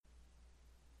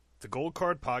The Gold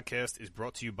Card Podcast is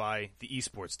brought to you by the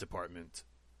Esports Department.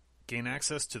 Gain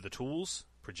access to the tools,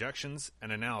 projections,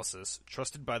 and analysis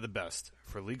trusted by the best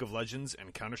for League of Legends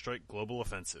and Counter-Strike Global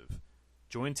Offensive.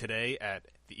 Join today at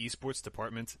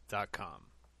theesportsdepartment.com.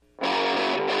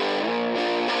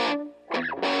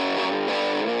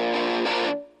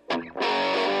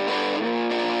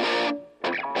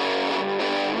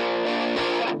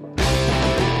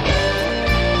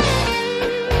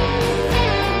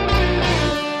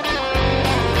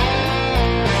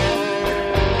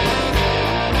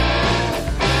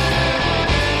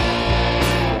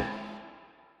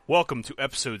 Welcome to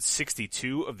episode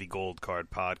 62 of the Gold Card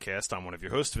Podcast. I'm one of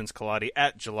your hosts, Vince Colati,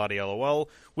 at GelatiLOL.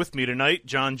 With me tonight,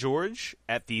 John George,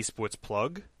 at the Esports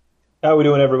Plug. How we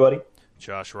doing, everybody?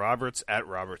 Josh Roberts, at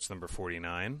Roberts number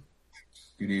 49.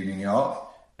 Good evening,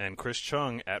 y'all. And Chris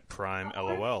Chung, at Prime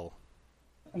LOL.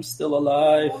 I'm still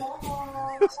alive.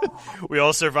 We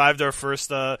all survived our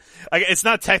first, it's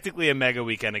not technically a mega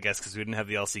weekend, I guess, because we didn't have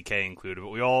the LCK included, but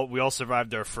we all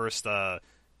survived our first,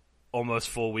 almost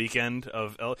full weekend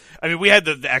of we had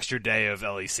the extra day of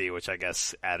LEC, which I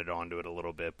guess added on to it a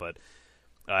little bit, but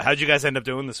how'd you guys end up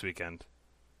doing this weekend?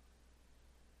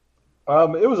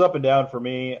 It was up and down for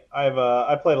me.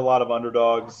 I played a lot of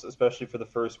underdogs, especially for the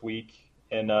first week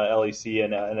in LEC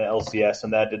and LCS,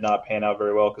 and that did not pan out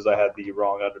very well because I had the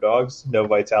wrong underdogs. No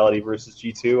Vitality versus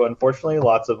G2, unfortunately.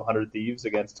 Lots of 100 Thieves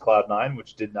against Cloud9,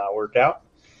 which did not work out.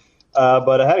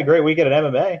 But I had a great weekend at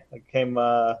MMA. I came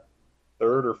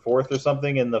third or fourth or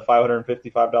something in the $555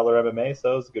 MMA,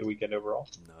 so it was a good weekend overall.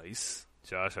 Nice.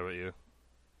 Josh, how about you?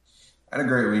 I had a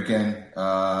great weekend.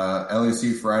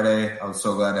 LEC Friday, I was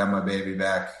so glad to have my baby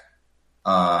back.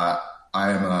 I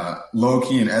am a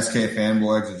low-key an SK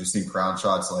fanboy because I just think Crown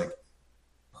Shot's like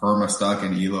perma-stuck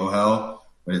in ELO hell,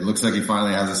 but it looks like he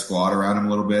finally has a squad around him a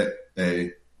little bit.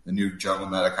 The new jungle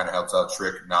meta kind of helps out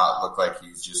Trick not look like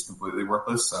he's just completely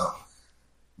worthless, so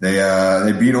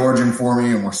They beat Origin for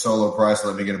me and were solo price.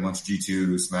 Let me get a bunch of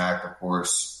G2, smacked, of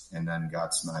course, and then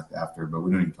got smacked after. But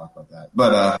we don't even talk about that.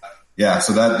 But yeah,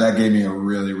 so that gave me a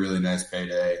really, really nice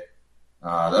payday. The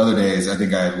other days, I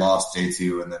think I had lost day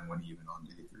 2 and then went even on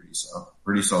day 3. So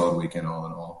pretty solid weekend all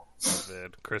in all.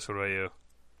 Good. Chris, what about you?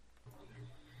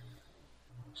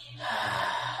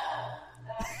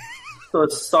 So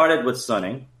it started with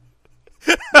sunning.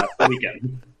 That's the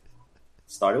weekend.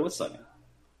 Started with sunning.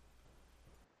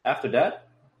 After that,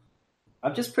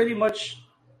 I've just pretty much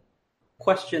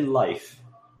questioned life,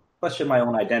 questioned my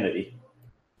own identity.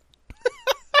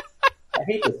 I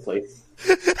hate this place.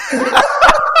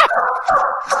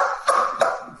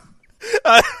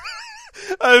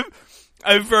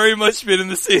 I've very much been in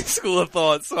the same school of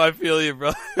thought, so I feel you,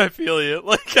 bro. I feel you.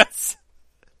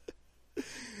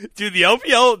 Dude, the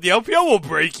LPL will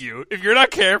break you. If you're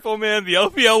not careful, man, the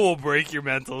LPL will break your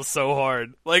mental so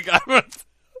hard.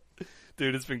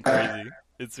 Dude, it's been crazy.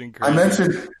 It's been crazy.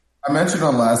 I mentioned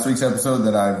on last week's episode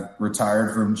that I've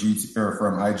retired from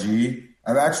from IG.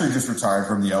 I've actually just retired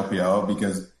from the LPL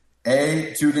because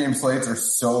A, 2-game slates are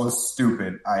so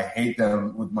stupid. I hate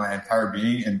them with my entire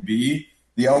being, and B,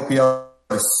 the LPL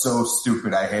is so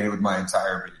stupid. I hate it with my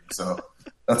entire being. So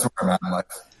that's where I'm at in life.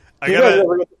 Do you guys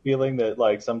ever get the feeling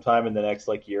that sometime in the next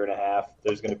year and a half,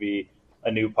 there's going to be a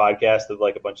new podcast of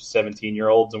a bunch of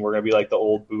 17-year-olds, and we're gonna be like the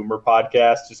old boomer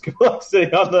podcast, just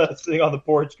sitting on the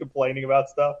porch complaining about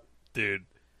stuff. Dude,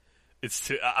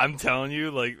 I'm telling you,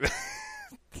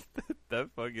 that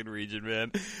fucking region,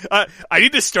 man. I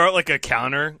need to start a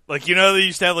counter. They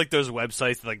used to have those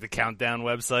websites, the countdown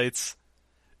websites.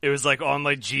 It was on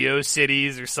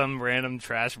GeoCities or some random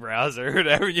trash browser or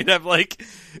whatever. You'd have it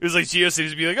was GeoCities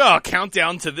would be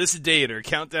countdown to this date or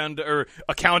or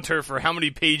a counter for how many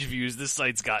page views this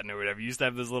site's gotten or whatever. You used to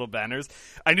have those little banners.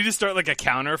 I need to start a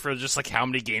counter for just how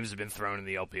many games have been thrown in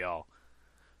the LPL.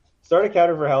 Start a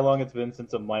counter for how long it's been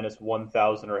since a minus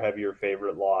 1,000 or heavier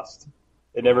favorite lost.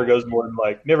 It never goes more than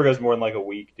a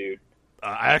week, dude.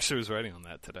 I actually was writing on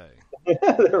that today.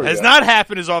 Has not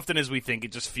happened as often as we think.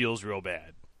 It just feels real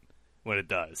bad when it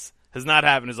does. Has not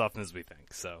happened as often as we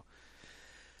think. So,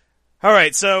 all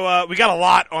right. So we got a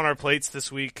lot on our plates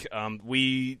this week.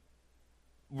 We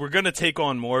were going to take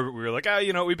on more, but we were like,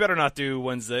 we better not do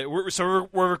Wednesday.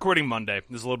 We're recording Monday.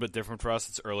 This is a little bit different for us.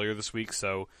 It's earlier this week,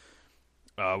 so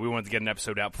we wanted to get an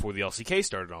episode out before the LCK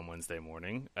started on Wednesday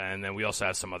morning, and then we also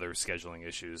have some other scheduling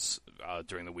issues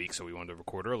during the week, so we wanted to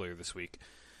record earlier this week.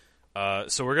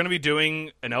 So we're going to be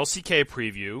doing an LCK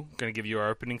preview. Going to give you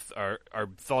our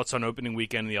thoughts on opening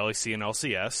weekend in the LEC and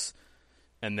LCS,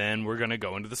 and then we're going to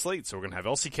go into the slate. So we're going to have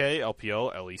LCK,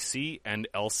 LPL, LEC, and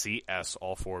LCS,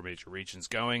 all 4 major regions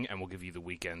going, and we'll give you the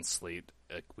weekend slate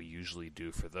like we usually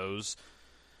do for those.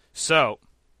 So,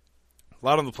 a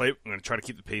lot on the plate. I'm going to try to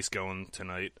keep the pace going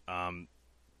tonight.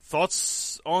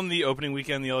 Thoughts on the opening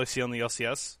weekend, the LEC on the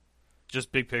LCS?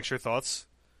 Just big picture thoughts.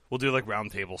 We'll do like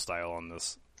round table style on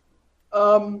this.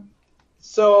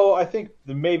 So I think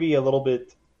maybe a little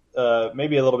bit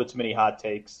too many hot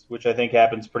takes, which I think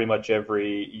happens pretty much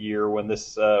every year when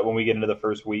we get into the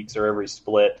first weeks or every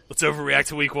split. Let's overreact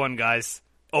to week one, guys.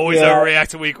 Always overreact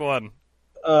to week one.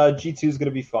 G2 is going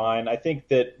to be fine. I think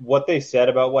that what they said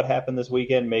about what happened this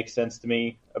weekend makes sense to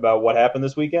me about what happened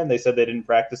this weekend. They said they didn't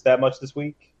practice that much this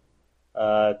week.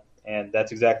 And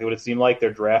that's exactly what it seemed like.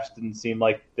 Their drafts didn't seem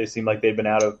like they'd been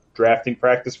out of drafting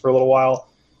practice for a little while.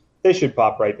 They should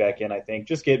pop right back in, I think.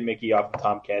 Just get Mickey off of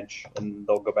Tom Kench, and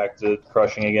they'll go back to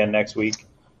crushing again next week.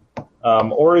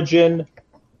 Origin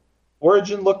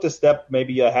looked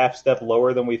maybe a half step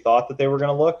lower than we thought that they were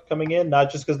going to look coming in,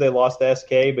 not just because they lost to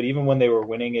SK, but even when they were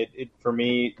winning, it for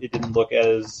me, it didn't look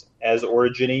as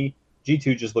Origin-y.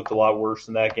 G2 just looked a lot worse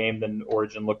in that game than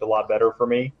Origin looked a lot better for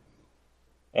me.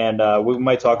 And we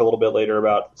might talk a little bit later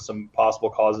about some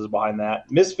possible causes behind that.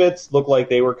 Misfits looked like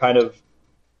they were kind of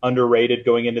underrated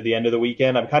going into the end of the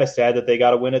weekend. I'm kind of sad that they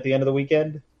got a win at the end of the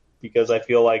weekend because I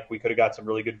feel like we could have got some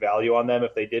really good value on them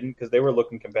if they didn't, because they were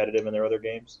looking competitive in their other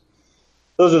games.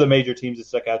 Those are the major teams that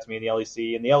stuck out to me in the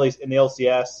LEC. In the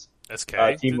LCS,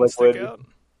 SK Team didn't stick Liquid.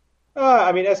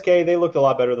 out? SK, they looked a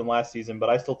lot better than last season, but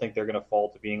I still think they're going to fall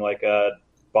to being like a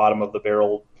bottom of the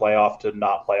barrel playoff to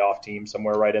not playoff team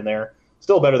somewhere right in there.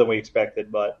 Still better than we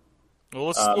expected, but well,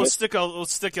 let's stick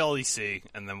LEC,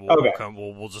 and then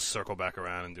we'll just circle back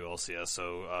around and do LCS.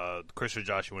 So, Chris or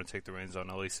Josh, you want to take the reins on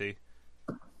LEC?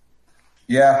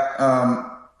 Yeah,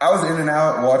 I was in and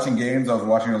out watching games. I was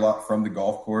watching a lot from the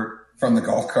golf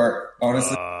cart,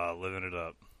 honestly. Living it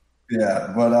up.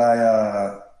 Yeah, but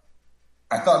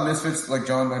I thought Misfits, like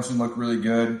John mentioned, looked really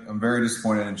good. I'm very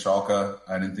disappointed in Schalke.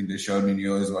 I didn't think they showed me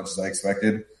nearly as much as I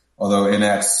expected, although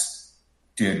NX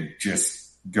did just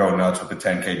go nuts with the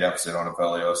 10K deficit on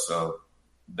Avelio, so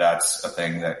that's a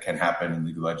thing that can happen in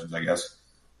League of Legends, I guess.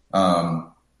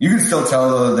 You can still tell,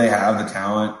 though, that they have the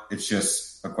talent. It's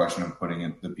just a question of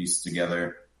putting the pieces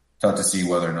together. Tough to see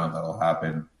whether or not that'll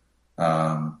happen.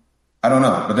 I don't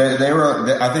know, but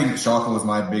I think Schalke was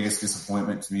my biggest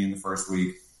disappointment to me in the first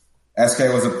week. SK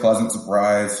was a pleasant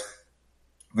surprise.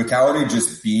 Vitality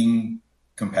just being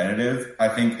competitive, I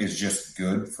think, is just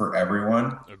good for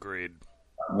everyone. Agreed.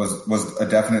 Was a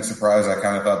definite surprise. I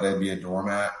kind of thought they'd be a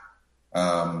doormat.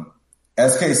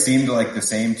 SK seemed like the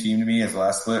same team to me as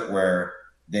last split, where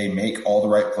they make all the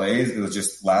right plays. It was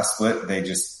just last split, they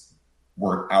just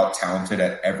were out-talented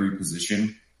at every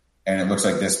position. And it looks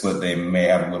like this split, they may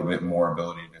have a little bit more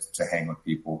ability to hang with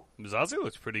people. Zazie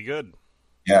looks pretty good.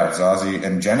 Yeah, Zazie.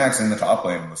 And Genax in the top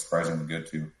lane was surprisingly good,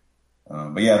 too.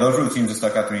 But yeah, those were the teams that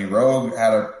stuck out to me. Rogue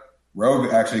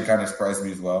actually kind of surprised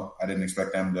me as well. I didn't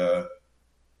expect them to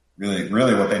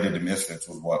really what they did to Misfits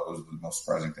was what was the most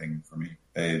surprising thing for me.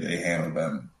 They handled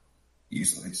them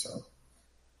easily. So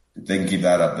if they can keep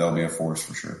that up, they'll be a force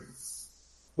for sure.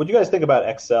 What do you guys think about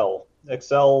Excel?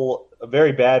 Excel, a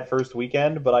very bad first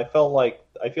weekend, but I feel like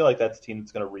that's a team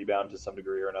that's going to rebound to some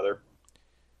degree or another.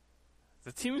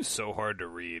 The team is so hard to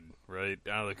read, right?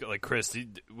 Like Chris,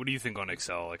 what do you think on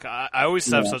Excel? Like I always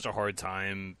have such a hard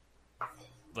time.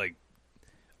 Like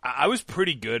I was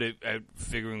pretty good at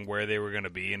figuring where they were going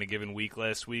to be in a given week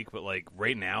last week, but like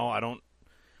right now, I don't.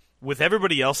 With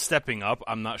everybody else stepping up,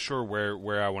 I'm not sure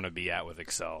where I want to be at with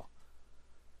Excel.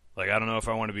 Like I don't know if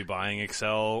I want to be buying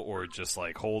Excel or just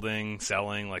like holding,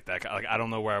 selling, like that. Like I don't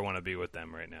know where I want to be with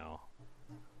them right now.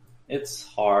 It's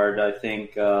hard. I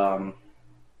think I'm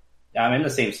in the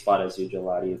same spot as you,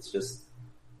 Gelati. It's just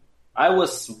I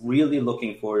was really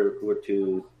looking forward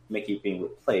to Mickey being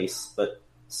replaced, but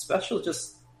Special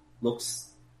just looks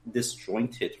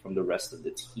disjointed from the rest of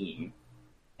the team,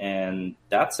 and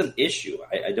that's an issue.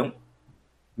 I don't.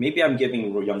 Maybe I'm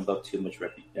giving Young Buck too much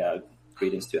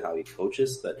credence to how he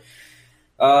coaches, but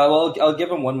I'll give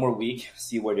him one more week,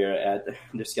 see where they're at.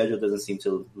 Their schedule doesn't seem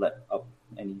to let up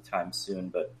anytime soon,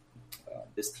 but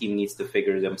this team needs to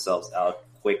figure themselves out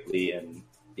quickly, and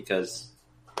because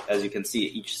as you can see,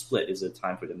 each split is a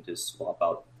time for them to swap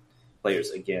out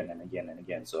players again and again and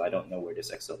again. So I don't know where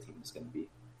this XL team is going to be.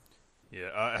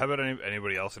 Yeah. How about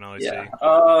anybody else in LEC?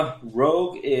 Yeah.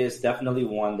 Rogue is definitely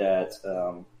one that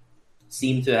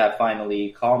seemed to have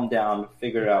finally calmed down,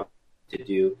 figured out what to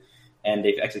do, and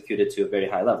they've executed to a very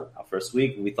high level. Now, first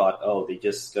week, we thought, they're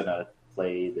just going to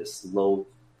play this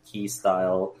low-key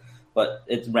style, but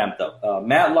it ramped up.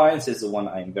 Mad Lions is the one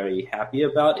I'm very happy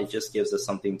about. It just gives us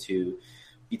something to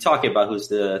be talking about. Who's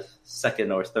the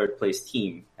second or third place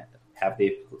team? Have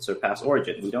they surpassed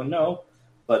Origin? We don't know.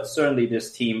 but certainly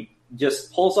this team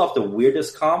just pulls off the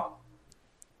weirdest comp.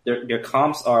 Their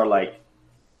comps are like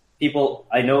people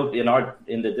I know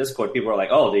in the Discord. People are like,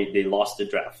 "Oh, they lost the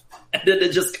draft," and then they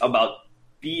just come out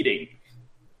beating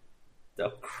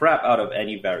the crap out of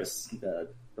any Varus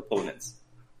opponents.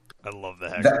 I love the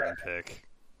Hecarim pick.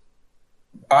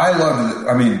 I loved it.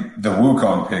 I mean, the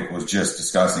Wukong pick was just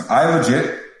disgusting. I think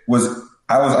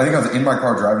I was in my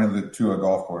car driving to a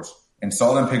golf course and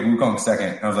saw them pick Wukong second.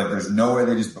 And I was like, there's no way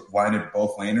they just blinded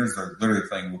both laners. They're literally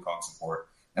playing Wukong support.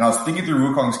 And I was thinking through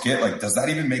Wukong's kit, like, does that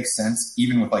even make sense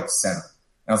even with like Senna?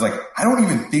 And I was like, I don't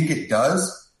even think it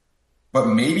does, but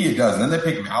maybe it does. And then they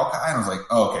picked Maokai and I was like,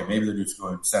 oh, okay, maybe they're just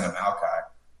going to Senna Maokai.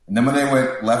 And then when they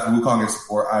left Wukong as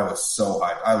support, I was so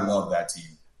hyped. I love that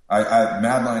team.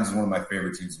 Mad Lions is one of my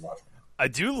favorite teams to watch. I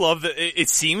do love that. It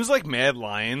seems like Mad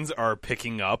Lions are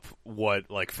picking up what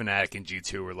like Fnatic and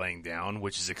G2 were laying down,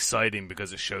 which is exciting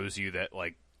because it shows you that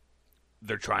like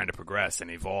they're trying to progress and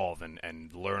evolve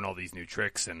and learn all these new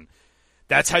tricks, and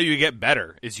that's how you get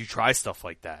better is you try stuff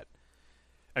like that.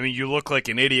 I mean, you look like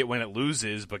an idiot when it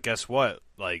loses, but guess what?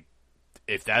 Like,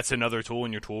 if that's another tool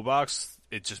in your toolbox,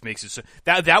 it just makes it so.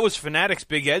 That was Fnatic's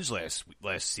big edge last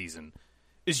season.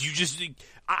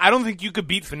 I don't think you could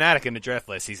beat Fnatic in the draft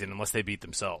last season unless they beat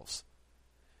themselves.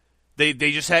 You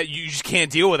just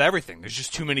can't deal with everything. There's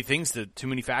just too many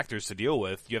factors to deal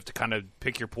with. You have to kind of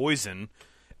pick your poison,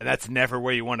 and that's never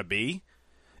where you want to be.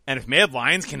 And if Mad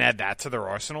Lions can add that to their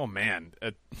arsenal, man,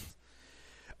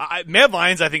 Mad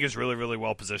Lions I think is really, really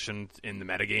well positioned in the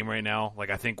metagame right now.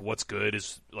 Like I think what's good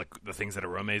is like the things that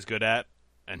Arome is good at,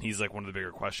 and he's like one of the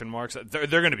bigger question marks. They're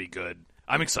going to be good.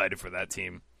 I'm excited for that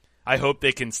team. I hope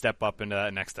they can step up into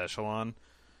that next echelon.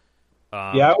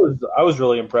 I was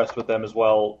really impressed with them as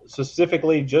well.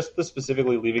 Specifically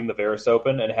leaving the Varus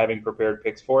open and having prepared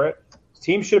picks for it.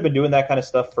 Teams should have been doing that kind of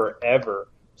stuff forever.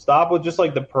 Stop with just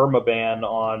like the perma ban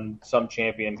on some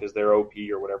champion because they're OP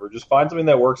or whatever. Just find something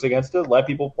that works against it. Let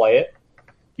people play it.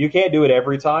 You can't do it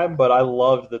every time, but I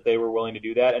loved that they were willing to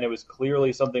do that, and it was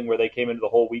clearly something where they came into the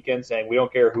whole weekend saying, we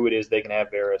don't care who it is, they can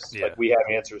have Varus. Yeah. Like, we have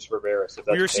answers for Varus. If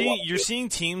that's you're seeing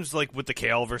teams like with the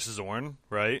Kayle versus Ornn,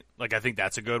 right? Like, I think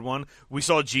that's a good one. We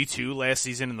saw G2 last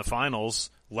season in the finals.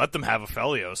 Let them have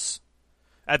Aphelios.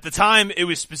 At the time, it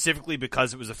was specifically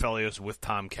because it was Aphelios with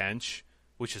Tahm Kench,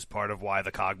 which is part of why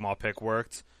the Kog'Maw pick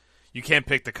worked. You can't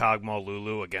pick the Kog'Maw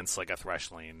Lulu against, like, a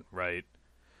Thresh lane, right?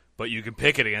 But you can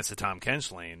pick it against the Tahm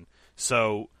Kench lane.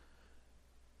 So,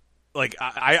 like,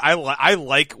 I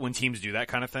like when teams do that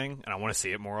kind of thing, and I want to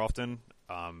see it more often.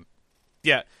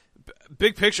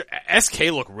 Big picture, SK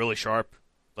look really sharp.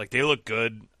 Like, they look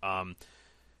good.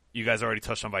 You guys already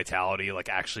touched on Vitality, like,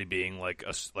 actually being, like,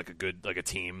 a good, like, a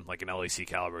team, like an LEC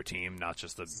caliber team, not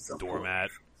just a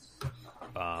doormat.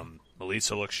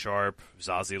 Melissa looks sharp.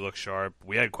 Zazie looks sharp.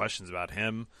 We had questions about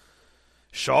him.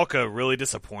 Schalke, really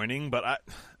disappointing, but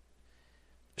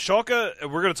Schalke,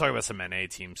 we're going to talk about some NA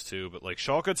teams too, but like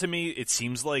Schalke to me, it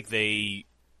seems like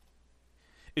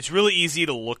it's really easy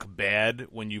to look bad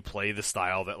when you play the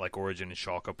style that like Origin and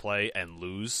Schalke play and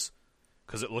lose,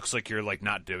 because it looks like you're like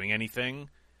not doing anything,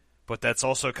 but that's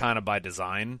also kind of by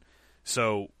design.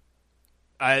 So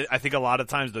I think a lot of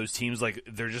times those teams, like,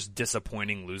 they're just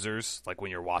disappointing losers. Like when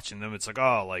you're watching them, it's like,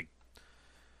 oh, like,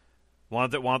 why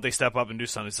don't they step up and do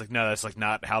something? It's like, no, that's like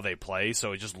not how they play,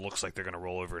 so it just looks like they're going to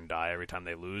roll over and die every time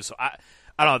they lose. So I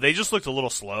don't know, they just looked a little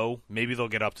slow. Maybe they'll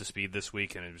get up to speed this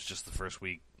week, and it was just the first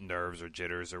week nerves or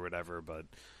jitters or whatever, but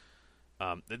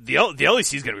the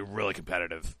LEC is going to be really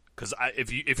competitive, because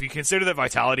if you consider that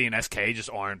Vitality and SK just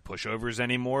aren't pushovers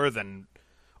anymore, then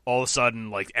all of a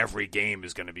sudden, like, every game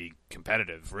is going to be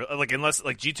competitive. Like, unless,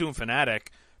 like, G2 and Fnatic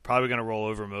probably going to roll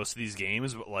over most of these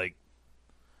games, but, like,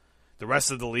 the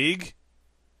rest of the league,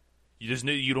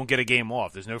 you don't get a game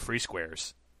off. There's no free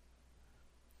squares.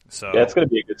 So yeah, it's going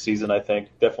to be a good season, I think.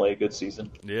 Definitely a good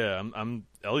season. Yeah,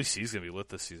 LEC is going to be lit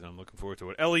this season. I'm looking forward to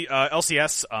it.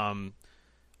 LCS,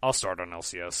 I'll start on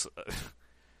LCS.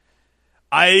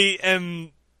 I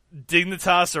am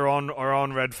Dignitas are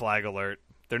on red flag alert.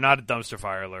 They're not a dumpster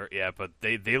fire alert yet, but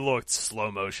they looked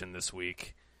slow motion this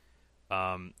week.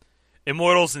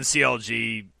 Immortals and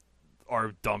CLG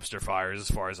are dumpster fires as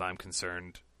far as I'm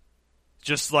concerned.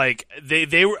 Just like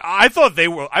they were, I thought they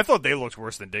looked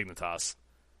worse than Dignitas,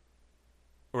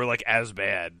 or like as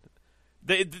bad.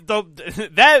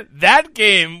 That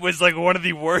game was like one of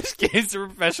the worst games of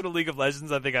Professional League of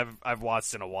Legends I think I've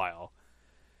watched in a while.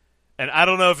 And I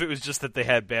don't know if it was just that they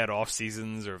had bad off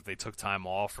seasons or if they took time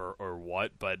off or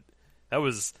what, but that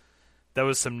was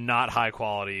some not high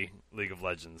quality League of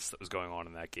Legends that was going on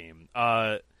in that game.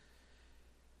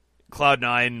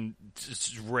 Cloud9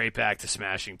 just right back to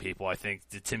smashing people. I think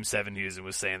the Tim Sevenhuisen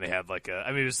was saying they had like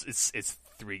it's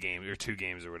 3 games or 2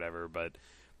 games or whatever, but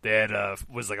they had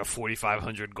was like a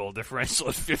 4,500 goal differential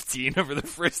at 15 over the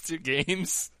first 2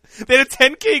 games. They had a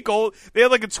 10K goal. They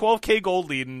had like a 12K goal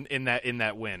lead in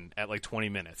that win at like 20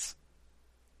 minutes.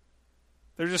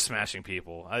 They're just smashing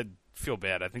people. I feel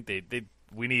bad. I think they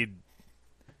need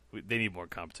more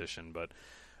competition, but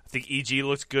I think EG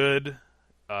looks good.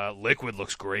 Liquid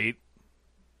looks great.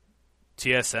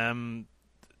 TSM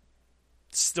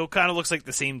still kind of looks like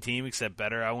the same team except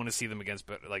better. I want to see them against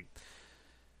better. Like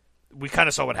we kind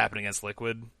of saw what happened against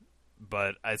Liquid,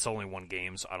 but it's only 1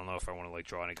 game, so I don't know if I want to like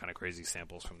draw any kind of crazy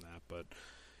samples from that. But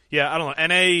yeah, I don't know.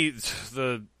 NA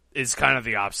is kind of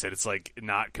the opposite. It's like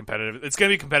not competitive. It's going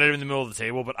to be competitive in the middle of the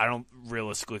table, but I don't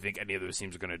realistically think any of those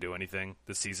teams are going to do anything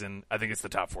this season. I think it's the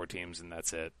top 4 teams, and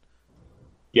that's it.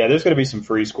 Yeah, there's going to be some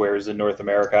free squares in North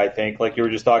America, I think. Like you were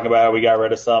just talking about how we got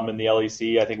rid of some in the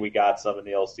LEC. I think we got some in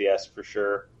the LCS for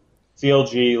sure.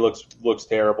 CLG looks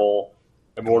terrible.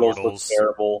 Immortals looks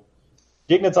terrible.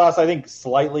 Dignitas, I think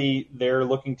slightly their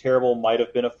looking terrible might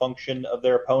have been a function of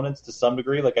their opponents to some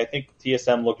degree. Like I think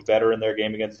TSM looked better in their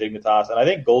game against Dignitas, and I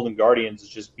think Golden Guardians is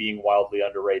just being wildly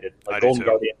underrated. Like Golden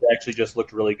Guardians actually just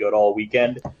looked really good all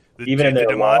weekend. Even in their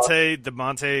Demonte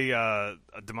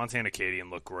and Acadian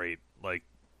look great. Like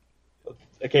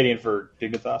Acadian for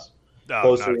Dignitas.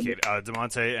 No, not Acadian.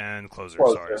 Demonte and Closer.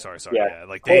 Sorry. Yeah,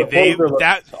 like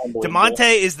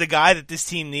Demonte is the guy that this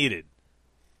team needed.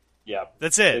 Yeah,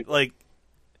 that's it. Like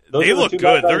they look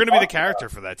good. They're going to be the character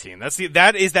for that team.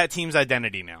 That is that team's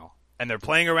identity now, and they're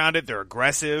playing around it. They're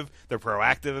aggressive. They're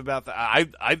proactive about that.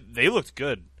 They looked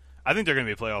good. I think they're going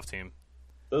to be a playoff team.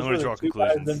 Those were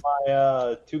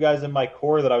the 2 guys in my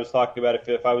core that I was talking about.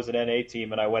 If I was an NA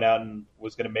team and I went out and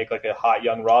was going to make like a hot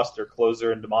young roster,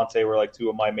 Closer and Demonte were like 2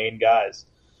 of my main guys.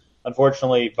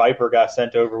 Unfortunately, Viper got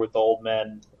sent over with the old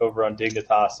men over on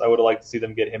Dignitas. I would have liked to see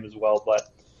them get him as well. But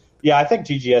yeah, I think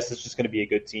GGS is just going to be a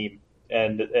good team,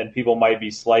 and people might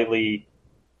be slightly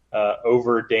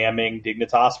over damning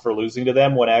Dignitas for losing to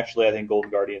them when actually I think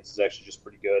Golden Guardians is actually just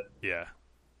pretty good. Yeah.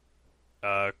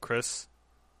 Chris.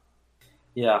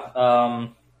 Yeah,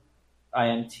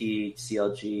 INT,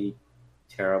 CLG,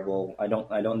 terrible. I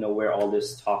don't know where all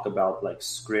this talk about like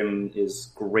Scrim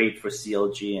is great for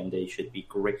CLG and they should be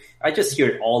great. I just hear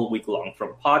it all week long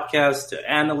from podcasts to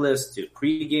analysts to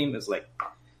pregame. It's like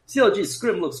CLG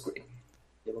Scrim looks great.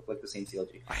 They look like the same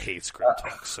CLG. I hate Scrim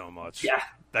talk so much. Yeah,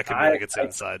 that could be like its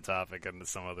inside topic into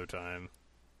some other time.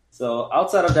 So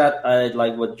outside of that, I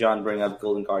like what John bring up.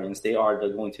 Golden Guardians, they're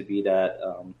going to be that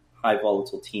high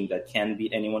volatile team that can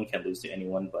beat anyone, can lose to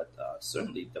anyone, but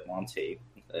certainly Demonte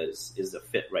is the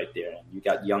fit right there. And you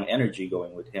got young energy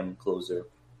going with him, Closer,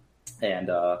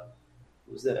 and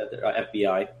who's that at there?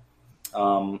 FBI.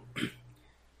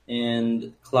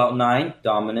 And Cloud9,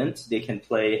 dominant. They can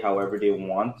play however they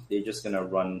want. They're just gonna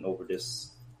run over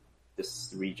this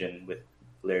region with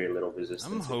very little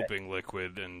resistance. I'm hoping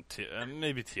Liquid and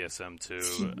maybe TSM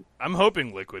too. I'm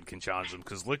hoping Liquid can challenge them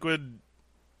because Liquid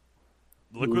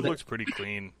looks pretty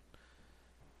clean.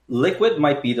 Liquid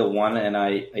might be the one, and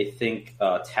I think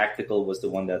Tactical was the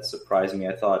one that surprised me.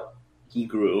 I thought he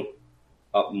grew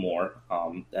up more,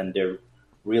 and they're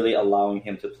really allowing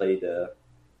him to play the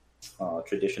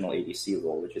traditional ADC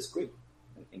role, which is great.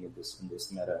 I think in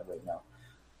this meta right now,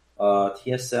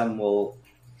 TSM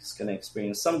is going to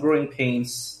experience some growing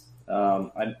pains.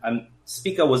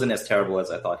 Spica wasn't as terrible as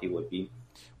I thought he would be.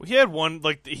 Well, he had one,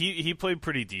 like, he played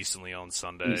pretty decently on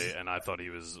Sunday, and I thought he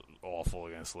was awful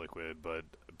against Liquid, but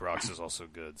Brox is also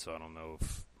good, so I don't know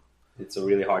if... It's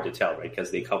really hard to tell, right, because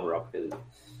they cover up his...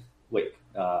 Wait,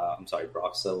 I'm sorry,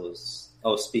 Broxel was...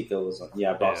 Oh, Spica was...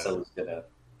 Yeah, Broxel was gonna...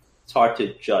 It's hard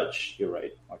to judge, you're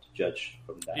right, hard to judge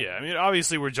from that. Yeah, I mean,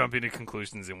 obviously we're jumping to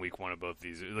conclusions in week 1 of both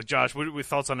these. Like, Josh, what are your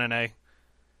thoughts on NA?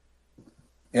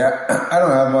 Yeah, I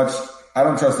don't have much. I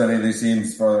don't trust any of these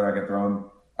teams farther I get thrown.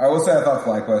 I will say I thought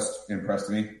FlyQuest impressed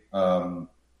me. I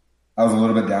was a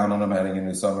little bit down on them heading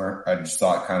into the summer. I just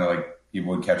thought kind of like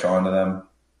people would catch on to them.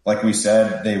 Like we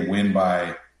said, they win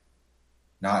by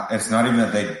it's not even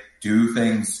that they do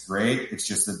things great. It's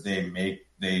just that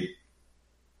they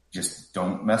just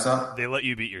don't mess up. They let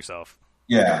you beat yourself.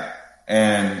 Yeah.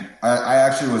 And I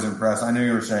actually was impressed. I knew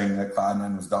you were saying that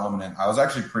Cloud9 was dominant. I was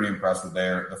actually pretty impressed with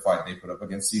the fight they put up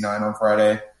against C9 on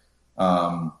Friday.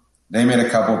 They made a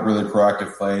couple of really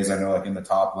proactive plays. I know, like in the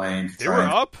top lane. They were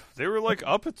up. They were like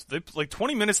up. Like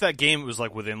 20 minutes that game, it was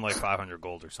like within like 500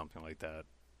 gold or something like that.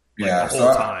 Like yeah, the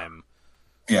whole time.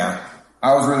 Yeah,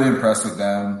 I was really impressed with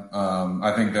them.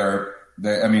 I think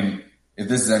I mean, if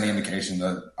this is any indication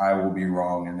that I will be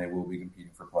wrong and they will be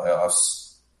competing for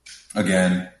playoffs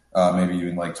again, maybe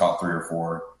even like top 3 or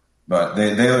 4. But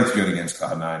they looked good against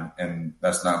Cloud9, and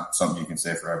that's not something you can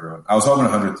say for everyone. I was hoping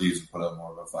 100 Thieves would put up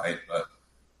more of a fight, but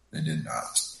they did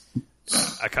not.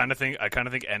 I kind of think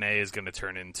NA is going to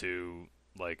turn into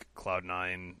like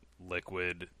Cloud9,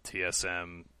 Liquid,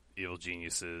 TSM, Evil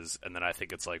Geniuses, and then I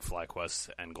think it's like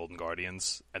FlyQuest and Golden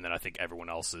Guardians, and then I think everyone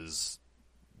else is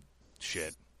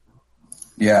shit.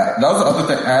 Yeah, that was the other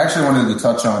thing. I actually wanted to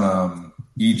touch on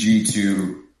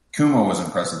EG2. Kumo was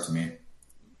impressive to me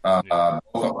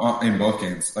in both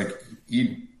games. Like,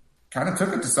 he kind of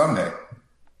took it to Sunday.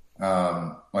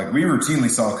 Like, we routinely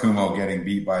saw Kumo getting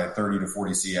beat by 30 to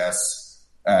 40 CS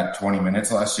at 20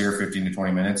 minutes last year, 15 to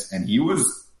 20 minutes, and he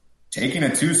was taking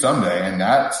it to Sunday, and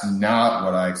that's not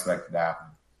what I expected to happen.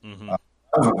 Mm-hmm. That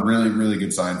was a really, really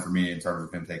good sign for me in terms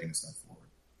of him taking a step forward.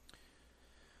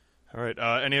 All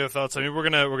right. Any other thoughts? I mean, we're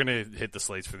gonna hit the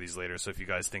slates for these later. So if you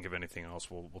guys think of anything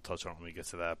else, we'll touch on it when we get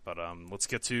to that. But let's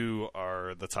get to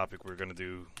the topic we're gonna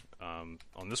do on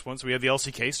this one. So we have the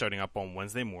LCK starting up on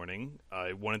Wednesday morning.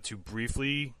 I wanted to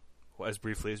as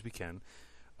briefly as we can.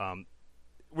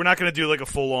 We're not gonna do like a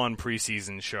full-on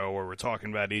preseason show where we're talking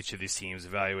about each of these teams,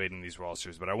 evaluating these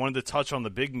rosters. But I wanted to touch on the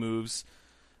big moves,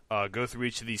 go through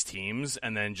each of these teams,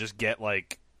 and then just get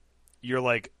like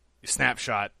your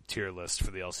snapshot tier list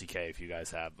for the LCK if you guys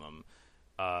have them.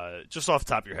 Just off the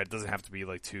top of your head, it doesn't have to be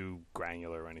like too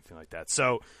granular or anything like that.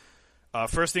 So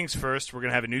first things first, we're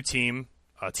going to have a new team.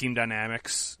 Team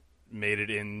Dynamics made it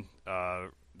in.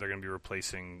 They're going to be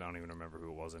replacing, I don't even remember who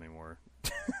it was anymore.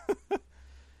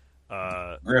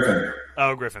 Griffin.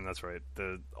 Oh, Griffin, that's right.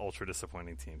 The ultra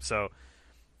disappointing team. So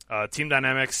Team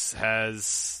Dynamics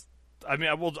has... I mean,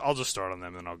 I'll just start on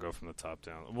them, and I'll go from the top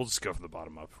down. We'll just go from the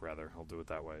bottom up, rather. I'll do it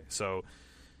that way. So,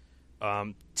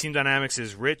 Team Dynamics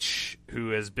is Rich, who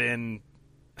has been...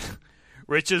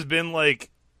 Rich has been, like,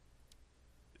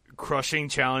 crushing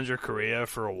Challenger Korea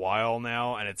for a while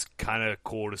now, and it's kind of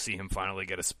cool to see him finally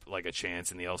get a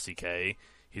chance in the LCK.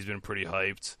 He's been pretty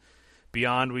hyped.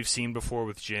 Beyond, we've seen before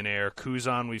with Jin Air.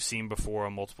 Kuzan, we've seen before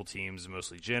on multiple teams,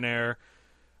 mostly Jin Air.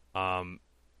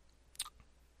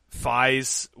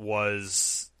 Fies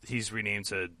he's renamed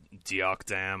to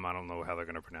Diokdam. I don't know how they're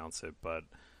going to pronounce it, but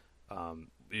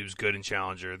he was good in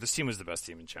Challenger. This team was the best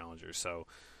team in Challenger. So,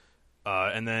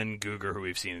 and then Guger, who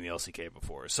we've seen in the LCK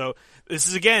before. So this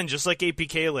is, again, just like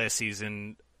APK last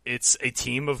season. It's a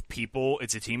team of people.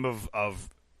 It's a team of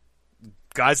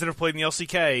guys that have played in the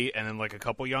LCK, and then like a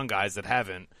couple young guys that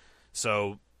haven't.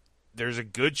 So there's a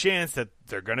good chance that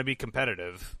they're going to be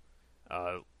competitive.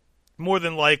 More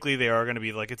than likely, they are going to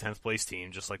be like a 10th place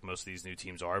team, just like most of these new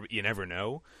teams are. But you never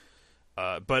know.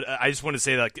 But I just want to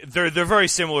say that they're very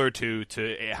similar to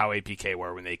how APK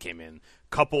were when they came in.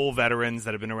 Couple veterans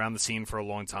that have been around the scene for a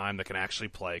long time that can actually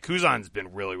play. Kuzan's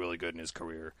been really, really good in his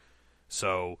career,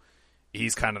 so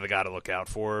he's kind of the guy to look out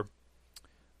for.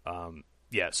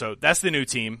 Yeah, so that's the new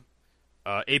team.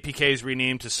 APK is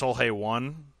renamed to Solhei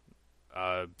 1.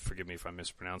 Forgive me if I'm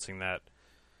mispronouncing that.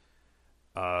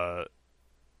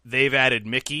 They've added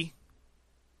Mickey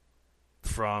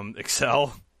from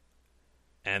Excel,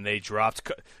 and they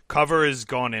dropped... Cover is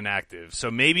gone inactive. So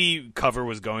maybe Cover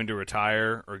was going to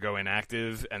retire or go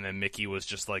inactive, and then Mickey was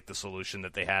just like the solution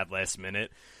that they had last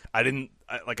minute. I didn't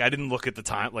look at the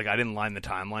time... Like, I didn't line the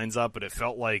timelines up, but it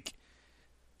felt like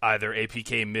either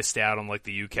APK missed out on like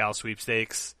the UCal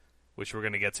sweepstakes, which we're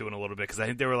going to get to in a little bit, because I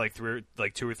think there were like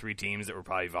 2 or 3 teams that were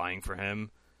probably vying for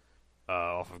him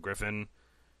off of Griffin.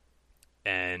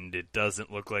 And it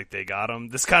doesn't look like they got him.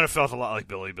 This kind of felt a lot like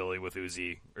Billy with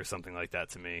Uzi or something like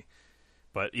that to me.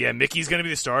 But yeah, Mickey's going to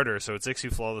be the starter, so it's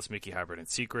Ixu, Flawless, Mickey, Hybrid, and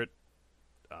Secret.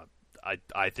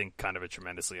 I think kind of a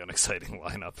tremendously unexciting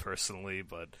lineup personally,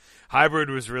 but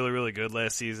Hybrid was really, really good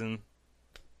last season.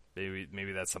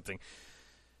 Maybe that's something.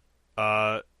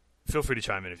 Feel free to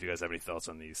chime in if you guys have any thoughts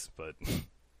on these, but...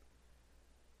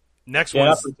 Next one.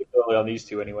 Not particularly on these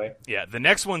two, anyway. Yeah, the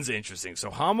next one's interesting.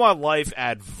 So Hanwha Life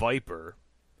add Viper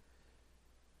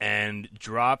and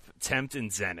drop Tempt and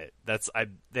Zenit.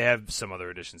 They have some other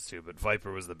additions too, but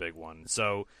Viper was the big one.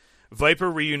 So Viper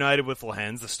reunited with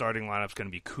Lehens. The starting lineup's going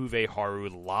to be Kuve, Haru,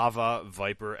 Lava,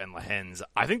 Viper, and Lehens.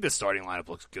 I think the starting lineup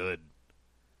looks good.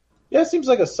 Yeah, it seems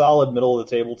like a solid middle of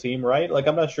the table team, right? Like,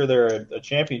 I'm not sure they're a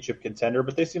championship contender,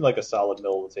 but they seem like a solid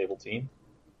middle of the table team.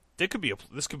 This could be a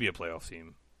playoff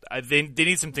team. They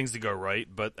need some things to go right,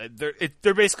 but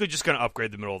they're basically just going to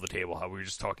upgrade the middle of the table. How we were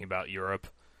just talking about Europe,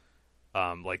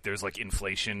 like there's like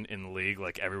inflation in the league,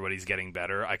 like everybody's getting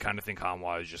better. I kind of think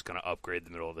Hanwha is just going to upgrade the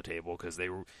middle of the table because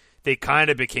they kind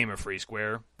of became a free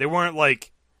square. They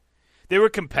they were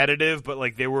competitive, but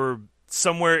like they were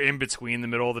somewhere in between the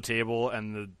middle of the table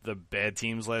and the bad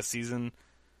teams last season.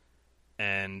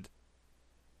 And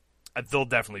they'll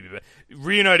definitely be bad.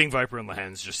 Reuniting Viper and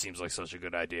Lehens just seems like such a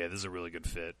good idea. This is a really good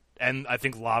fit. And I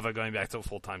think Lava going back to a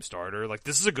full-time starter, like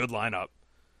this is a good lineup.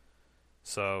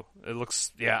 So it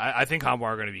looks, I think Hanwha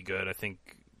are going to be good. I think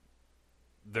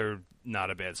they're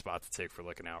not a bad spot to take for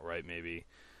like an outright maybe.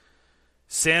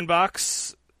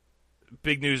 Sandbox,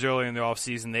 big news earlier in the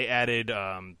offseason. They added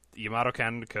Yamato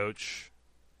Cannon to coach.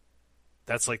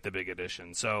 That's like the big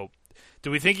addition. So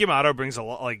do we think Yamato brings a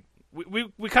lot, like,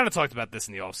 we kind of talked about this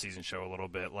in the offseason show a little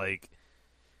bit. Like,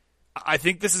 I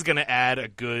think this is going to add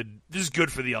this is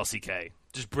good for the LCK.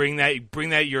 Just bring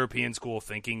that European school of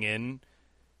thinking in,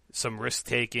 some risk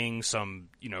taking, some,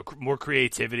 more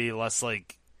creativity, less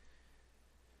like,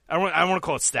 I don't want to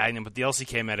call it stagnant, but the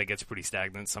LCK meta gets pretty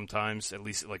stagnant sometimes, at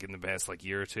least like in the past like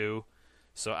year or two.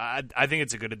 So I think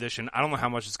it's a good addition. I don't know how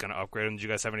much it's going to upgrade them. Do you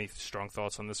guys have any strong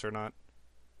thoughts on this or not?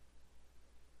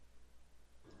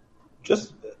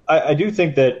 I do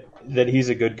think that he's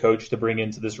a good coach to bring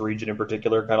into this region in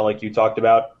particular, kind of like you talked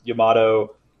about.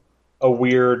 Yamato, a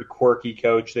weird, quirky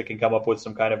coach that can come up with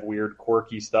some kind of weird,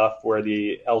 quirky stuff where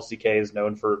the LCK is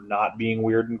known for not being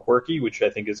weird and quirky, which I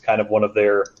think is kind of one of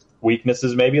their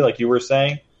weaknesses, maybe, like you were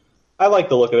saying. I like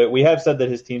the look of it. We have said that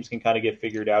his teams can kind of get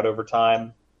figured out over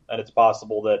time, and it's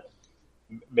possible that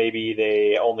maybe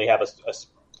they only have a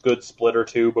good split or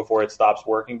two before it stops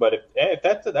working. But if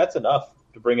that's enough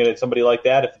to bring in somebody like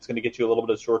that, if it's going to get you a little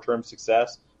bit of short-term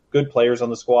success, good players on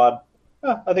the squad,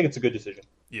 I think it's a good decision.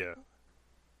 Yeah.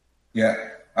 Yeah.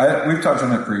 We've touched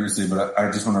on it previously, but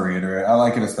I just want to reiterate. I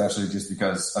like it especially just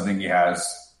because I think he has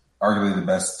arguably the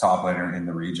best top laner in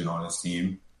the region on his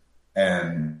team.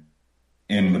 And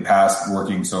in the past,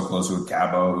 working so closely with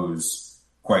Cabo, who's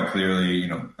quite clearly,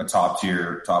 a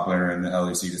top-tier top laner in the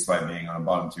LEC despite being on a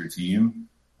bottom-tier team,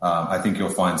 I think you'll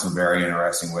find some very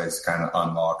interesting ways to kind of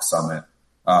unlock Summit.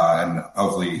 And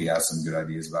hopefully he has some good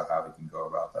ideas about how he can go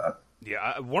about that.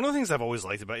 Yeah, one of the things I've always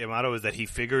liked about Yamato is that he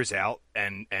figures out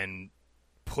and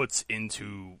puts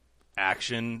into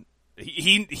action.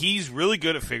 He's really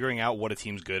good at figuring out what a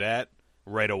team's good at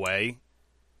right away.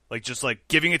 Like, just like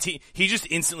giving a team, he just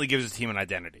instantly gives a team an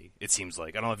identity. It seems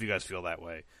like. I don't know if you guys feel that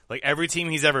way. Like every team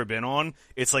he's ever been on,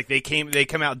 it's like they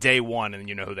come out day one and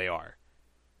you know who they are.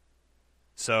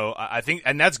 So I think,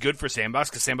 and that's good for Sandbox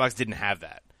because Sandbox didn't have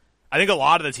that. I think a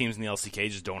lot of the teams in the LCK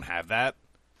just don't have that.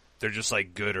 They're just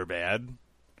like good or bad.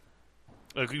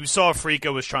 Like we saw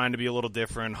Afrika was trying to be a little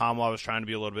different. Hanwha was trying to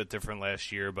be a little bit different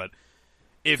last year. But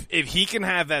if he can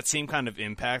have that same kind of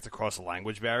impact across the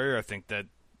language barrier, I think that,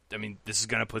 this is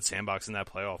going to put Sandbox in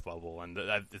that playoff bubble. And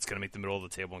it's going to make the middle of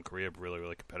the table in Korea really,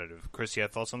 really competitive. Chris, you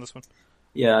have thoughts on this one?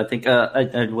 Yeah, I think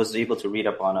I was able to read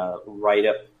up on a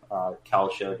write-up Cal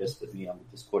shared this with me on the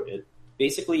Discord.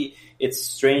 Basically, it's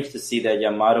strange to see that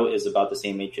Yamato is about the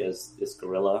same age as this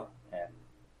Gorilla and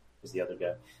is the other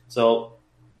guy. So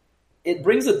it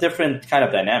brings a different kind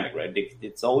of dynamic, right?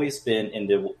 It's always been in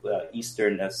the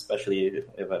Eastern, especially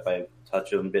if I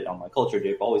touch a bit on my culture,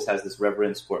 Dave always has this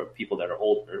reverence for people that are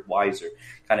older, wiser,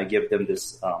 kind of give them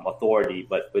this authority.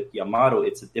 But with Yamato,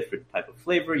 it's a different type of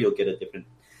flavor. You'll get a different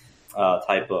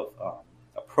type of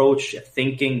approach,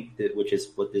 thinking, which is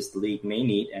what this league may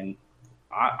need. And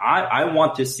I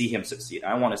want to see him succeed.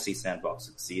 I want to see Sandbox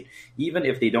succeed, even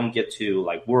if they don't get to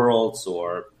like Worlds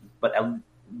but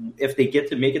if they get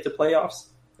to make it to playoffs,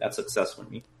 that's success for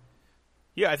me.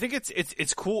 Yeah, I think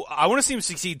it's cool. I want to see him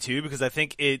succeed too because I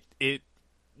think it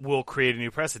will create a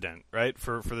new precedent, right,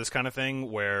 for this kind of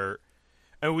thing. Where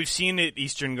we've seen it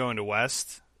Eastern going to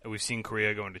West, we've seen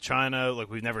Korea going to China. Like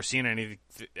we've never seen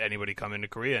anybody come into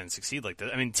Korea and succeed like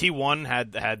that. T1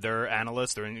 had their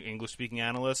analyst, their English speaking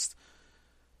analyst.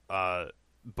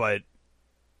 But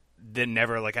then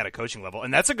never like at a coaching level,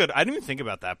 and that's a good. I didn't even think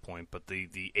about that point, but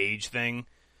the age thing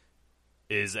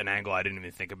is an angle I didn't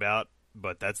even think about.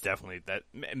 But that's definitely that.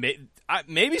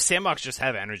 Maybe Sandbox just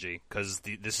have energy because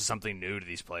this is something new to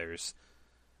these players.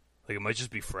 Like it might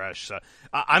just be fresh. So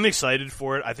I'm excited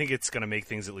for it. I think it's going to make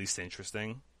things at least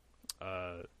interesting.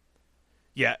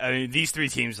 Yeah, these three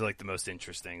teams are like the most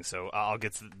interesting. So I'll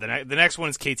get to the next one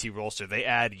is KT Rolster. They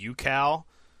add UCal,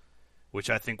 which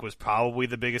I think was probably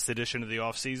the biggest addition of the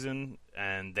offseason.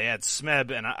 And they had Smeb,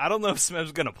 and I don't know if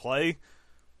Smeb's going to play.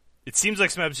 It seems like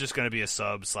Smeb's just going to be a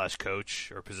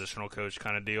sub/coach or positional coach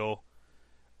kind of deal.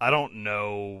 I don't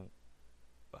know.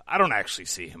 I don't actually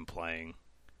see him playing.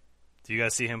 Do you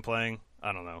guys see him playing?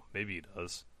 I don't know. Maybe he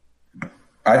does.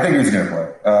 I think he's going to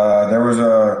play. There was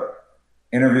a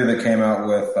interview that came out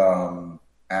with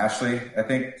Ashley, I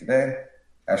think, today.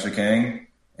 Ashley Kang.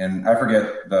 And I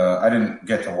forget I didn't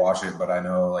get to watch it, but I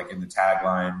know like in the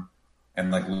tagline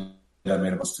and like I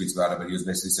made a bunch of tweets about it, but he was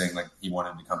basically saying like he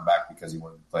wanted to come back because he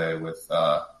wanted to play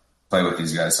with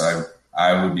these guys. So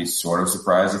I would be sort of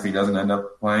surprised if he doesn't end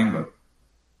up playing, but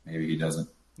maybe he doesn't.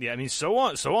 Yeah, I mean,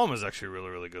 Soam was actually really,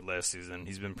 really good last season.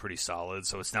 He's been pretty solid,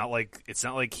 so it's not like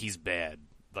he's bad.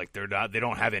 Like they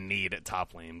don't have a need at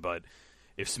top lane. But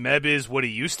if Smeb is what he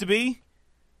used to be,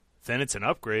 then it's an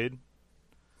upgrade.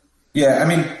 Yeah, I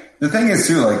mean, the thing is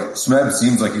too, like Smeb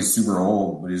seems like he's super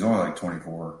old, but he's only like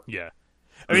 24. Yeah,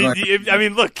 I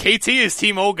mean, look, KT is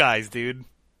team old guys, dude.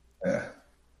 Yeah,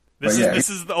 this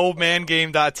is the old man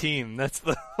game team. That's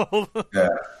the whole. Yeah.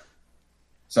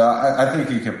 So I think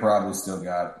he's probably still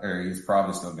got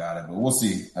it, but we'll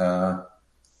see.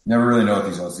 Never really know what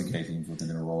these LCK teams what they're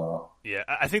going to roll out. Yeah,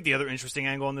 I think the other interesting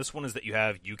angle on this one is that you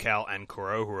have UCal and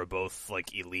Kuro, who are both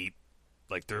like elite.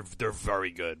 Like they're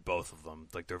very good, both of them.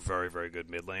 Like they're very, very good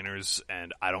mid laners,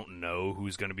 and I don't know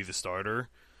who's going to be the starter.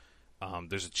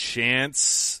 There's a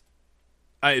chance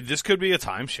this could be a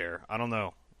timeshare. I don't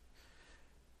know.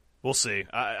 We'll see.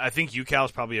 I think UCal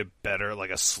is probably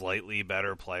a slightly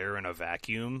better player in a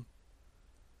vacuum,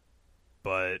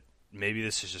 but maybe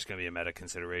this is just going to be a meta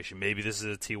consideration. Maybe this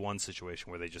is a T1 situation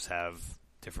where they just have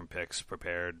different picks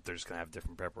prepared. They're just going to have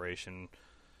different preparation.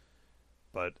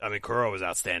 But I mean, Kuro was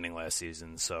outstanding last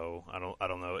season, so I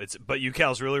don't know. But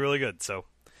UCal's really, really good. So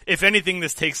if anything,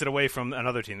 this takes it away from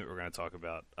another team that we're going to talk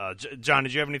about. John,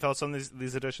 did you have any thoughts on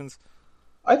these additions?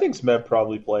 I think Smeb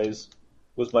probably plays.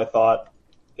 Was my thought.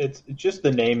 It's just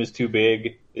the name is too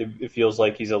big. It feels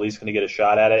like he's at least going to get a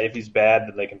shot at it. If he's bad,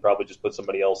 then they can probably just put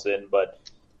somebody else in. But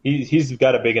he's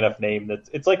got a big enough name that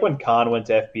it's like when Khan went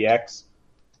to FPX.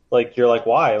 Like you're like,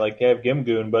 why? Like they have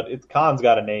Gimgoon, but Khan's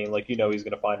got a name. Like he's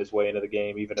going to find his way into the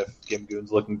game, even if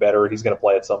Gimgoon's looking better. He's going to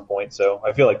play at some point. So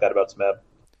I feel like that about Smeb.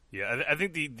 Yeah, I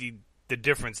think the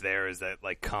difference there is that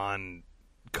like Khan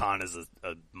is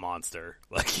a monster.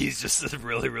 Like he's just a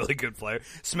really, really good player.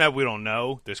 Smeb, we don't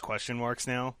know. There's question marks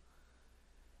now.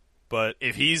 But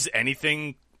if he's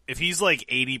anything, if he's like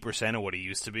 80% of what he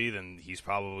used to be, then he's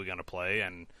probably going to play,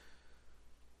 and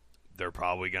they're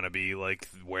probably going to be like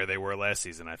where they were last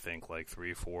season. I think like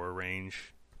 3-4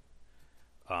 range.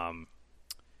 How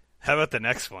about the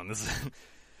next one? This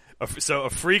is so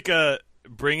Afrika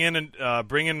bring in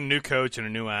a new coach and a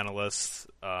new analyst.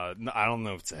 I don't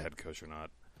know if it's a head coach or not.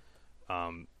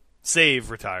 Save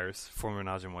retires, former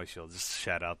Najim Whiteshield. Just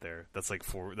shout out there. That's like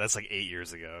 8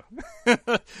 years ago.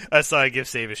 That's why I give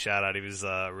Save a shout out. He was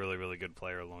a really, really good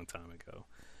player a long time ago.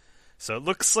 So it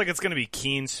looks like it's going to be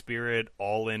Keen, Spirit,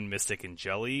 All In, Mystic, and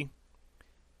Jelly.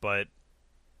 But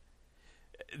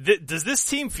does this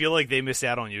team feel like they missed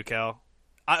out on UCal?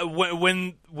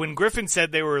 When Griffin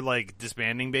said they were like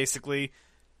disbanding, basically,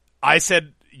 I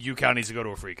said UCal needs to go to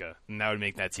Afrika, and that would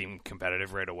make that team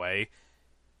competitive right away.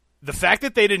 The fact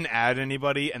that they didn't add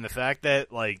anybody, and the fact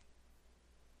that like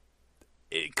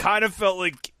it kind of felt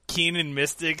like Keen and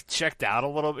Mystic checked out a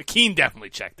little bit. Keen definitely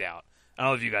checked out. I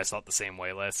don't know if you guys thought the same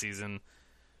way last season.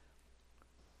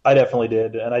 I definitely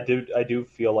did, and I do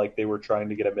feel like they were trying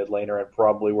to get a mid laner and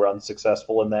probably were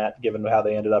unsuccessful in that, given how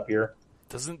they ended up here.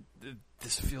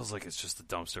 This feels like it's just a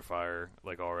dumpster fire,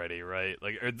 like already, right?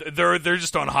 Like they're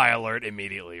just on high alert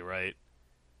immediately, right?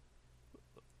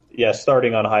 Yeah,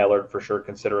 starting on high alert for sure,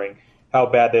 considering how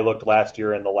bad they looked last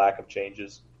year and the lack of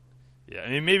changes. Yeah, I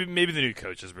mean maybe the new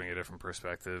coaches bring a different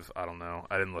perspective. I don't know.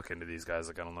 I didn't look into these guys.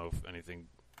 Like I don't know if anything,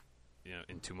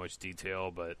 in too much detail,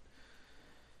 but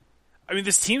I mean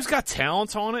this team's got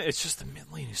talent on it. It's just the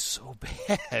mid lane is so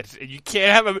bad. You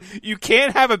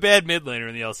can't have a bad mid laner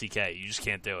in the LCK. You just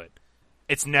can't do it.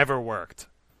 It's never worked,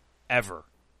 ever.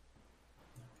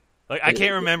 Like I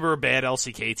can't remember a bad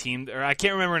LCK team, or I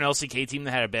can't remember an LCK team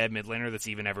that had a bad mid laner that's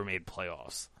even ever made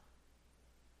playoffs.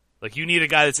 Like you need a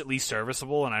guy that's at least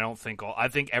serviceable, and I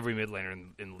think every mid laner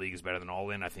in the league is better than All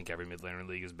In. I think every mid laner in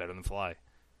the league is better than Fly.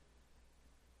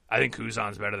 I think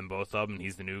Kuzan's better than both of them, and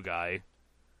he's the new guy.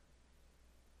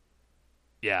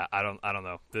 Yeah, I don't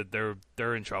know.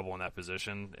 They're in trouble in that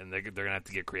position, and they're gonna have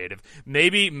to get creative.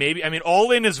 Maybe. I mean,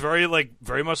 All In is very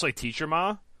much like Teacher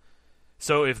Ma.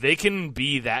 So if they can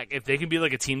be like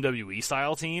a Team WE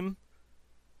style team,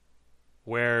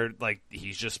 where like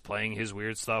he's just playing his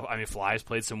weird stuff. I mean, Fly's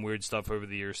played some weird stuff over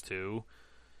the years too.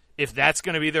 If that's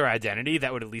going to be their identity,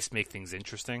 that would at least make things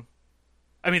interesting.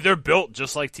 I mean, they're built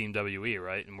just like Team WE,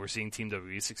 right? And we're seeing Team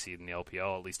WE succeed in the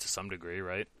LPL, at least to some degree,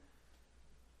 right?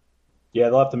 Yeah,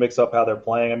 they'll have to mix up how they're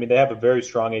playing. I mean, they have a very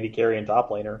strong AD carry and top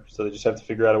laner, so they just have to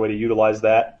figure out a way to utilize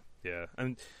that. Yeah,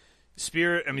 and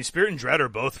Spirit and Dread are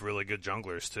both really good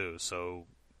junglers too. So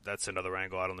that's another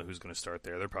angle. I don't know who's going to start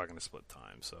there. They're probably going to split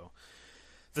time. So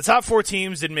the top 4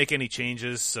 teams didn't make any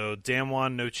changes. So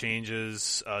Damwon, no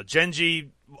changes.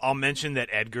 Genji, I'll mention that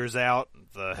Edgar's out,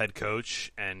 the head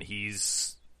coach, and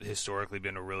he's historically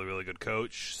been a really, really good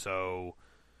coach. So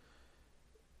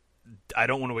I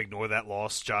don't want to ignore that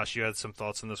loss. Josh, you had some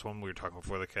thoughts on this one? We were talking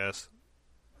before the cast.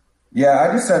 Yeah,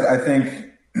 I just said I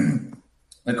think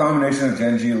the combination of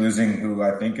Genji losing, who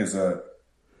I think is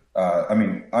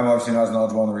I'm obviously not as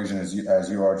knowledgeable in the region as you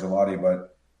are, Gelati,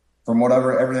 but from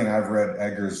everything I've read,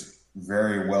 Edgar's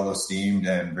very well esteemed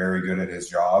and very good at his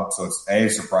job. So it's A,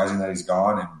 surprising that he's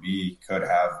gone, and B, could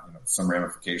have some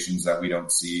ramifications that we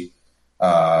don't see.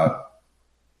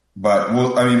 But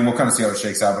we'll kind of see how it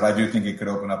shakes out. But I do think it could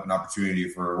open up an opportunity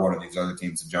for one of these other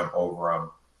teams to jump over him.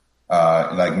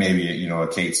 Like maybe, a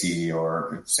KT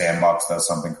or Sandbox does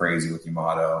something crazy with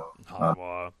Yamato.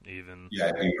 Hanwha, even.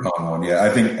 Yeah, Hanwha. Yeah, I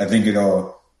think it'll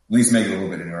at least make it a little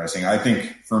bit interesting. I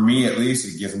think for me, at least,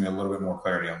 it gives me a little bit more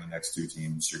clarity on the next 2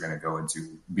 teams you're going to go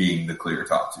into being the clear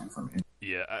top 2 for me.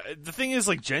 Yeah, the thing is,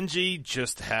 like, Genji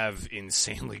just have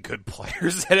insanely good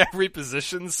players at every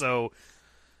position, so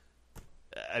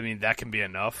that can be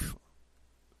enough.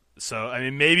 So,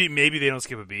 maybe they don't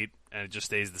skip a beat and it just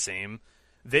stays the same.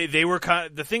 They were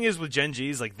the thing is with Gen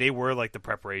G's, like, they were like the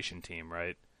preparation team,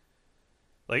 right?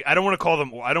 Like, I don't want to call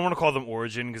them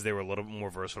Origin because they were a little bit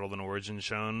more versatile than Origin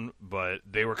shown, but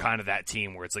they were kind of that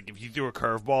team where it's like if you threw a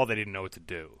curveball, they didn't know what to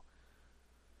do.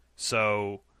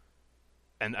 So,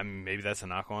 and maybe that's a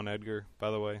knock on Edgar,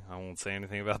 by the way. I won't say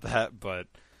anything about that, but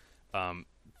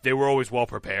they were always well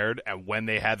prepared, and when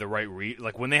they had the right read,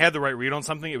 on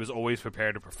something, it was always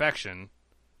prepared to perfection,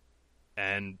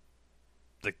 and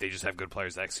like they just have good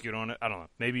players to execute on it. I don't know.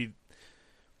 Maybe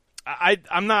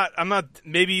I'm not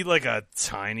maybe like a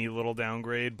tiny little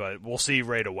downgrade, but we'll see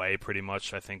right away pretty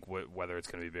much, I think, whether it's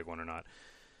going to be a big one or not.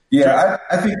 Yeah,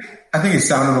 I think it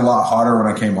sounded a lot hotter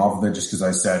when I came off of it just because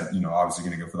I said, obviously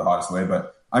going to go for the hottest way,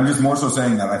 but I'm just more so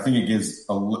saying that I think it gives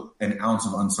an ounce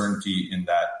of uncertainty in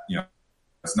that,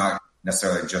 it's not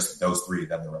necessarily just those 3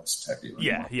 than the rest type deal.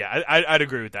 Yeah, I'd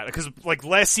agree with that. Because, like,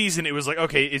 last season, it was like,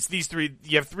 okay, it's these 3,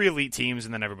 you have 3 elite teams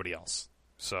and then everybody else.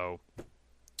 So,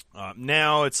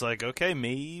 now it's like, okay,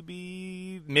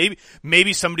 maybe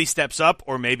somebody steps up,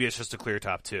 or maybe it's just a clear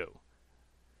top 2.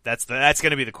 That's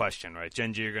going to be the question, right?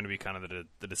 Gen G are going to be kind of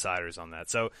the deciders on that.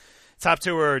 So, top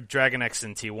 2 are Dragon X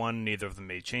and T1. Neither of them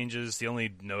made changes. The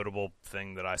only notable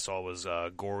thing that I saw was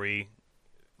Gory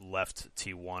left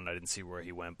T1. I didn't see where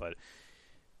he went, but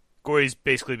Gory's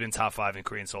basically been top 5 in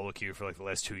Korean solo queue for like the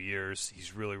last 2 years.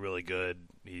 He's really, really good.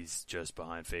 He's just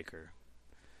behind Faker.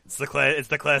 It's the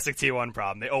classic T1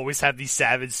 problem. They always have these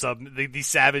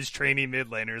savage trainee mid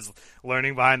laners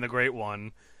learning behind the Great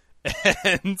One,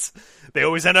 and they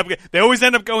always end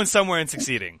up going somewhere and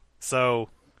succeeding. So,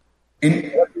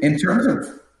 in terms of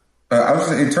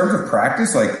in terms of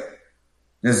practice, like,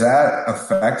 does that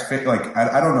affect, like,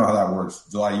 I don't know how that works.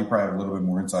 July, you probably have a little bit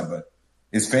more insight, but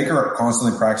is Faker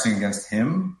constantly practicing against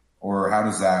him, or how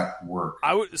does that work?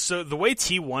 So the way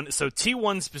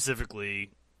T1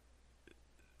 specifically,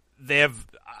 they have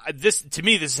this. To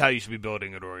me, this is how you should be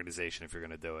building an organization if you're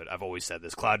going to do it. I've always said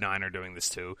this. Cloud9 are doing this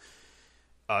too.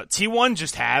 T1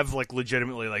 just have like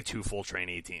legitimately like 2 full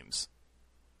trainee teams,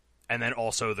 and then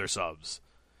also their subs.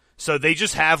 So they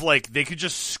just have like they could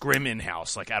just scrim in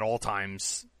house like at all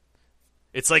times.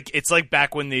 It's like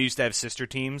back when they used to have sister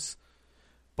teams,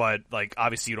 but like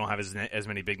obviously you don't have as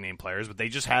many big name players. But they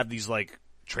just have these like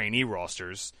trainee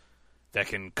rosters that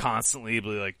can constantly be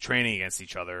like training against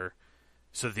each other,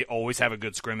 so that they always have a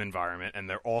good scrim environment, and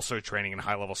they're also training in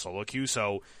high level solo queue.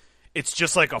 So it's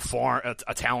just like a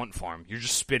talent farm. You're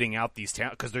just spitting out these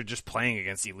talent because they're just playing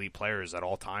against elite players at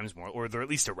all times, or they're at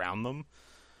least around them.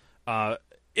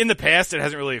 In the past, it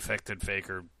hasn't really affected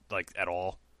Faker like at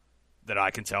all that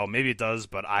I can tell. Maybe it does,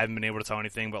 but I haven't been able to tell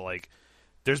anything. But like,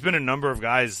 there's been a number of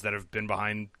guys that have been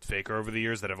behind Faker over the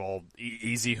years that have all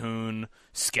Easy Hoon,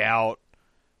 Scout.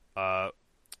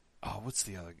 What's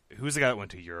the other? Who's the guy that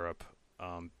went to Europe?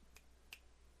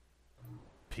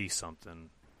 P something.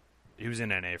 He was in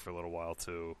NA for a little while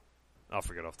too. I'll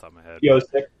forget off the top of my head.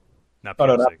 Yosik. Not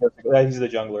no, not Yosik. He's the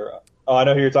jungler. Oh, I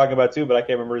know who you're talking about too, but I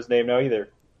can't remember his name now either.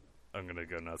 I'm gonna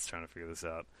go nuts trying to figure this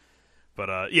out.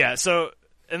 But yeah, so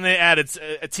and they added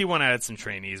T1 added some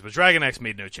trainees, but Dragon X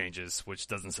made no changes, which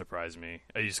doesn't surprise me.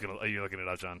 Are you looking it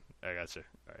up, John? I got you.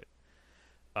 All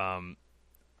right.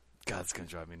 God, it's gonna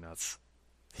drive me nuts.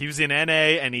 He was in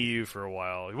NA and EU for a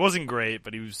while. He wasn't great,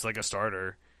 but he was like a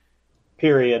starter.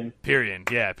 Period.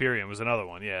 Yeah, Period was another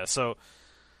one. Yeah, so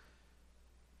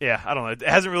yeah, I don't know. It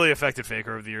hasn't really affected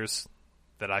Faker over the years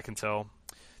that I can tell.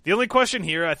 The only question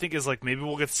here, I think, is like maybe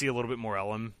we'll get to see a little bit more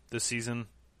Ellum this season.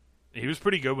 He was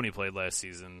pretty good when he played last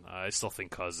season. I still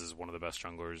think Cuz is one of the best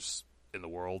junglers in the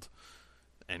world,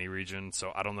 any region.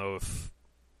 So I don't know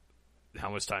how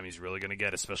much time he's really going to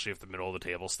get, especially if the middle of the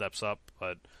table steps up.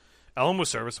 But Ellum was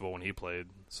serviceable when he played.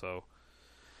 So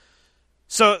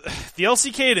the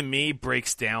LCK to me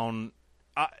breaks down.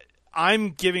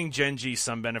 I'm giving Gen G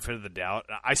some benefit of the doubt.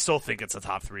 I still think it's the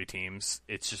top 3 teams.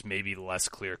 It's just maybe less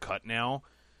clear cut now.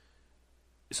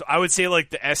 So I would say like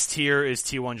the S tier is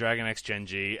T1 Dragon X Gen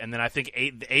G, and then I think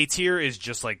the A tier is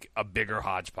just like a bigger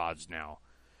hodgepodge now.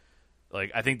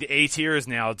 Like I think the A tier is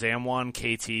now Damwon,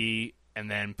 KT,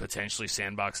 and then potentially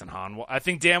Sandbox and Hanwha. I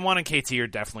think Damwon and KT are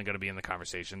definitely going to be in the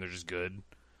conversation. They're just good,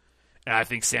 and I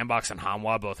think Sandbox and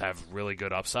Hanwha both have really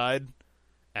good upside,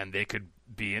 and they could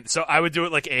be in. So I would do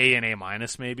it like A and A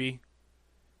minus maybe,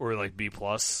 or like B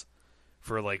plus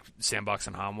for like Sandbox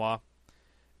and Hanwha.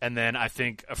 And then I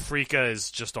think Afrika is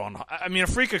just on. I mean,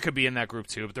 Afrika could be in that group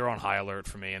too, but they're on high alert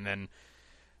for me. And then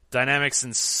Dynamics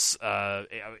and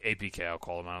APK, I'll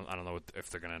call them. I don't know if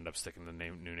they're going to end up sticking the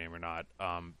new name or not.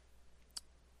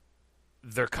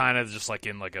 They're kind of just like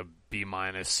in like a B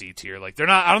minus C tier. Like they're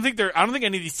not. I don't think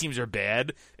any of these teams are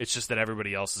bad. It's just that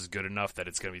everybody else is good enough that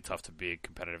it's going to be tough to be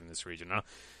competitive in this region.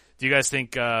 Do you guys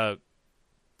think? I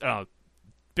don't know.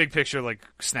 Big picture, like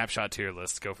snapshot tier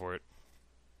list. Go for it.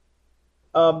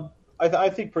 I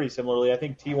think pretty similarly. I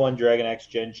think T1 Dragon X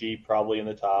Gen G probably in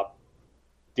the top.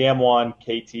 Damwon,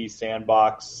 KT,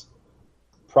 Sandbox,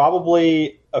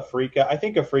 probably Afrika. I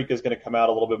think Afrika is going to come out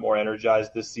a little bit more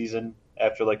energized this season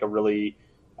after like a really.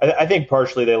 I think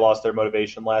partially they lost their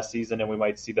motivation last season, and we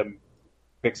might see them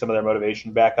pick some of their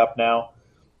motivation back up now.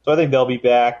 So I think they'll be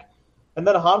back. And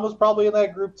then Han was probably in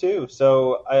that group too.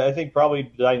 So I think probably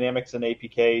Dynamics and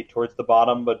APK towards the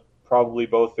bottom, but probably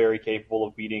both very capable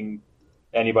of beating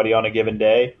anybody on a given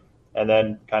day, and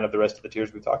then kind of the rest of the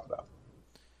tiers we talked about.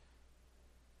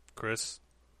 Chris?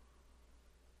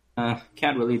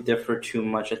 Can't really differ too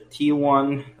much. At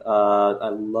T1, I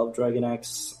love Dragon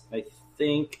X. I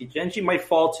think Genji might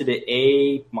fall to the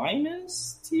A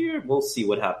minus tier. We'll see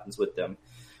what happens with them.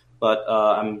 But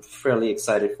I'm fairly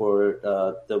excited for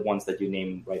the ones that you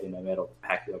named right in the middle of the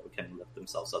pack, whoever can lift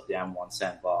themselves up. Damwon,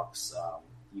 Sandbox,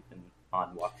 even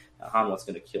Hanwha. Hanwha's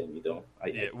going to kill me, though.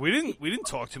 We didn't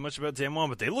talk too much about Damwon,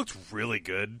 but they looked really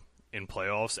good in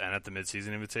playoffs and at the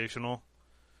midseason invitational.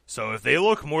 So if they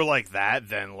look more like that,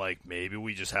 then like maybe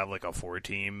we just have like a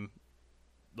 4-team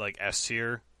like S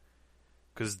tier.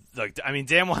 Because like I mean,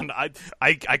 Damwon,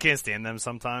 I can't stand them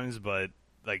sometimes, but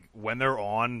like when they're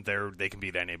on, they can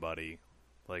beat anybody.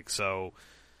 Like so,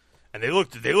 and they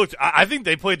looked. I think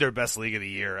they played their best league of the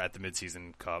year at the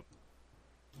midseason cup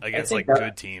against like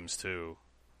good teams too.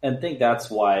 And I think that's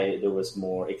why there was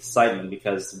more excitement,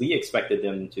 because we expected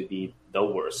them to be the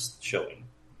worst showing.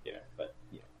 Yeah, but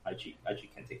IG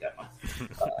can't take that one.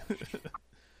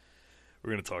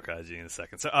 We're gonna talk IG in a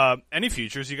second. So, any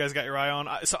futures you guys got your eye on?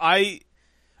 So I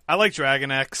like Dragon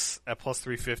X at plus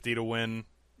 350 to win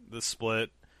the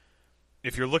split.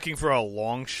 If you're looking for a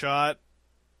long shot,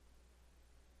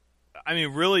 I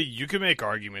mean, really, you can make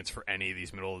arguments for any of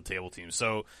these middle of the table teams.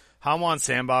 So, Hanwha and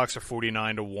Sandbox are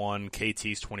 49-1,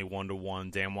 KT's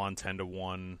 21-1, Damwon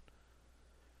 10-1,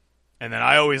 and then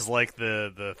I always like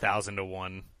the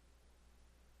 1,000-1,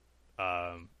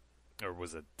 or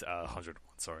was it 100-1?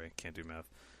 Sorry, can't do math.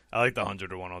 I like the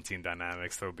 100-1 on Team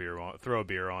Dynamics. Throw a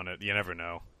beer on it. You never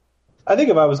know. I think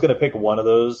if I was going to pick one of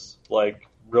those like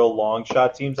real long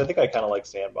shot teams, I think I kind of like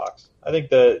Sandbox. I think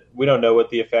that we don't know what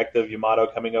the effect of Yamato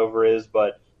coming over is,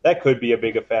 but that could be a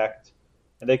big effect,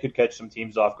 and they could catch some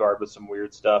teams off guard with some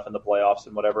weird stuff in the playoffs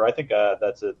and whatever. I think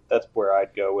that's where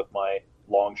I'd go with my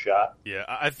long shot. Yeah,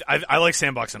 I like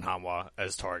Sandbox and Hanwha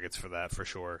as targets for that for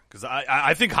sure, because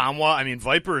I think Hanwha. I mean,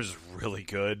 Viper is really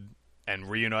good, and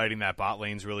reuniting that bot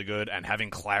lane is really good, and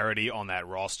having clarity on that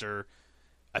roster,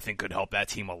 I think could help that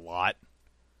team a lot.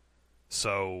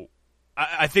 So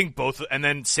I think both, and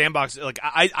then Sandbox. Like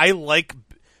I like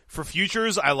for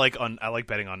futures. I like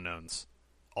betting unknowns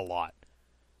a lot,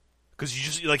 because you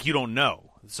just you don't know.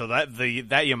 So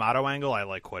that Yamato angle I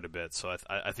like quite a bit. So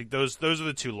I think those are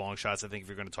the two long shots. I think if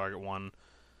you're going to target one,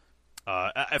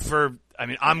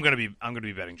 I'm gonna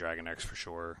be betting Dragon X for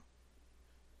sure.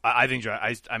 I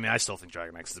still think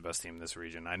Dragon X is the best team in this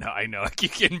region. I know I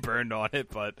keep getting burned on it,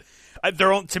 but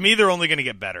to me they're only going to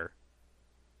get better.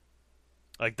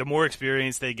 Like the more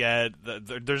experience they get,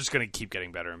 they're just going to keep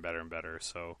getting better and better and better.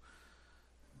 So,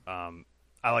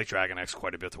 I like Dragon X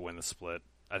quite a bit to win the split.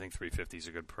 I think 350 is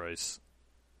a good price.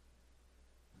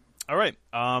 All right.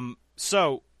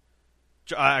 So,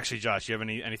 actually, Josh, you have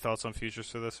any thoughts on futures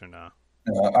for this or no?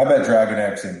 I bet Dragon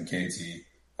X and KT.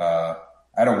 I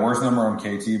had a worse number on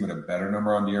KT, but a better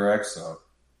number on DRX. So,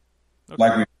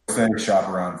 like we say, shop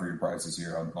around for your prices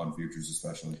here on futures,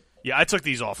 especially. Yeah, I took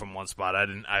these all from one spot. I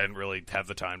didn't really have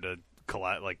the time to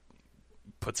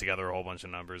put together a whole bunch of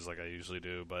numbers like I usually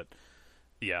do. But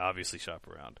yeah, obviously shop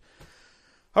around.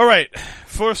 All right,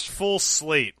 first full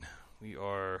slate. We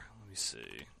are. Let me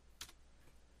see.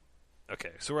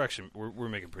 Okay, so we're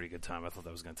making pretty good time. I thought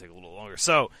that was going to take a little longer.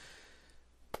 So,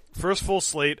 first full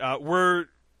slate.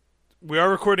 We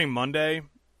are recording Monday,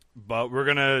 but we're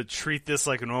gonna treat this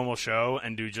like a normal show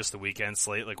and do just the weekend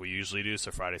slate like we usually do.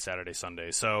 So Friday, Saturday, Sunday.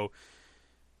 So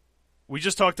we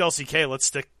just talked LCK.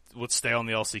 Let's stay on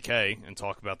the LCK and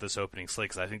talk about this opening slate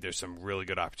because I think there's some really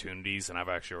good opportunities, and I've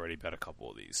actually already bet a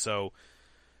couple of these. So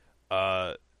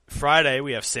Friday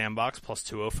we have Sandbox plus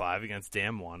 205 against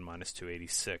Dam1 minus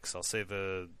 286. I'll say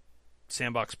the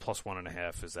Sandbox plus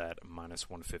 1.5 is at minus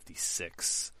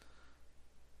 156.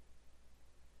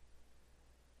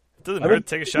 It doesn't hurt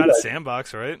to take a shot at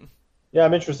Sandbox, right? Yeah,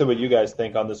 I'm interested what you guys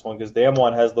think on this one because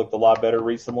Dam1 has looked a lot better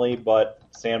recently, but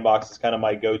Sandbox is kind of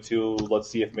my go-to. Let's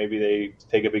see if maybe they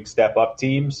take a big step up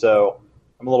team. So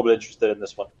I'm a little bit interested in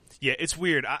this one. Yeah, it's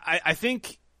weird. I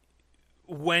think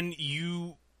when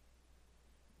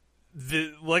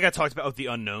like I talked about with the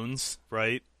unknowns,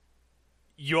 right?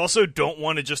 You also don't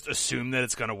want to just assume that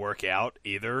it's going to work out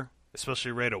either,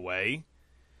 especially right away.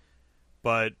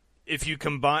 But if you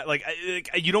combine,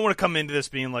 you don't want to come into this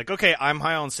being like, okay, I'm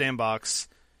high on Sandbox,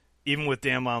 even with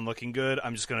Damlon looking good,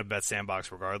 I'm just going to bet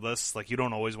Sandbox regardless. Like, you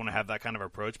don't always want to have that kind of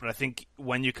approach, but I think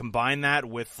when you combine that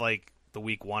with, like, the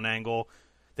week one angle,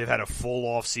 they've had a full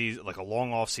off season, like a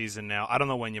long off season now. I don't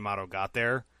know when Yamato got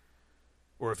there,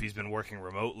 or if he's been working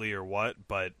remotely or what,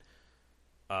 but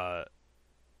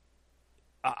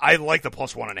I like the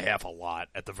plus 1.5 a lot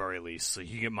at the very least. So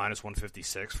you get minus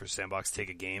 156 for Sandbox to take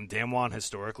a game. Damwon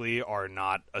historically are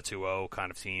not a 2-0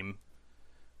 kind of team.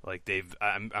 Like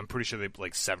I'm pretty sure they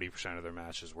like 70% of their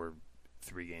matches were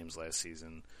 3 games last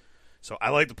season. So I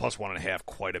like the plus 1.5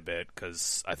 quite a bit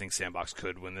because I think Sandbox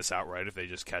could win this outright if they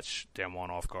just catch Damwon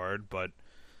off guard. But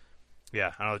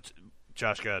yeah, I don't know.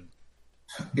 Josh, go ahead.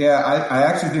 Yeah, I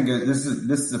actually think this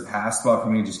is a pass spot for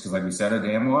me just because, like we said, at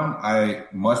Dam1, I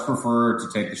much prefer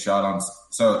to take the shot on.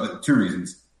 So 2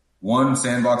 reasons. 1,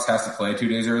 Sandbox has to play 2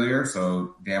 days earlier,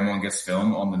 so Dam1 gets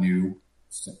film on the new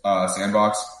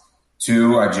Sandbox.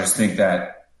 2, I just think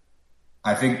that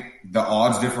I think the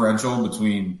odds differential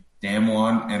between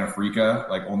Dam1 and Afrika,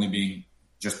 like only being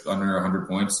just under 100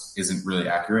 points, isn't really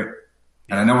accurate.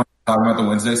 And I know we're talking about the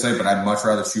Wednesday site, but I'd much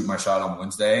rather shoot my shot on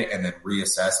Wednesday and then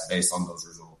reassess based on those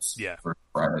results. Yeah. For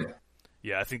Friday.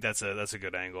 Yeah, I think that's a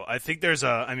good angle. I think there's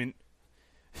I mean,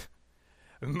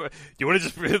 you want to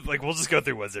just we'll just go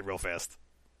through Wednesday real fast.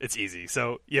 It's easy.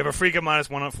 So you have Afrika minus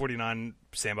 149,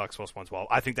 Sandbox plus 112.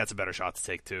 I think that's a better shot to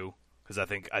take too, because I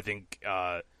think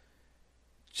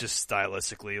just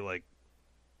stylistically, like,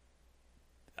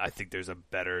 I think there's a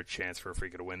better chance for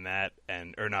Afrika to win that,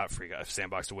 or not Afrika,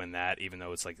 Sandbox to win that, even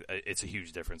though it's like it's a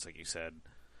huge difference, like you said.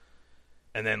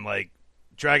 And then like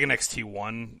Dragon X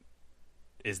T1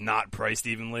 is not priced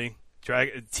evenly.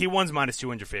 T1's minus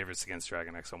 200 favorites against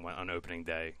Dragon X on opening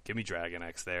day. Give me Dragon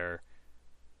X there.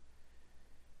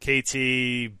 KT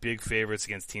big favorites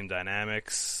against Team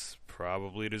Dynamics,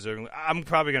 probably deserving. I'm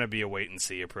probably going to be a wait and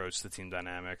see approach to Team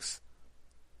Dynamics,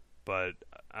 but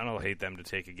I don't hate them to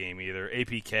take a game either.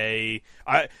 APK,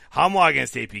 Hamwa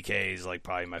against APK is like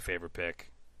probably my favorite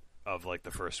pick of like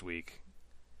the first week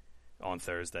on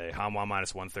Thursday. Hamwa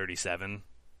minus 137.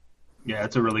 Yeah,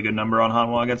 it's a really good number on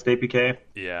Hanwha against APK.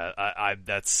 Yeah, I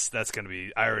that's going to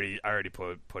be. I already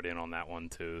put in on that one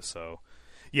too. So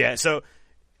yeah, so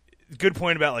good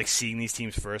point about like seeing these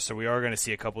teams first. So we are going to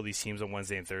see a couple of these teams on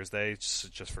Wednesday and Thursday,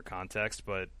 just for context,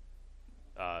 but.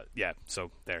 Yeah, so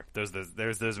there's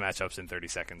those matchups in 30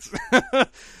 seconds.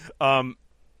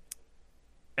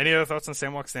 Any other thoughts on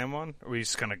Sandbox Damwon? Or are we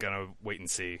just kind of gonna wait and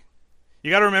see?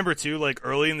 You got to remember too, like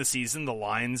early in the season, the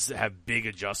lines have big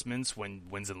adjustments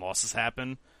when wins and losses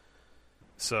happen.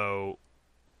 So,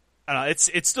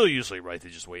 it's still usually right to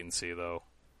just wait and see though.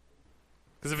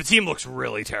 Because if a team looks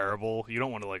really terrible, you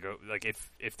don't want to like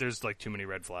if there's like too many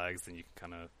red flags, then you can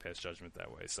kind of pass judgment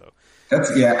that way. So that's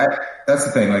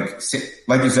the thing.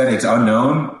 Like you said, it's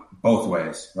unknown both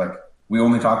ways. Like we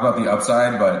only talk about the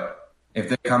upside, but if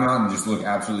they come out and just look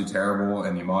absolutely terrible,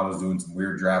 and Yamato's doing some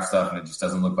weird draft stuff, and it just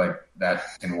doesn't look like that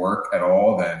can work at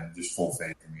all, then just full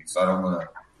faith in me. So I don't want to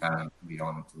kind of be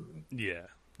on it too early. Yeah,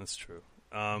 that's true.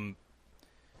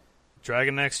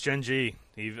 Dragon X Gen G,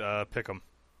 pick 'em.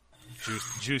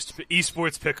 Juiced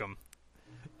esports pick'em.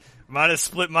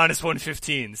 Split minus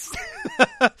 115s.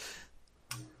 I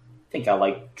think I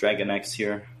like Dragon X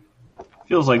here.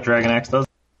 Feels like Dragon X does.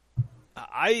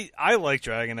 I like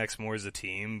Dragon X more as a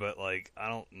team, but like I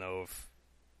don't know if.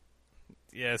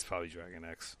 Yeah, it's probably Dragon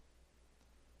X.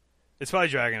 It's probably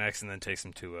Dragon X and then takes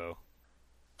him 2-0.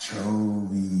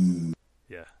 Chovy.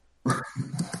 Yeah.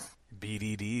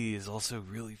 BDD is also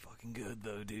really fucking good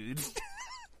though, dude.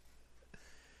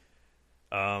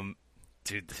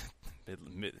 Dude,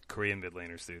 Korean mid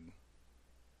laners, dude.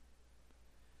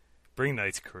 Bring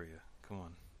Knights Korea.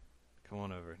 Come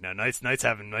on over. Now Knights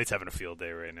having a field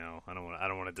day right now. I don't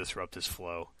want to disrupt his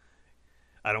flow.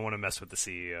 I don't want to mess with the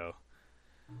CEO.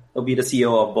 He'll be the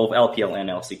CEO of both LPL and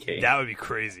LCK. That would be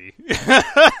crazy.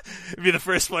 It'd be the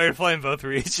first player to play in both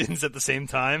regions at the same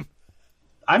time.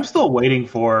 I'm still waiting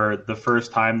for the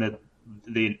first time that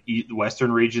the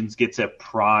Western regions gets a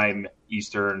prime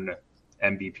Eastern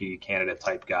MVP candidate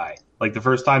type guy. Like the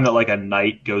first time that like a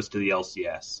Knight goes to the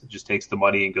LCS. It just takes the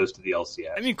money and goes to the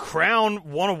LCS. I mean, Crown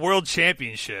won a world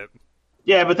championship.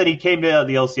 Yeah, but then he came to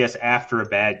the LCS after a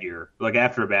bad year. Like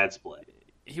after a bad split.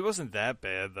 He wasn't that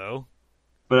bad, though.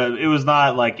 But it was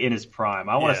not like in his prime.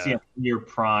 I want to see a near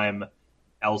prime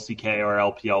LCK or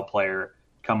LPL player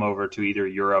come over to either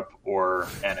Europe or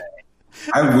NA.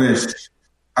 I wish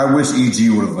EG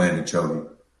would have landed Chovy.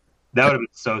 That would have been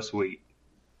so sweet.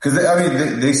 Because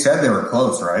they said they were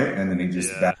close, right? And then he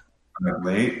just got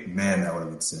late. Man, that would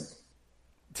have been sick.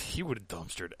 He would have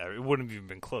dumpstered. It wouldn't have even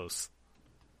been close.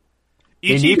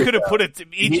 EG could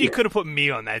have put me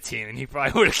on that team, and he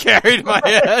probably would have carried my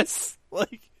ass.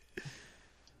 Like.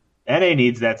 NA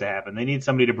needs that to happen. They need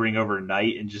somebody to bring over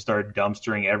Knight and just start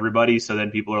dumpstering everybody so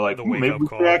then people are like, maybe we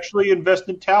could actually invest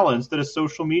in talent instead of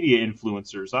social media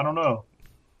influencers. I don't know.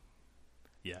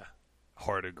 Yeah.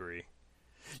 Hard agree.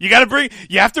 You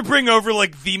have to bring over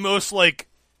like the most like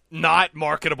not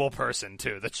marketable person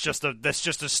too. That's just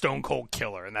a stone cold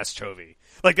killer, and that's Chovy.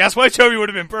 Like that's why Chovy would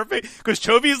have been perfect, because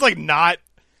Chovy is like not.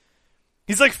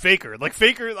 He's like Faker. Like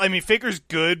Faker. I mean, Faker's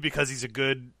good because he's a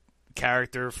good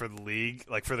character for the league,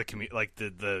 like for the community, like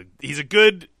the he's a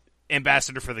good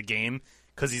ambassador for the game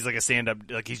because he's like a stand up,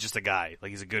 like he's just a guy, like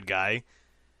he's a good guy,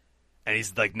 and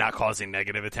he's like not causing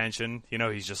negative attention. You know,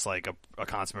 he's just like a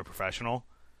consummate professional.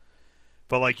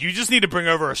 But like, you just need to bring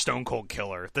over a stone cold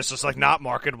killer that's just like not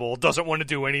marketable, doesn't want to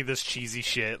do any of this cheesy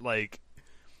shit, like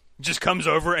just comes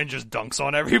over and just dunks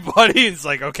on everybody. It's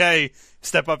like, okay,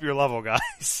 step up your level,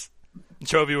 guys.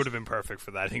 Chovy would have been perfect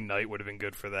for that. I think Knight would have been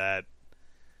good for that.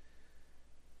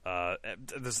 I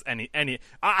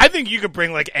think you could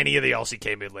bring like any of the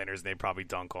LCK mid laners and they'd probably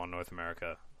dunk on North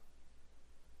America.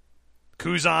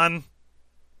 Kuzan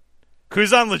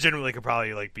legitimately could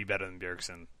probably like be better than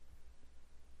Bjergsen.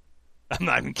 I'm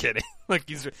not even kidding. Like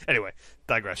anyway,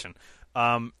 digression.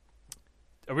 Are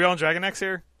we on Dragon X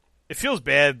here? It feels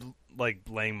bad like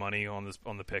laying money on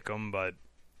the pick'em, but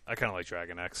I kind of like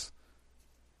Dragon X.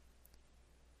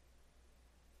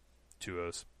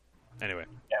 2-0s. Anyway.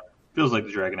 Yeah. Feels like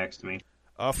the Dragon X to me.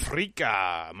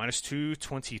 Africa, minus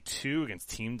 222 against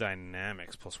Team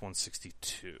Dynamics, plus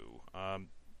 162.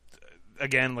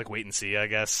 Again, like wait and see, I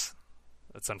guess.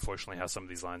 That's unfortunately how some of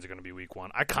these lines are going to be week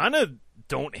one. I kind of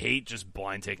don't hate just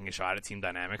blind taking a shot at Team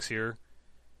Dynamics here.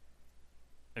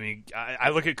 I mean, I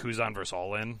look at Kuzan versus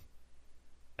All-In,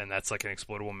 and that's like an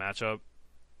exploitable matchup.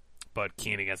 But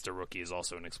Keen against a rookie is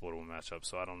also an exploitable matchup,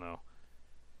 so I don't know.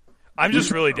 I'm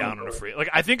just really down on Afrika. Like,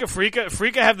 I think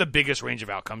Afrika have the biggest range of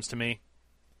outcomes to me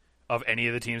of any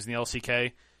of the teams in the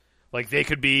LCK. Like, they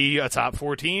could be a top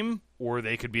 4 team, or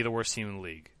they could be the worst team in the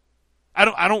league.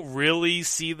 I don't really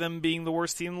see them being the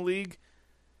worst team in the league,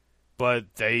 but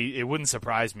it wouldn't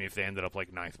surprise me if they ended up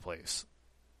like 9th place.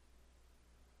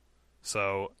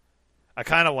 So, I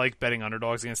kind of like betting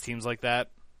underdogs against teams like that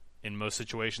in most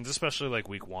situations, especially like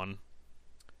week 1.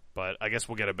 But I guess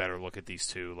we'll get a better look at these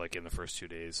two like in the first 2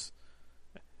 days.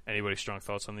 Anybody strong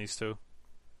thoughts on these two?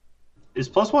 Is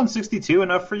plus 162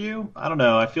 enough for you? I don't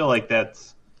know. I feel like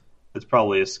that's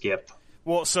probably a skip.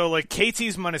 Well, so like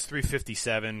KT's minus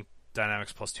 357,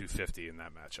 Dynamics plus 250 in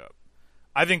that matchup.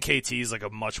 I think KT is like a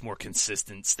much more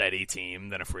consistent, steady team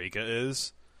than Afrika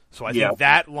is. So I think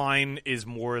that line is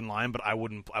more in line, but I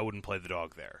wouldn't play the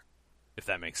dog there, if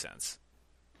that makes sense.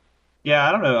 Yeah,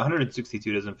 I don't know.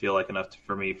 162 doesn't feel like enough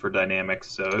for me for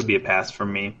Dynamics, so it would be a pass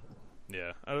from me.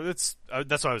 Yeah, that's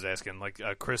what I was asking. Like,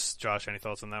 Chris, Josh, any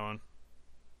thoughts on that one?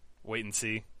 Wait and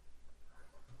see.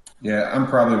 Yeah, I'm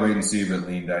probably wait and see, but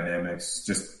lean Dynamics.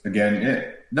 Just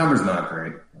again, numbers not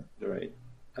great. Right.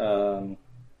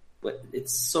 But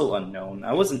it's so unknown.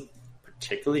 I wasn't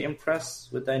particularly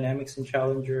impressed with Dynamics and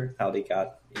Challenger, how they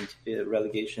got into the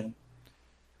relegation.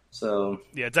 So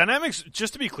yeah, Dynamics.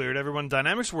 Just to be clear to everyone,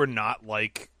 Dynamics were not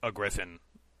like a Griffin,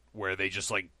 where they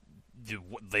just like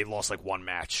they lost like one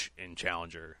match in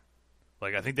Challenger.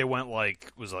 Like I think they went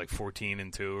like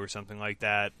 14-2 or something like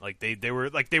that. Like they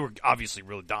were obviously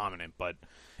really dominant, but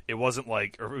it wasn't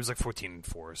like, or it was like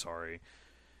 14-4. Sorry,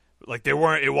 like they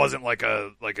weren't. It wasn't like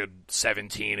a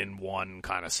 17-1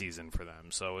 kind of season for them.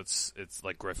 So it's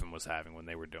like Griffin was having when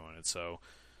they were doing it. So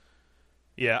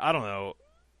yeah, I don't know.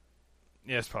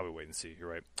 Yeah, it's probably wait and see. You're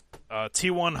right.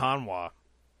 T1 Hanwha.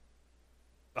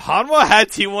 Hanwha had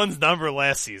T1's number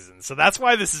last season, so that's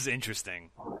why this is interesting.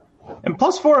 And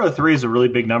plus 403 is a really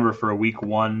big number for a week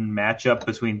one matchup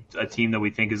between a team that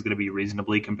we think is going to be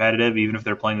reasonably competitive, even if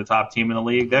they're playing the top team in the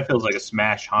league. That feels like a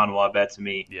smash Hanwha bet to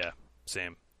me. Yeah,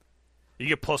 same. You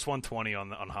get plus 120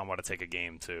 on Hanwha to take a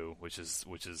game too, which is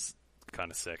kind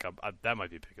of sick. That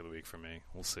might be pick of the week for me.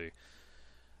 We'll see.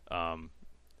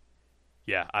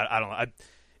 Yeah, I don't know.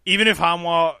 Even if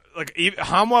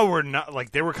Hanwha were not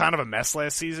like they were kind of a mess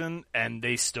last season, and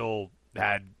they still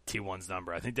had T1's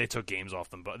number. I think they took games off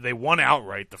them, but they won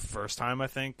outright the first time. I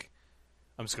think.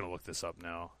 I'm just gonna look this up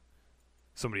now.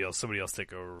 Somebody else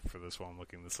take over for this while I'm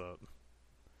looking this up.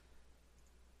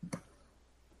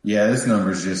 Yeah, this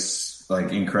number is just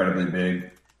like incredibly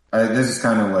big. This is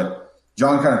kind of what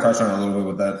John kind of touched on a little bit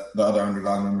with that. The other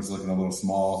underdog numbers looking a little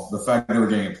small. The fact that we're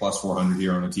getting a plus 400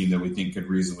 here on a team that we think could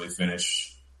reasonably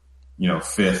finish,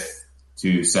 5th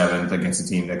to 7th against a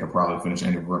team that could probably finish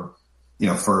anywhere,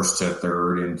 1st to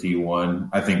 3rd in T1.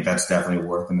 I think that's definitely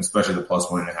worth, and especially the plus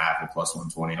 1.5 and plus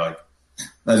 120. Like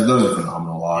those are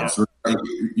phenomenal odds.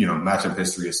 Yeah. Matchup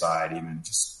history aside, even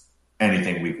just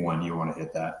anything week one, you want to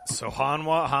hit that. So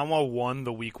Hanwha won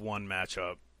the week one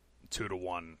matchup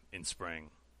 2-1 in spring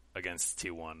against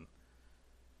T1.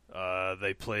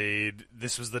 They played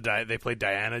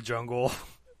Diana Jungle.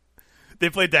 They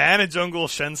played Diana Jungle,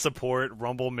 Shen Support,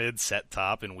 Rumble Mid, Set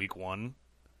Top in week one.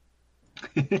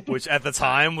 Which at the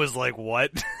time was like,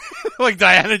 what? Like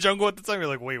Diana Jungle at the time, you're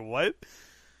like, wait, what?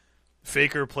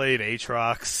 Faker played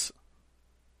Aatrox.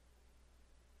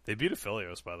 They beat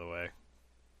Aphelios, by the way,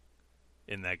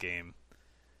 in that game.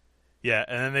 Yeah,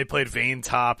 and then they played Vayne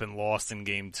top and lost in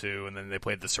game 2, and then they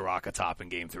played the Soraka top in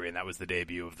game 3, and that was the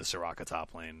debut of the Soraka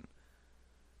top lane.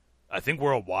 I think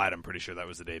worldwide, I'm pretty sure that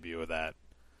was the debut of that.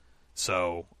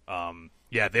 So,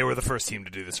 yeah, they were the first team to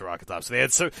do the Soraka top. So they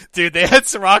had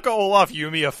Soraka, Olaf,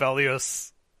 Yumi,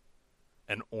 Aphelios,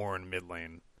 and Ornn mid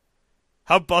lane.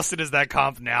 How busted is that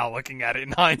comp now, looking at it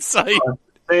in hindsight?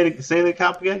 Say the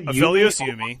comp again? Aphelios,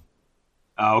 Yumi.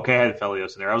 Oh, okay, I had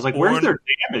Aphelios in there. I was like, where's their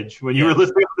damage when you were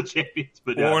listing all the champions?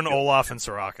 But Ornn, Olaf, and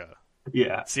Soraka.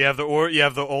 Yeah. So you have the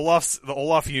Olaf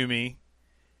Yumi.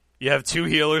 You have 2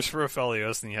 healers for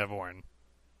Aphelios, and you have Ornn,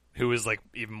 who was like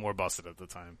even more busted at the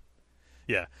time.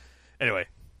 Yeah. Anyway,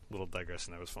 little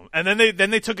digression. That was fun. And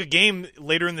then they took a game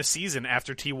later in the season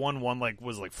after T1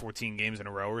 won 14 games in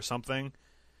a row or something.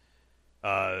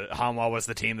 Hanwha was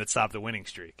the team that stopped the winning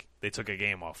streak. They took a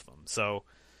game off them. So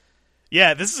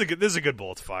yeah, this is a good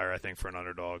bullet to fire, I think, for an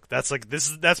underdog. That's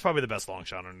probably the best long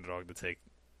shot underdog to take,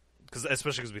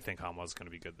 especially because we think Hanwha is going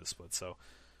to be good this split. So,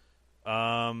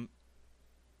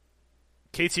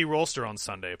 KT Rolster on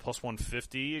Sunday plus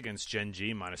 150 against Gen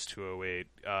G minus 208.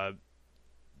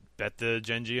 Bet the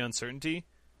Gen G uncertainty.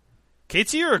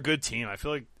 KT are a good team. I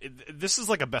feel like this is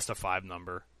like a best of 5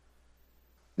 number.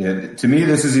 Yeah, to me,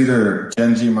 this is either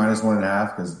Gen G minus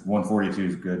 1.5 because 142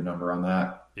 is a good number on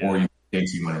that, or you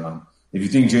KT money line. If you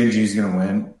think Gen G is going to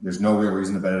win, there's no real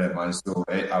reason to bet it at minus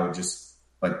 208. I would just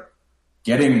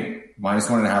getting minus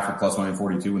 1.5 for plus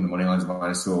 142 when the money line's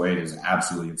minus 208 is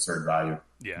absolutely absurd value.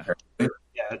 Yeah.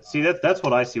 Yeah, see, that's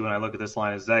what I see when I look at this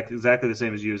line. Is exactly the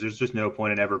same as you. There's just no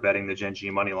point in ever betting the Gen G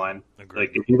money line. Agreed.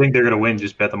 Like, if you think they're going to win,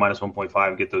 just bet the minus 1.5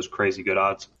 and get those crazy good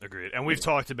odds. Agreed. And we've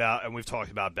talked about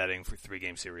betting for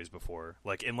 3-game series before.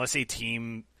 Like, unless a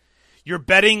team, you're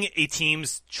betting a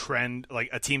team's trend, like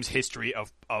a team's history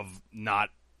of not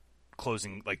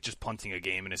closing, like just punting a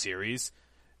game in a series,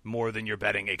 more than you're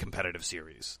betting a competitive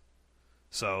series.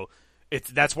 So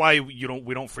that's why we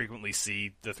don't frequently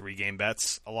see the 3-game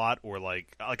bets a lot, or like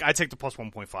I take the plus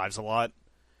 1.5s a lot,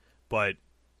 but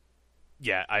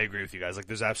yeah, I agree with you guys. Like,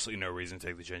 there's absolutely no reason to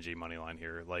take the Gen G money line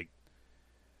here. Like,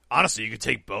 honestly, you could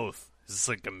take both. Is this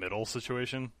like a middle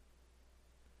situation?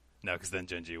 No, because then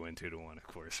Gen G win 2-1, of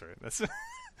course, right? That's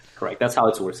correct. That's how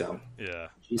it works out. Yeah.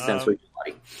 G stands for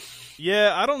like.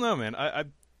 Yeah, I don't know, man.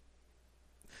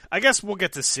 I guess we'll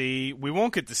get to see. We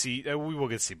won't get to see. We will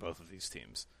get to see both of these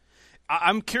teams.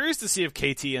 I'm curious to see if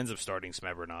KT ends up starting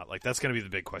Smeb or not. Like, that's going to be the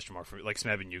big question mark for me. Like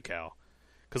Smeb and UCal,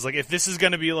 Because like if this is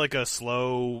going to be like a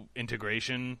slow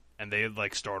integration and they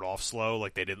like start off slow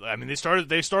like they did, I mean they started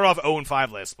off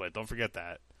 0-5 last split. Don't forget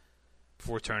that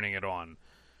before turning it on.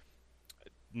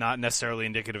 Not necessarily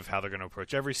indicative of how they're going to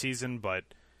approach every season, but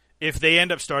if they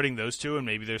end up starting those two and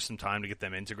maybe there's some time to get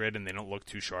them integrated and they don't look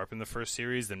too sharp in the first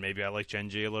series, then maybe I like Gen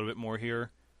G a little bit more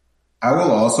here. I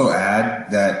will also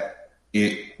add that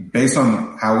based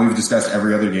on how we've discussed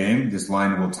every other game, this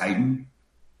line will tighten,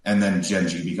 and then Gen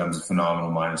G becomes a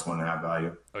phenomenal -1.5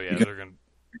 value. Oh yeah, because they're going to.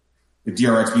 If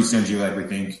DRX beats Gen G like we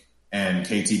think, and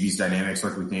KT beats Dynamics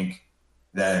like we think,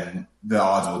 then the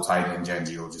odds will tighten and Gen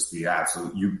G will just be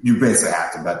absolute. You basically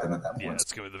have to bet them at that point.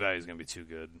 Yeah, the value's going to be too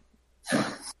good.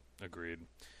 Agreed.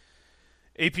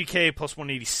 APK plus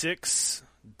 186.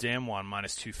 Damwon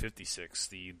minus 256.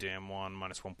 The Damwon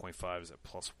minus 1.5 is at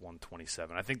plus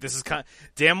 127. I think this is kind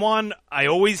of... Damwon, I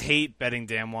always hate betting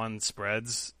Damwon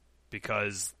spreads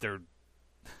because the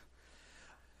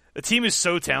team is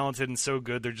so talented and so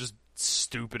good, they're just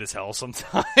stupid as hell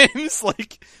sometimes.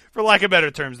 Like, for lack of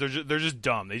better terms, they're just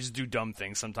dumb. They just do dumb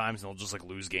things sometimes, and they'll just like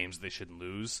lose games they shouldn't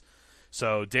lose.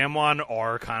 So Damwon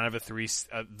are kind of a three.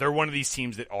 They're one of these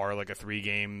teams that are like a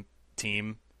 3-game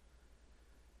team.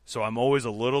 So I'm always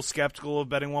a little skeptical of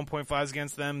betting 1.5s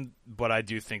against them, but I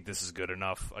do think this is good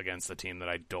enough against a team that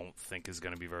I don't think is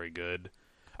going to be very good.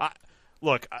 I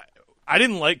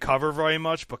didn't like Cover very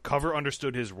much, but Cover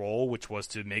understood his role, which was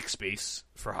to make space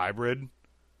for Hybrid.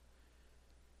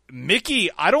 Mickey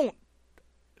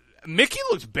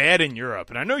looks bad in Europe,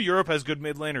 and I know Europe has good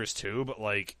mid laners too, but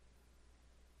like,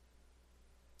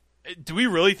 do we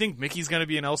really think Mickey's going to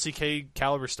be an LCK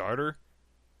caliber starter?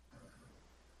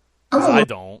 I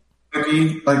don't.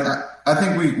 Mickey, like I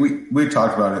think we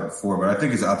talked about it before, but I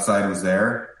think his upside was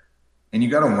there, and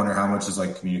you got to wonder how much is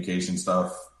like communication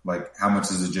stuff. Like, how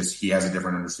much is it just he has a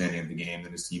different understanding of the game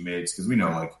than his teammates? Because we know,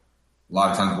 like, a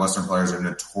lot of times Western players are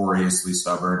notoriously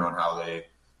stubborn on how they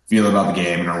feel about the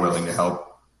game and are willing to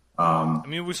help. I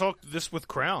mean, we saw this with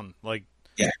Crown. Like,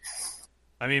 yeah.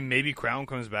 I mean, maybe Crown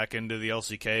comes back into the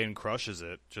LCK and crushes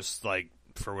it, just like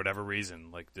for whatever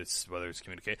reason. Like, this, whether it's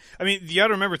communicate. I mean, you got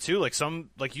to remember too. Like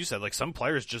like you said, like some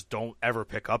players just don't ever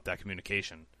pick up that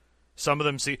communication. Some of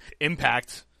them see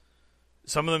Impact.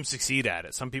 Some of them succeed at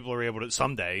it. Some people are able to,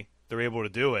 someday, they're able to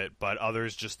do it, but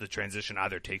others just the transition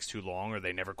either takes too long or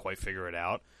they never quite figure it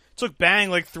out. It took Bang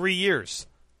like 3 years.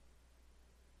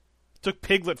 It took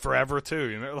Piglet forever, too.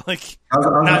 You know, like,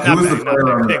 not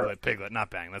Bang, Piglet,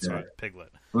 not Bang. That's right, Piglet.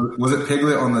 Was it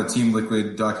Piglet on the Team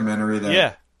Liquid documentary?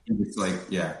 Yeah. It's like,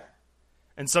 yeah.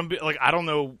 And some, like, I don't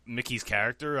know Mickey's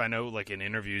character. I know, like, in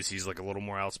interviews he's, like, a little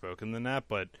more outspoken than that,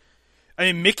 but I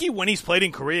mean, Mickey, when he's played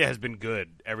in Korea, has been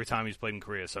good every time he's played in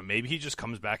Korea. So maybe he just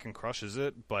comes back and crushes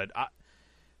it. But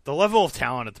the level of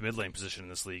talent at the mid lane position in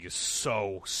this league is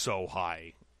so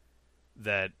high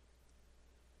that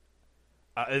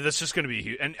that's just going to be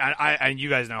huge. And you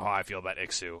guys know how I feel about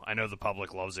Ixu. I know the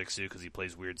public loves Ixu because he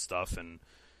plays weird stuff, and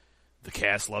the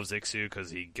cast loves Ixu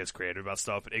because he gets creative about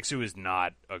stuff. But Ixu is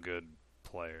not a good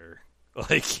player.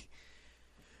 Like,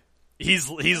 He's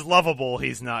lovable.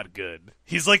 He's not good.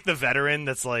 He's like the veteran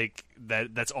that's like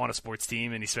that's on a sports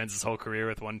team and he spends his whole career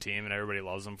with one team and everybody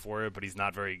loves him for it, but he's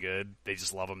not very good. They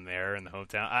just love him there in the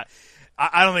hometown.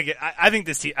 I don't think it. I think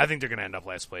this team. I think they're going to end up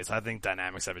last place. I think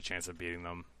Dynamics have a chance of beating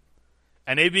them.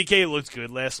 And ABK looked good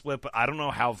last split, but I don't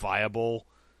know how viable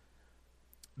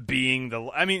being the.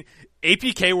 I mean,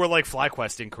 APK were like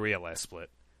FlyQuest in Korea last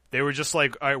split. They were just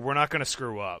like, all right, we're not going to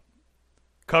screw up.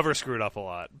 Cover screwed up a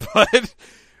lot, but.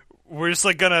 We're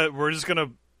just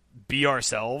gonna be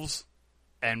ourselves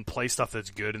and play stuff that's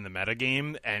good in the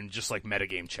metagame and just like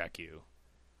metagame check you.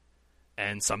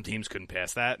 And some teams couldn't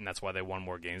pass that, and that's why they won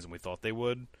more games than we thought they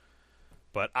would.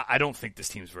 But I don't think this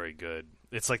team's very good.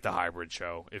 It's like the Hybrid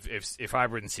show. If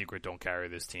Hybrid and Secret don't carry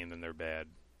this team, then they're bad.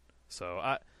 So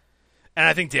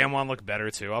I think Damwon looked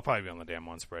better too. I'll probably be on the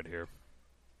Damwon spread here.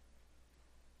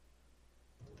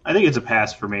 I think it's a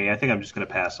pass for me. I think I'm just going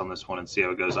to pass on this one and see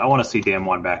how it goes. I want to see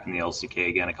Damwon back in the LCK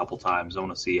again a couple times. I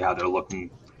want to see how they're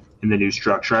looking in the new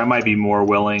structure. I might be more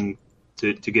willing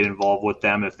to get involved with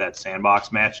them if that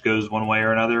sandbox match goes one way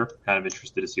or another. Kind of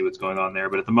interested to see what's going on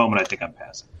there. But at the moment, I think I'm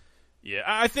passing. Yeah,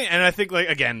 I think like,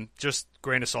 again, just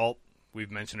grain of salt. We've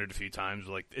mentioned it a few times.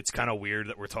 Like, it's kind of weird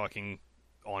that we're talking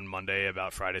on Monday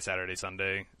about Friday, Saturday,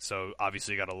 Sunday. So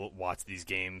obviously you got to watch these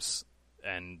games,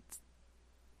 and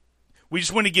we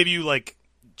just want to give you like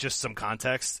just some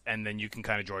context, and then you can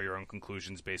kind of draw your own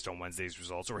conclusions based on Wednesday's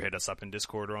results, or hit us up in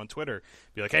Discord or on Twitter.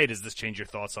 Be like, hey, does this change your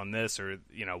thoughts on this? Or,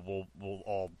 you know, we'll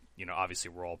all, you know,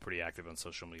 obviously we're all pretty active on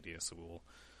social media, so we'll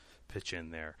pitch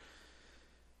in there.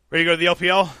 Ready to go to the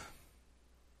LPL?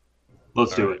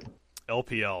 Let's do it.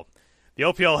 LPL. The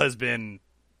LPL has been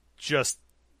just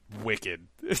wicked.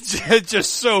 It's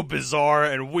just so bizarre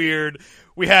and weird.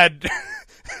 We had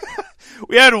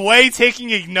Wei taking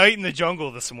Ignite in the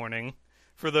jungle this morning.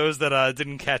 For those that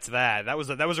didn't catch that, that was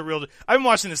a real. I've been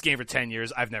watching this game for 10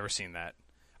 years. I've never seen that.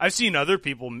 I've seen other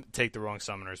people take the wrong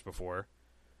summoners before.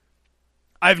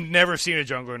 I've never seen a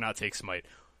jungler not take smite.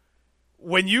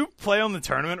 When you play on the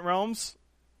tournament realms,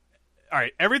 all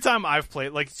right. Every time I've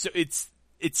played,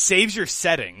 it saves your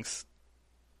settings,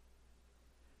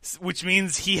 which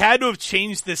means he had to have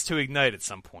changed this to Ignite at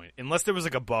some point, unless there was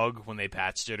like a bug when they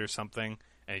patched it or something,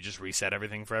 and he just reset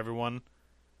everything for everyone.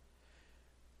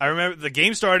 I remember the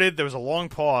game started, there was a long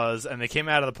pause, and they came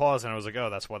out of the pause, and I was like, oh,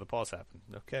 that's why the pause happened.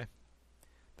 Okay.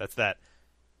 That's that.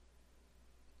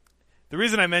 The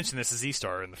reason I mentioned this is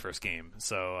E-Star in the first game.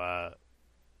 So,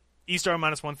 E-Star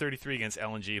minus 133 against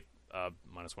LNG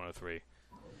minus 103.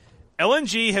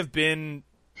 LNG have been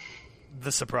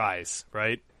the surprise,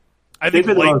 right? They've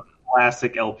been the most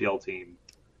classic LPL team.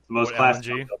 The most classic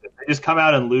LNG? LPL team. They just come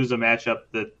out and lose a matchup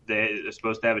that they're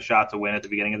supposed to have a shot to win at the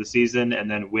beginning of the season, and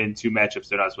then win 2 matchups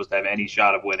they're not supposed to have any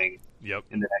shot of winning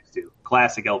in the next 2.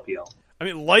 Classic LPL. I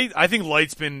mean, Light. I think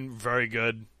Light's been very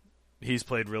good. He's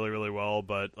played really, really well,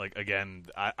 but like again,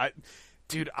 I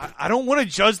don't want to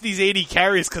judge these 80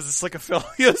 carries because it's like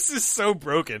Aphelios is so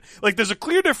broken. Like, there's a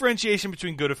clear differentiation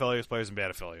between good Aphelios players and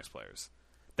bad Aphelios players.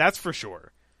 That's for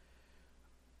sure.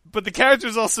 But the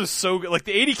character's also so good. Like,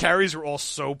 the 80 carries are all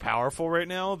so powerful right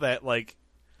now that, like,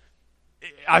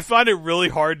 I find it really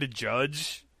hard to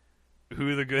judge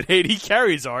who the good 80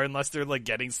 carries are unless they're, like,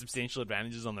 getting substantial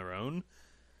advantages on their own.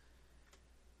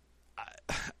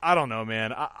 I don't know,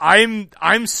 man.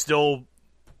 I'm selling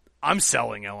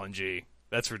LNG.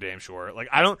 That's for damn sure. Like,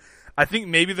 I think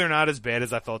maybe they're not as bad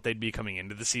as I thought they'd be coming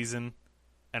into the season.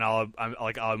 And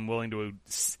I'm willing to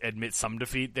admit some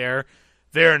defeat there.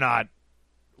 They're not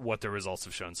what the results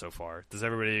have shown so far. Does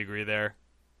everybody agree there?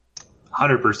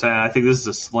 100%. I think this is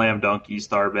a slam dunk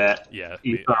E-Star bet. Yeah.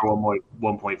 E-Star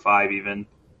 1.5 even.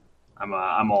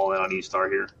 I'm all in on E-Star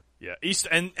here. Yeah.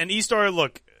 And E-Star,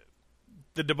 look,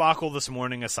 the debacle this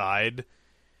morning aside,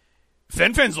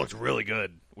 Fenfen's looked really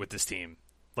good with this team.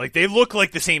 Like, they look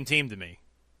like the same team to me.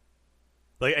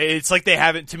 Like, it's like they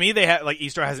haven't. To me, like,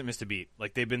 E-Star hasn't missed a beat.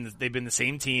 Like, they've been the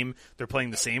same team. They're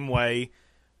playing the same way.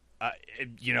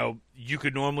 You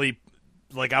could normally,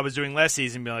 like I was doing last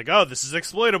season, be like, oh, this is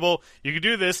exploitable. You could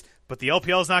do this, but the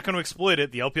LPL is not going to exploit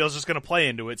it. The LPL is just going to play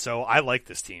into it. So I like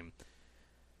this team.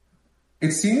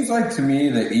 It seems like to me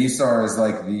that E-Star is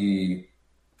like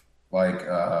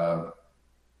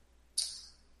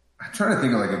I'm trying to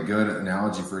think of like a good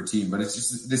analogy for a team, but it's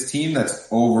just this team that's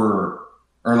over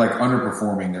or like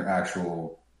underperforming their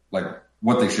actual, like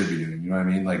what they should be doing. You know what I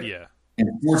mean? Like, yeah.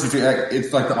 Unfortunately,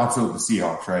 it's like the opposite of the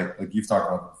Seahawks, right? Like you've talked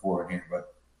about it before again,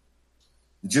 but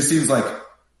it just seems like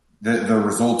the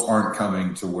results aren't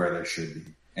coming to where they should be.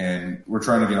 And we're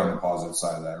trying to get on the positive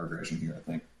side of that regression here, I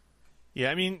think.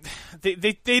 Yeah, I mean, they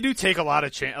do take a lot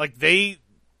of chance. Like,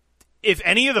 if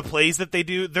any of the plays that they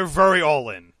do, they're very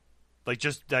all in. Like,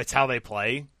 just that's how they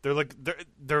play.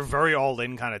 They're very all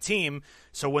in kind of team.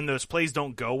 So when those plays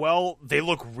don't go well, they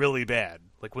look really bad.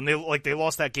 Like when they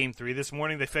lost that game 3 this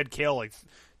morning, they fed Kale like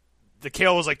the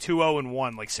Kale was like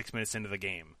 2-0-1 like 6 minutes into the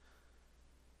game.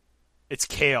 It's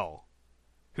Kale,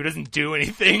 who doesn't do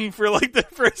anything for like the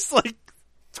first like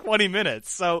 20 minutes.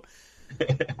 So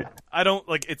I don't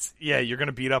like it's you're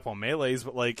gonna beat up on melees,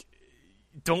 but like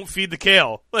don't feed the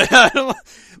Kale.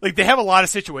 Like they have a lot of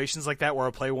situations like that where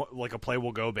a play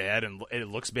will go bad and it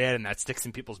looks bad and that sticks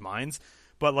in people's minds.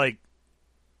 But like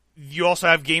you also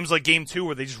have games like Game 2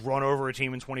 where they just run over a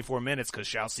team in 24 minutes because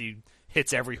Xiaoxi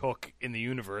hits every hook in the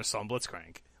universe on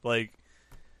Blitzcrank. Like,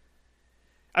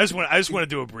 I just want to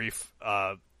do a brief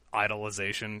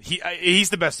idolization. He's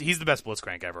the best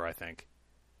Blitzcrank ever, I think.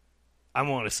 I'm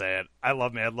willing to say it. I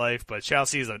love Mad Life, but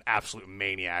Xiaoxi is an absolute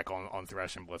maniac on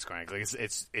Thresh and Blitzcrank. Like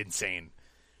it's insane.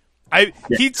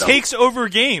 He takes over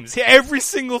games every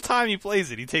single time he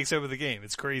plays it. He takes over the game.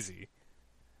 It's crazy.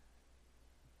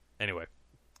 Anyway.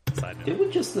 It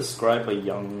would just describe a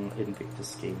young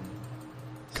Invictus game.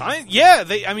 Kind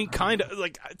of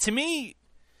like to me.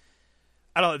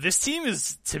 I don't know. This team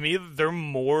is to me they're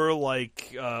more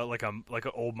like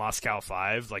an old Moscow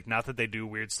 5. Like not that they do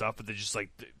weird stuff, but they're just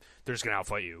like they're just gonna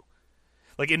outfight you.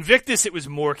 Like Invictus, it was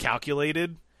more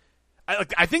calculated.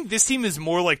 I think this team is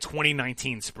more like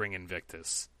 2019 Spring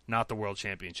Invictus, not the World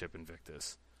Championship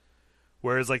Invictus.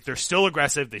 Whereas like they're still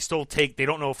aggressive, they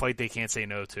don't know a fight they can't say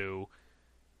no to.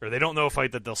 Or they don't know a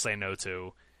fight that they'll say no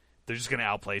to. They're just going to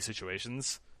outplay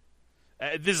situations.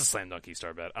 This is a slam dunk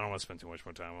E-Star bet. I don't want to spend too much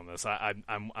more time on this.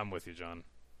 I'm with you, John.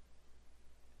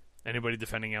 Anybody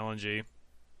defending LNG?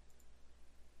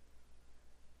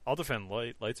 I'll defend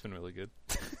Light. Light's been really good.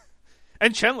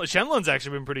 And Shenlong's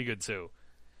actually been pretty good, too.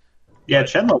 Yeah,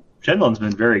 Shenlong's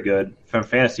been very good from a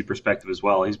fantasy perspective as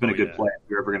well. He's been a good play. If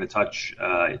you're ever going to touch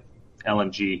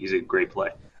LNG, he's a great play.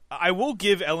 I will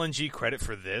give LNG credit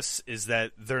for this, is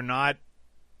that they're not...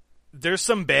 There's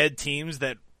some bad teams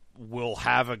that will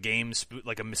have a game,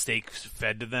 like a mistake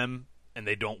fed to them, and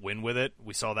they don't win with it.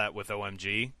 We saw that with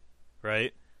OMG,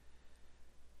 right?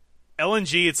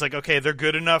 LNG, it's like, okay, they're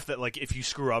good enough that like if you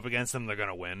screw up against them, they're going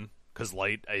to win. Because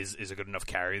Light is a good enough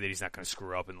carry that he's not going to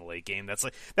screw up in the late game.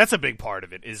 That's a big part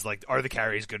of it. Is like, are the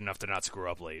carries good enough to not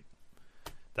screw up late?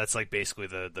 That's like basically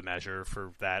the measure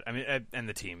for that. I mean, and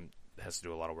the team has to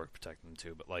do a lot of work protecting them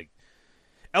too. But like,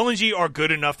 LNG are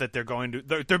good enough that they're going to.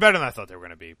 They're better than I thought they were going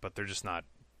to be, but they're just not.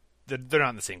 They're not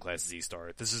in the same class as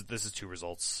E-Star. This is 2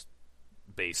 results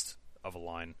based of a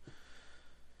line.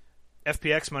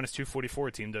 FPX minus 244,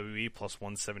 Team WE plus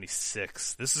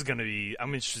 176. This is going to be...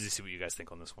 I'm interested to see what you guys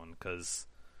think on this one, because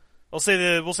we'll say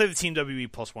the Team WE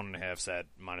plus 1.5's at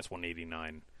minus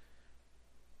 189.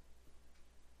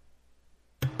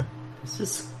 This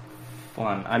is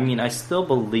fun. I mean, I still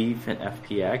believe in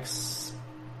FPX.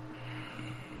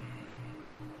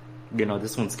 You know,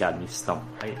 this one's got me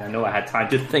stumped. I know I had time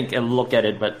to think and look at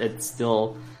it, but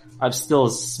I'm still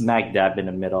smack dab in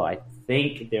the middle. I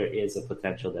think there is a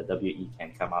potential that WE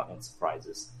can come out and surprise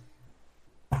us.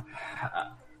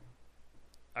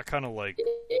 I kind of like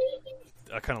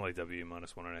W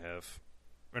minus 1.5,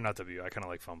 or not W. I kind of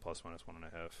like Fun plus minus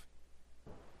 1.5.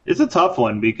 It's a tough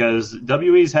one because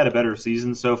WE's had a better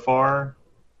season so far,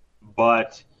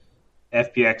 but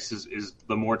FPX is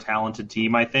the more talented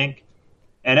team, I think.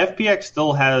 And FPX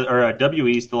still has, or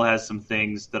WE still has some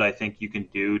things that I think you can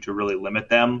do to really limit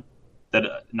them that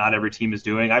not every team is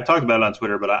doing. I've talked about it on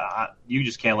Twitter, but you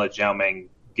just can't let Zhao Meng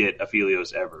get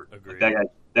Aphelios ever. Like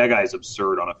that guy is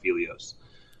absurd on Aphelios.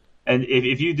 And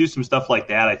if you do some stuff like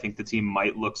that, I think the team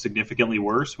might look significantly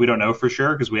worse. We don't know for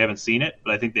sure because we haven't seen it,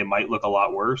 but I think they might look a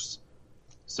lot worse.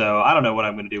 So I don't know what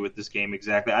I'm going to do with this game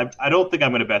exactly. I don't think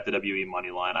I'm going to bet the WE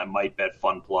money line. I might bet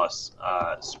Fun Plus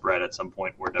spread at some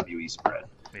point, or WE spread.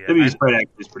 Yeah, WE spread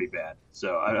actually is pretty bad,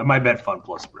 so I might bet Fun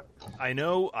Plus spread. I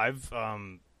know I've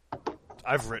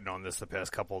written on this the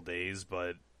past couple of days,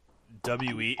 but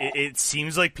WE, it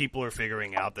seems like people are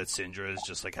figuring out that Syndra is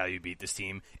just like how you beat this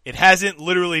team. It hasn't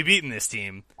literally beaten this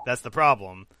team. That's the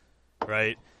problem,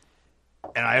 right?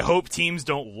 And I hope teams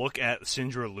don't look at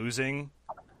Syndra losing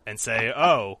and say,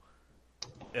 "Oh,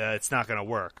 it's not going to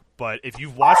work." But if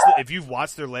you've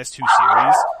watched their last 2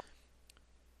 series,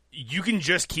 you can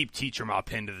just keep Teacherma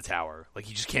pinned to the tower. Like,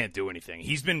 he just can't do anything.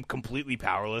 He's been completely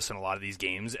powerless in a lot of these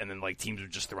games, and then like teams are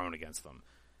just thrown against them.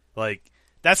 Like,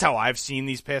 that's how I've seen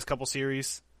these past couple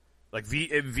series. Like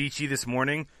Vici this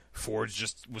morning, Forge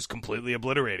just was completely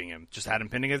obliterating him. Just had him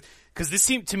pinning it. Because this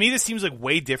seems like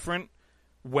way different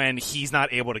when he's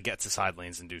not able to get to side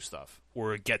lanes and do stuff,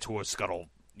 or get to a scuttle,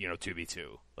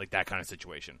 2v2, like that kind of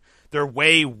situation. They're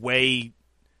way.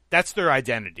 That's their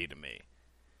identity to me.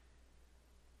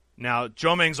 Now,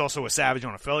 Zhao Meng's also a savage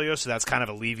on Aphelios, so that's kind of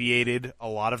alleviated a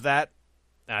lot of that.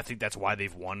 And I think that's why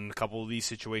they've won a couple of these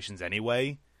situations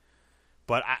anyway.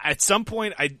 But at some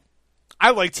point, I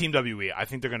like Team WE. I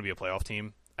think they're going to be a playoff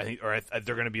team.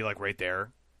 They're going to be like right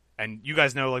there. And you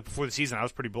guys know, like before the season, I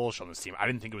was pretty bullish on this team. I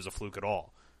didn't think it was a fluke at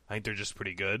all. I think they're just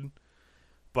pretty good.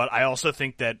 But I also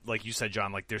think that, like you said,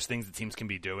 John, like there's things that teams can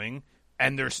be doing,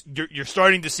 and you're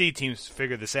starting to see teams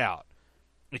figure this out.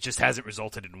 It just hasn't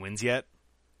resulted in wins yet.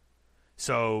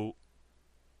 So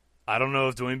I don't know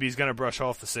if Doinby's going to brush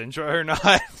off the Syndra or not.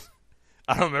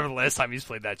 I don't remember the last time he's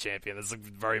played that champion. That's like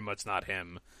very much not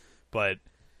him. But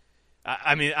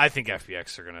I mean, I think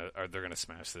FPX they're gonna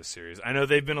smash this series. I know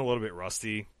they've been a little bit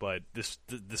rusty, but this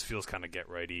feels kind of get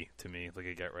righty to me, like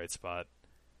a get right spot.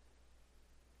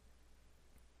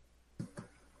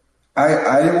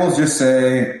 I will just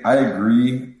say I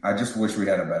agree. I just wish we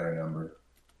had a better number.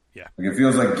 Yeah, like it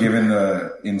feels like given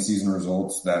the in-season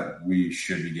results that we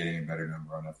should be getting a better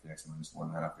number on FPX minus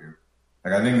 1.5 here.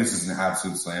 Like I think this is an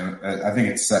absolute slam. I think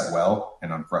it's set well,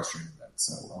 and I'm frustrated that it's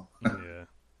set well. Yeah.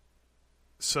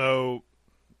 So,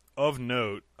 of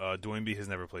note, Doinby has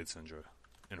never played Syndra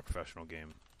in a professional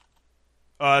game.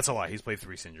 That's a lie. He's played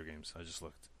 3 Syndra games. I just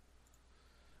looked.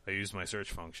 I used my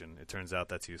search function. It turns out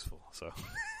that's useful. So,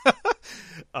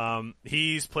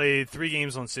 he's played 3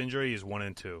 games on Syndra. He's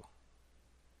 1-2.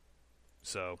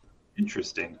 So,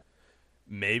 interesting.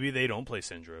 Maybe they don't play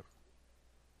Syndra.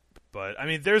 But, I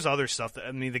mean, there's other stuff. The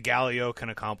Galio can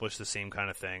accomplish the same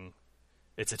kind of thing.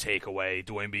 it's a takeaway.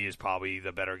 Dwayne is probably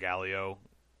the better Galio.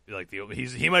 Like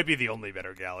he might be the only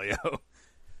better Galio.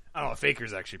 I don't know.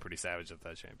 Faker's actually pretty savage at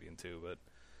that champion too, but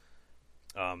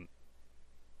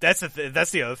that's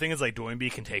the other thing is like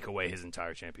Dwayne can take away his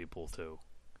entire champion pool too.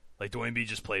 Like Dwayne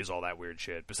just plays all that weird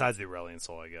shit. Besides the Aurelion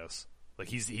Soul, I guess. Like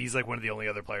he's like one of the only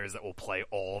other players that will play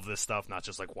all of this stuff, not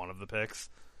just like one of the picks.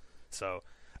 So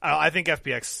I think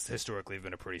FPX historically have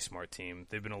been a pretty smart team.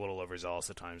 They've been a little overzealous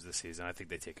at times this season. I think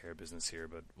they take care of business here,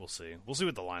 but we'll see. We'll see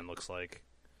what the line looks like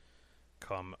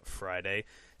come Friday.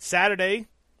 Saturday,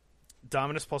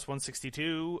 Dominus plus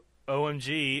 162,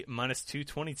 OMG minus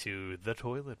 222, the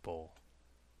Toilet Bowl.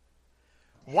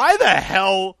 Why the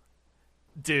hell,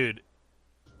 dude?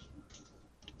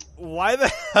 Why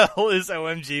the hell is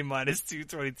OMG minus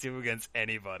 222 against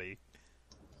anybody?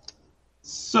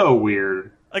 So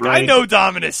weird. Like, right? I know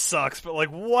Dominus sucks, but like,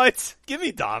 what? Give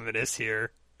me Dominus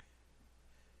here.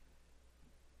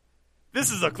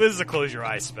 This is a close your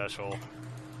eyes special.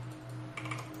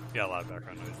 You got a lot of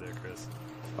background noise there, Chris.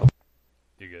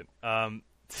 You're good.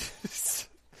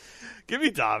 Give me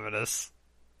Dominus.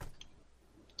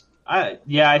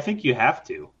 I think you have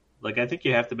to. Like, I think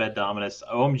you have to bet Dominus.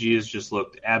 OMG has just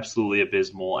looked absolutely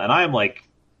abysmal, and I'm like,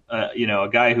 a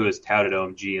guy who has touted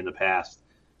OMG in the past,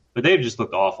 but they've just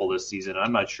looked awful this season.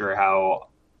 I'm not sure how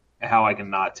I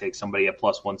can not take somebody at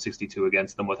plus 162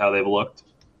 against them with how they've looked.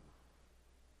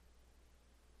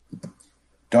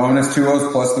 Dominus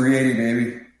 2-0 plus 380,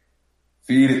 baby.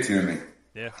 Feed it to me.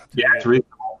 Yeah, it's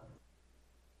reasonable.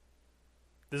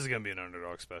 This is gonna be an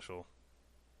underdog special.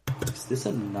 Is this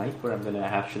a night where I'm going to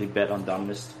actually bet on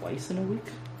Dominus twice in a week?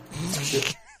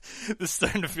 This is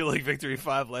starting to feel like Victory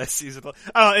 5 last season.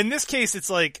 In this case, it's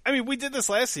like, I mean, we did this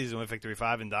last season with Victory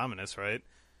 5 and Dominus, right?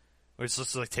 Where it's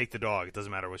just like take the dog. It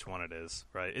doesn't matter which one it is,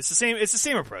 right? It's the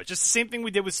same approach. It's the same thing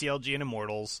we did with CLG and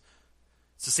Immortals.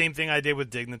 It's the same thing I did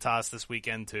with Dignitas this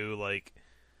weekend too. Like,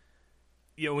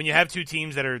 when you have two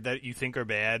teams that you think are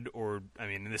bad, or I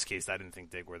mean, in this case, I didn't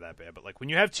think Dig were that bad, but like when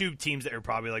you have two teams that are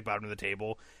probably like bottom of the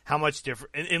table, how much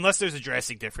different? Unless there's a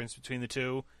drastic difference between the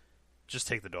two, just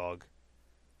take the dog.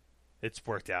 It's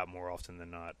worked out more often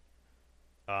than not.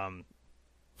 I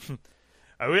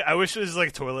wish it was like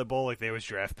a Toilet Bowl, like they was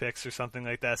draft picks or something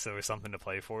like that, so there was something to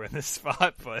play for in this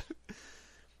spot. But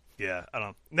yeah, I don't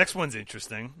know. Next one's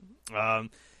interesting.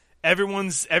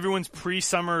 Everyone's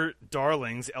pre-summer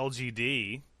darlings,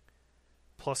 LGD,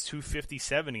 plus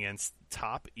 257 against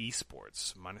Top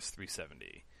Esports, minus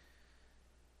 370.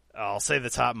 I'll say the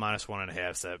Top minus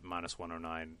 1.5 at minus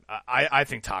 109. I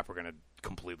think Top are going to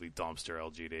completely dumpster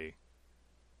LGD.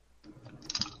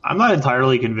 I'm not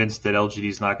entirely convinced that LGD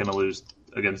is not going to lose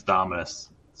against Dominus.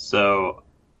 So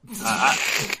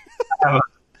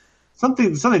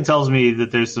something tells me that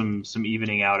there's some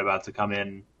evening out about to come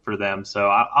in for them, so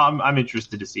I'm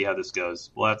interested to see how this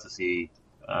goes. We'll have to see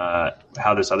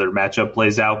how this other matchup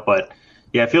plays out, but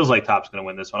yeah, it feels like Top's going to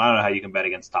win this one. I don't know how you can bet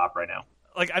against Top right now.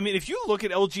 Like, I mean, if you look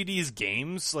at LGD's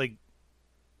games, like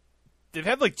they've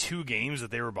had like 2 games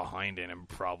that they were behind in and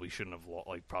probably shouldn't have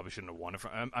won.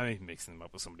 I'm mixing them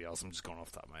up with somebody else. I'm just going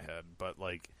off the top of my head, but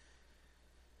like,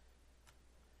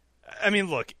 I mean,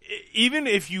 look, even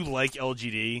if you like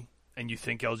LGD and you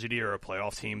think LGD are a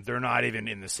playoff team, they're not even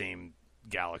in the same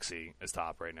galaxy as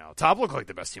Top right now. Top look like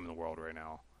the best team in the world right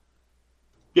now.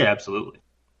 Yeah, absolutely.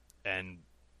 And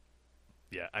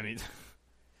yeah, I mean,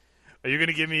 are you going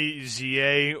to give me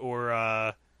ZA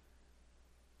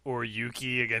or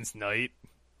Yuki against Knight?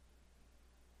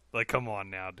 Like, come on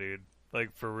now, dude.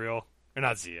 Like, for real? Or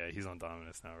not ZA? He's on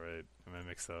Dominus now, right? Am I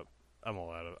mixed up? I'm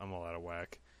all out of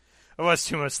whack. I watched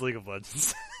too much League of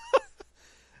Legends.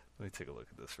 Let me take a look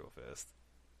at this real fast.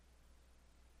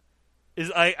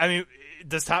 I mean,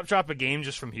 does Top drop a game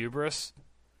just from hubris?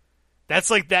 That's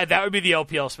like that. That would be the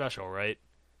LPL special, right?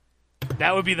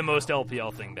 That would be the most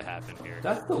LPL thing to happen here.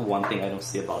 That's the one thing I don't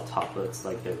see about Top. It's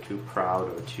like they're too proud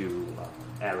or too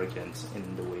arrogant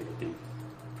in the way that they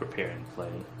prepare and play.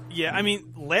 Yeah, I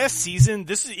mean, last season,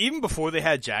 this is even before they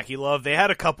had Jackie Love. They had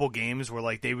a couple games where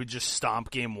like they would just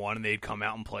stomp game 1 and they'd come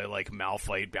out and play like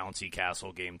Malphite Bouncy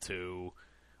Castle game 2,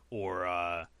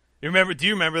 or do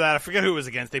you remember that? I forget who it was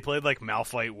against. They played like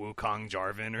Malphite Wukong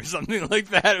Jarvan or something like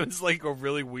that. It was like a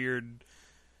really weird,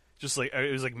 just like,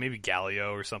 it was like maybe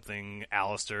Galio or something,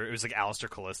 Alistair. It was like Alistair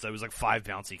Callista. It was like 5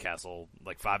 Bouncy Castle,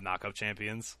 like 5 knockout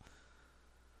champions.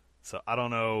 So I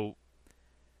don't know.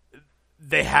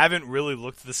 They haven't really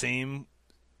looked the same,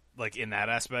 like in that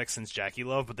aspect since Jackie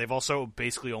Love, but they've also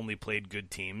basically only played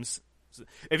good teams.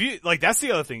 If you like, that's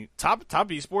the other thing. Top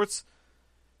Esports.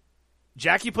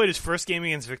 Jackie played his first game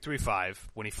against Victory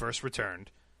 5 when he first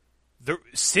returned.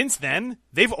 since then,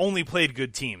 they've only played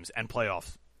good teams and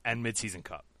playoffs and midseason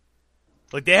cup.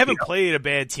 Like, they haven't played a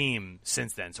bad team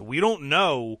since then. So we don't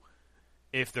know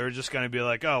if they're just going to be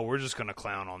like, oh, we're just going to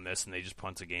clown on this and they just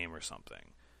punt a game or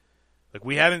something. Like,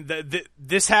 we haven't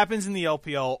this happens in the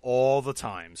LPL all the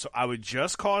time. So I would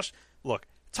just caution. Look,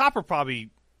 Topper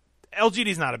probably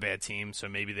LGD's not a bad team, so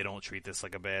maybe they don't treat this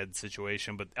like a bad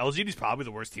situation, but LGD's probably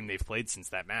the worst team they've played since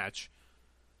that match.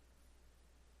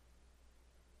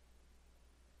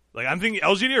 Like, I'm thinking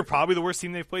LGD are probably the worst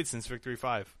team they've played since Victory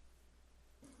 5.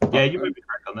 Yeah, you might be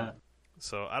correct on that.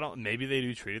 So maybe they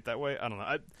do treat it that way. I don't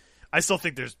know. I still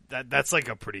think that's like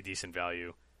a pretty decent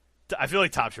value. I feel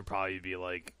like Top should probably be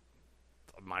like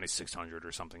minus 600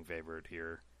 or something favored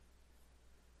here.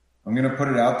 I'm going to put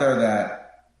it out there that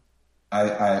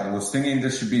I was thinking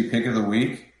this should be pick of the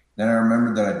week. Then I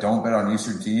remembered that I don't bet on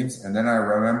Eastern teams. And then I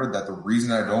remembered that the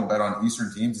reason I don't bet on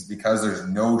Eastern teams is because there's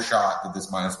no shot that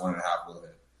this minus 1.5 will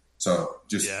hit. So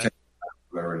just take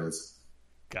whatever it is.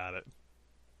 Got it.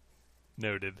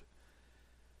 Noted.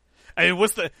 I mean,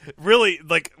 what's the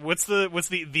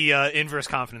inverse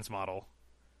confidence model?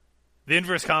 The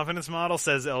inverse confidence model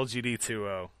says LGD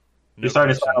 2-0. You're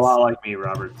starting to sound a lot like me,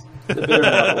 Robert.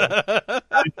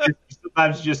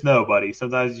 Sometimes you just know, buddy.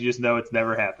 Sometimes you just know it's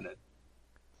never happening.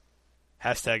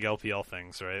 Hashtag LPL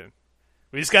things, right?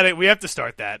 We have to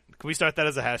start that. Can we start that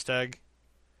as a hashtag?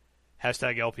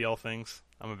 Hashtag LPL things.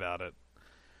 I'm about it.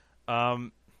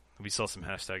 We saw some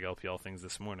hashtag LPL things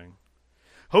this morning.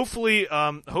 Hopefully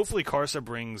Karsa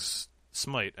brings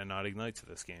Smite and not Ignite to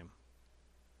this game.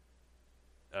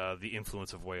 The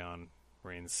influence of Wayon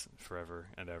reigns forever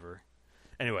and ever.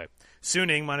 Anyway,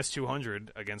 Suning minus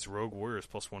 200 against Rogue Warriors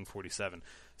plus 147.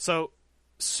 So,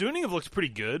 Suning have looked pretty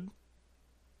good,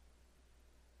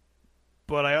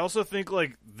 but I also think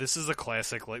like this is a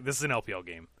classic. Like this is an LPL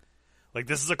game. Like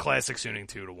this is a classic Suning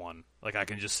 2-1. Like I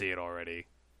can just see it already.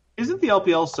 Isn't the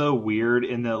LPL so weird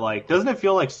in that like doesn't it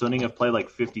feel like Suning have played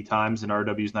like 50 times and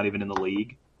RW's not even in the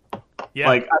league? Yeah.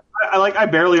 Like I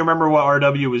barely remember what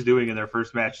RW was doing in their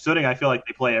first match. Suning, I feel like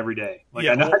they play every day. Like,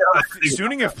 yeah,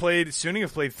 Suning have played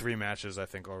 3 matches, I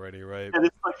think already, right? Yeah, this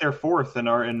is like their fourth and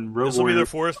Rogue This will be Warriors. their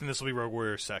fourth, and this will be Rogue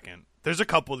Warriors' second. There's a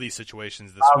couple of these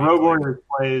situations this week. Rogue Warriors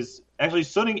plays actually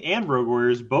Suning and Rogue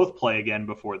Warriors both play again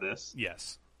before this.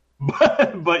 Yes,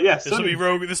 but yeah, this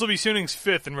will be Suning's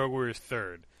 5th and Rogue Warriors'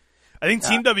 3rd. I think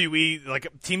Team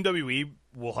WE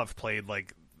will have played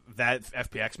like. That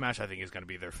FPX match, I think, is going to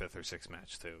be their 5th or 6th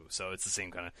match, too. So it's the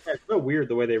same kind of... Yeah, it's so weird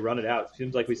the way they run it out. It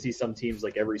seems like we see some teams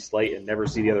like every slate and never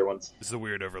see the other ones. It's the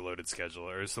weird overloaded schedule,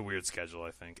 or it's the weird schedule,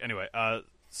 I think. Anyway,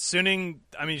 Suning...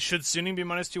 I mean, should Suning be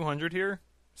minus 200 here?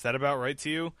 Is that about right to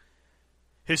you?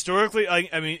 Historically,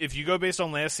 I mean, if you go based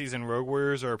on last season, Rogue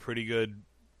Warriors are a pretty good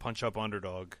punch-up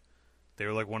underdog. They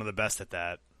were, like, one of the best at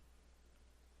that.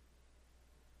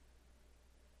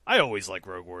 I always like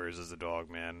Rogue Warriors as a dog,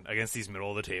 man. Against these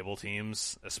middle-of-the-table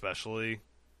teams, especially.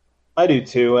 I do,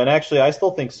 too. And actually, I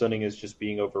still think Suning is just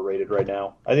being overrated right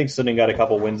now. I think Suning got a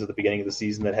couple wins at the beginning of the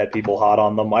season that had people hot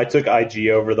on them. I took IG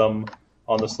over them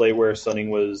on the slate where Suning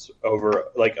was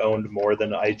owned more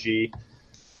than IG.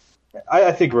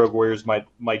 I think Rogue Warriors might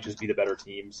just be the better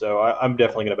team, so I'm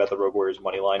definitely going to bet the Rogue Warriors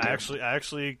money line. I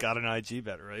actually got an IG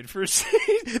bet right for.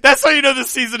 That's how you know this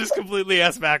season is completely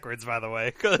ass backwards. By the way,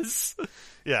 because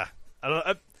I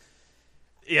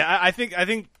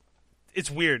think it's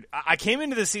weird. I came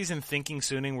into the season thinking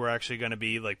Suning were actually going to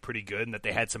be like pretty good and that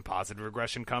they had some positive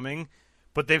regression coming,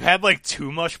 but they've had like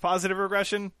too much positive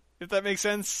regression. If that makes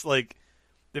sense, like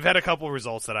they've had a couple of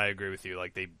results that I agree with you.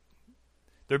 Like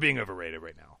they're being overrated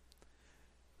right now.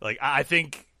 Like, I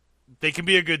think they can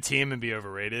be a good team and be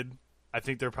overrated. I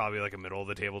think they're probably like a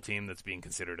middle-of-the-table team that's being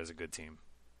considered as a good team.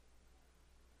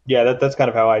 Yeah, that's kind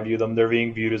of how I view them. They're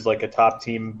being viewed as like a top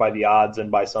team by the odds and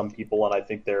by some people, and I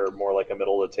think they're more like a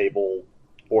middle-of-the-table,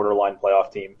 borderline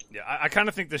playoff team. Yeah, I kind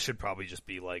of think this should probably just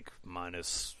be like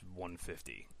minus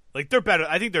 150. Like, they're better.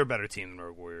 I think they're a better team than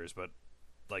Rogue Warriors, but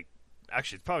like,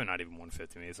 actually, it's probably not even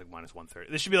 150. Maybe it's like minus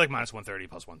 130. This should be like minus 130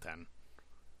 plus 110.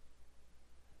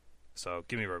 So,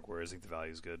 give me Rogue Warriors. I think the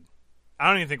value is good. I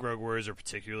don't even think Rogue Warriors are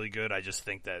particularly good. I just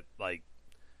think that, like,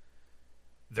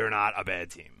 they're not a bad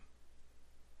team.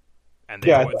 And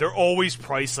they're always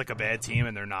priced like a bad team,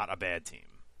 and they're not a bad team.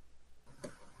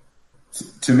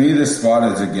 To me, this spot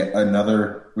is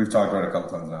another... We've talked about it a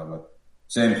couple times now, but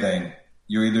same thing.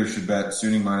 You either should bet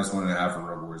Suning minus 1.5 or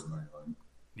Rogue Warriors money line.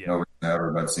 Yeah. No reason to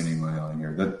ever bet Suning money line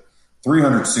here. The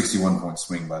 361-point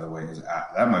swing, by the way,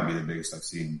 that might be the biggest I've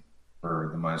seen for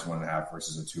the minus 1.5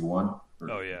 versus a 2-1.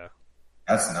 Oh, yeah.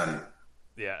 That's nutty.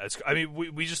 Yeah, I mean,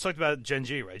 we just talked about Gen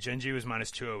G, right? Gen G was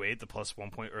minus 208. The plus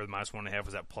 1 point or the minus 1.5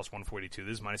 was at plus 142.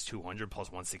 This is minus 200 plus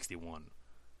 161.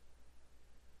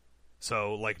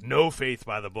 So, like, no faith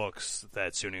by the books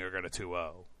that Suning are going to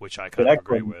 2-0, which I kind of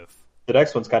agree with. The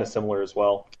next one's kind of similar as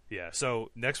well. Yeah. So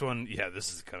next one,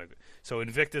 this is kind of good. So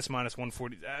Invictus minus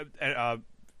 140.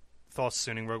 Thoughts,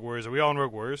 Suning, Rogue Warriors. Are we all on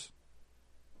Rogue Warriors?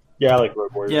 Yeah, I like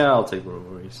Rogue Warriors. Yeah, I'll take Rogue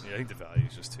Warriors. Yeah, I think the value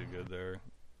is just too good there.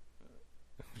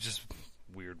 Just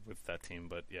weird with that team,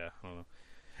 but yeah, I don't know.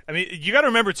 I mean, you got to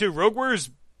remember too, Rogue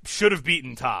Warriors should have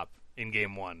beaten Top in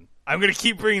Game 1. I'm going to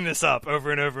keep bringing this up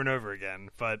over and over and over again,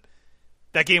 but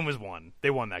that game was won. They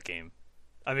won that game.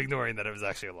 I'm ignoring that it was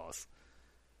actually a loss.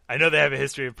 I know they have a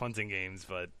history of punting games,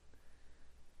 but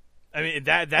I mean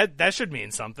that should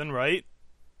mean something, right?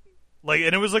 Like,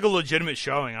 and it was like a legitimate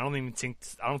showing. I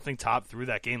don't think Top threw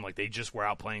that game. Like, they just were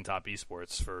outplaying Top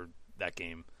Esports for that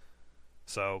game.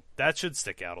 So that should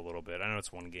stick out a little bit. I know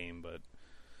it's one game, but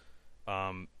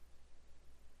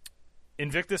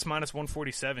Invictus minus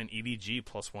 147, EDG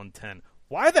plus 110.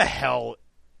 Why the hell?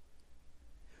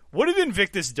 What have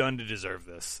Invictus done to deserve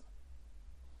this?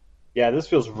 Yeah, this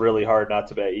feels really hard not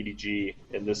to bet EDG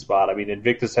in this spot. I mean,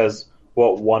 Invictus has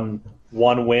one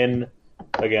win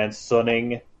against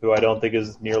Suning, who I don't think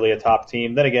is nearly a top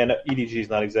team. Then again, EDG is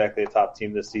not exactly a top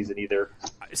team this season either.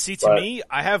 See, to me,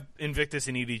 I have Invictus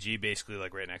and EDG basically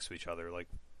like right next to each other. Like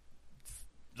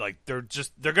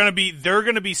they're gonna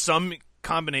be some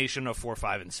combination of 4,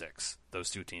 5, and 6. Those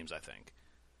two teams, I think.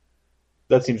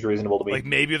 That seems reasonable to me. Like,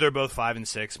 maybe they're both 5 and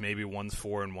 6. Maybe one's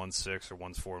 4 and one's 6, or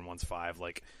one's 4 and one's 5.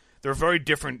 Like, they're very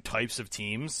different types of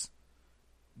teams,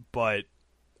 but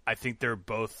I think they're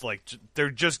both like they're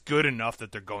just good enough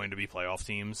that they're going to be playoff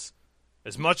teams.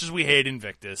 As much as we hate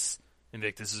Invictus,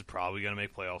 Invictus is probably going to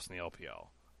make playoffs in the LPL.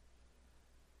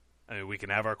 I mean, we can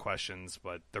have our questions,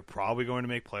 but they're probably going to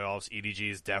make playoffs. EDG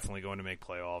is definitely going to make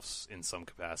playoffs in some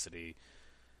capacity.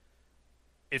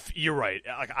 If you're right,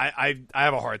 like I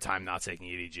have a hard time not taking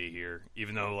EDG here,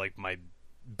 even though like my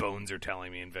bones are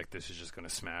telling me Invictus is just going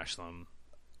to smash them.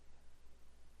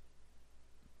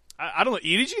 I don't know.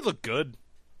 EDG looked good.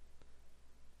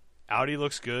 Audi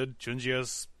looks good.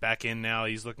 Junjio's back in now.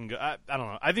 He's looking good. I don't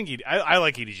know. I think I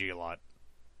like EDG a lot.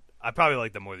 I probably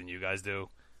like them more than you guys do.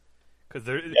 Because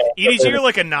EDG are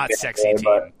like a not sexy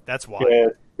team. That's why. Yeah,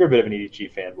 you're a bit of an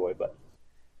EDG fanboy, but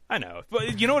I know.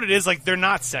 But you know what it is? Like, they're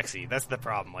not sexy. That's the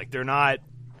problem. Like, they're not.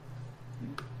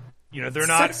 They're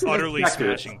not utterly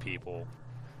smashing people.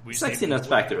 Sexiness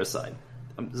factor aside.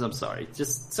 I'm sorry.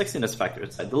 Just sexiness factor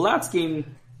aside. The last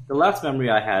memory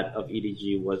I had of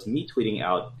EDG was me tweeting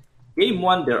out, Game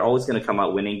 1, they're always going to come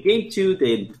out winning. Game 2,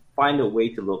 they find a way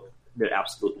to look their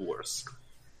absolute worst.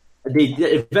 They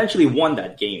eventually won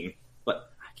that game,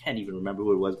 but I can't even remember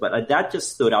who it was. But that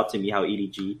just stood out to me how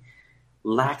EDG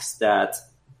lacks that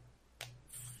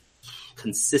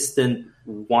consistent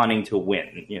wanting to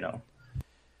win,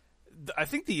 I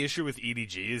think the issue with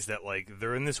EDG is that like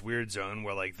they're in this weird zone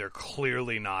where like they're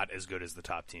clearly not as good as the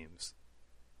top teams.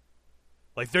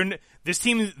 Like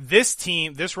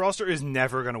this roster is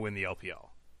never going to win the LPL.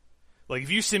 Like, if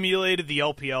you simulated the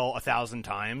LPL 1,000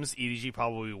 times, EDG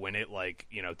probably win it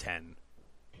 10.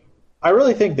 I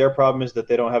really think their problem is that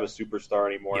they don't have a superstar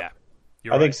anymore. Yeah,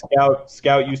 I think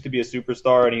Scout used to be a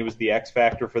superstar, and he was the X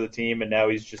factor for the team, and now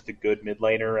he's just a good mid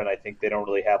laner. And I think they don't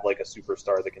really have a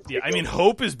superstar that can. Yeah, I mean,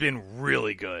 Hope has been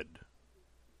really good.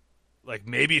 Like,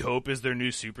 maybe Hope is their new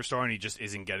superstar, and he just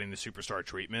isn't getting the superstar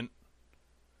treatment.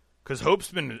 Because Hope's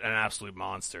been an absolute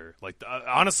monster. Like,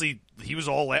 honestly, he was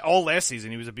all last season.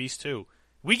 He was a beast too.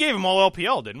 We gave him all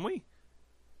LPL, didn't we?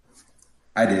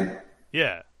 I did.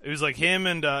 Yeah, it was like him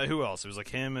and who else? It was like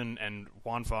him and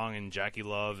Juan Fong and Jackie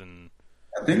Love and.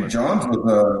 I think Johns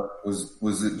was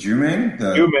it Jumeng?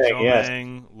 Jumeng, yes.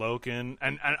 Loken,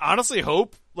 and honestly,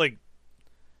 Hope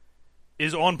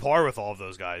is on par with all of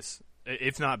those guys,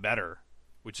 if not better,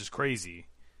 which is crazy.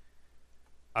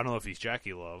 I don't know if he's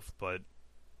Jackie Love, but.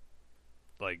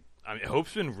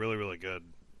 Hope's been really, really good,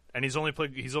 and he's only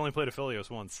played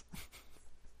Aphelios once.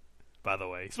 By the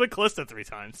way, he's played Kalista 3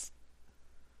 times.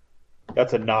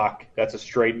 That's a knock. That's a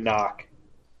straight knock.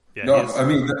 Yeah, no, I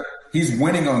mean he's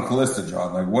winning on Kalista,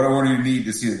 John. Like, what do you need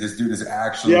to see that this dude is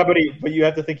actually? Yeah, but you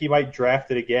have to think he might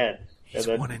draft it again. He's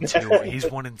 1-2. He's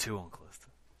 1-2 on Kalista.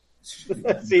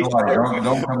 See,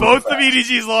 don't both of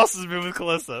EDG's losses have been with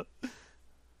Kalista.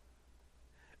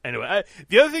 Anyway,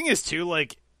 the other thing is too,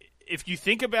 if you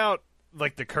think about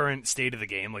the current state of the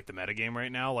game, the meta game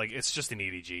right now, it's just an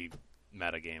EDG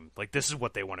meta game. This is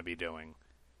what they want to be doing.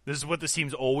 This is what this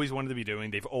team's always wanted to be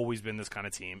doing. They've always been this kind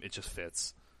of team. It just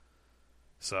fits.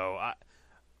 So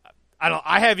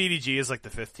I have EDG as like the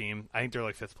 5th team. I think they're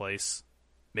like 5th place,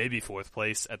 maybe 4th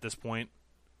place at this point.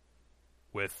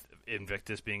 With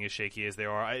Invictus being as shaky as they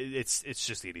are, it's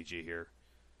just EDG here.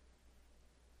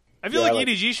 I feel like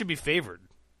EDG should be favored.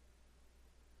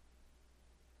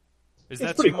 Is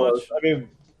that too much? I mean,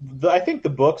 I think the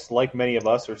books, like many of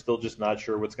us, are still just not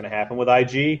sure what's going to happen with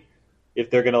IG. If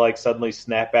they're going to like suddenly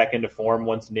snap back into form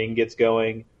once Ning gets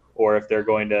going, or if they're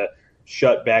going to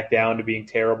shut back down to being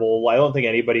terrible. I don't think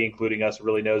anybody, including us,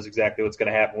 really knows exactly what's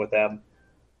going to happen with them.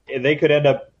 They could end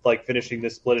up like finishing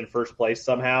this split in first place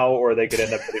somehow, or they could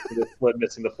end up finishing this split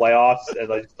missing the playoffs.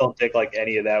 And I just don't think like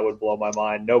any of that would blow my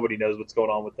mind. Nobody knows what's going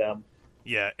on with them.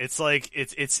 Yeah, it's like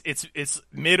it's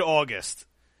mid-August.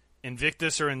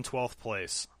 Invictus are in 12th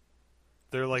place.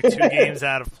 They're like 2 games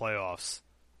out of playoffs.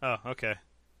 Oh, okay.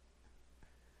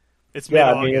 It's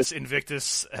mid-August.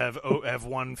 Invictus have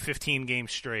won 15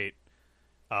 games straight.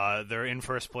 They're in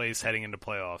first place heading into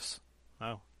playoffs.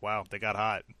 Oh, wow, they got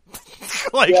hot.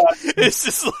 It's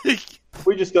just like...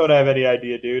 We just don't have any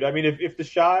idea, dude. I mean, if the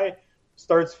Shy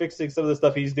starts fixing some of the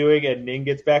stuff he's doing and Ning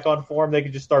gets back on form, they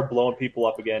could just start blowing people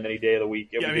up again any day of the week.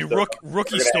 Yeah, I mean,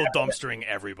 Rookie's still dumpstering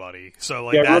everybody. So,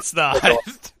 like, that's not...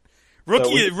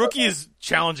 Rookie is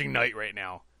challenging Knight right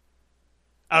now.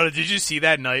 I don't know, did you see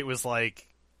that Knight was like...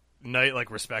 Knight,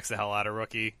 like, respects the hell out of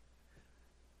Rookie?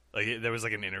 Like, there was,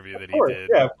 like, an interview that he did.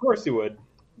 Yeah, of course he would.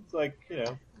 It's like, it's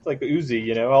like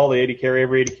Uzi, all the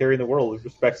every 80 carry in the world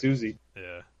respects Uzi.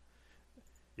 Yeah.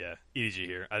 Yeah, EDG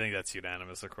here. I think that's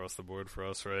unanimous across the board for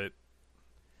us, right?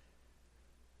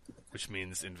 Which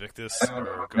means Invictus.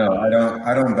 No,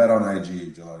 I don't bet on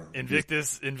IG, July.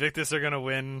 Invictus are going to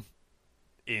win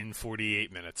in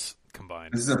 48 minutes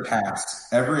combined. This is a pass.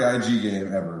 Every IG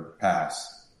game ever,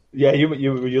 pass. Yeah, were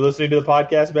you listening to the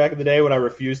podcast back in the day when I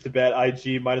refused to bet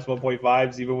IG minus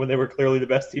 1.5s even when they were clearly the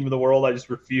best team in the world? I just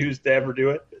refused to ever do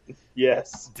it.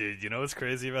 Yes. Dude, you know what's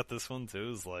crazy about this one,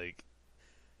 too, is, like,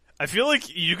 I feel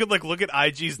like you could, like, look at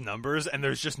IG's numbers and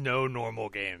there's just no normal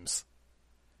games.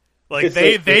 Like,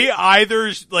 they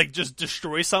either, like, just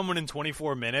destroy someone in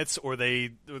 24 minutes or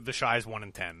the Shy's 1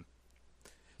 in 10.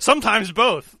 Sometimes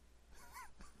both.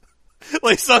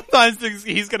 Like, sometimes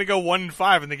he's going to go 1 in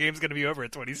 5 and the game's going to be over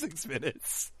at 26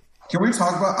 minutes. Can we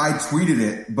talk about, I tweeted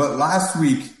it, but last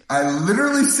week I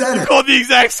literally said it. Called the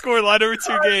exact score line over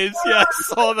 2 games. Yeah, I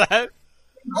saw that.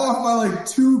 Off by like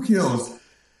 2 kills.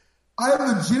 I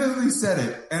legitimately said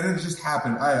it, and it just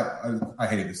happened. I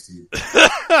hate this team.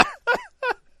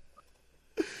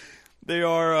 They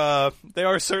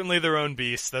are certainly their own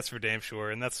beast, that's for damn sure,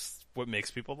 and that's what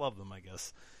makes people love them, I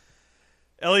guess.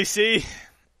 LEC?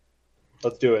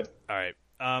 Let's do it. All right.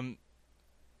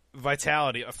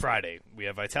 Vitality, Friday. We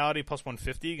have Vitality plus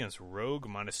 150 against Rogue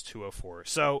minus 204.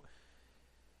 So,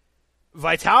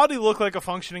 Vitality look like a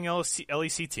functioning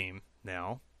LEC team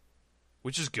now,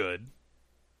 which is good.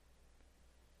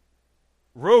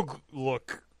 Rogue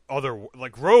look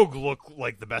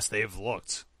like the best they've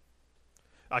looked.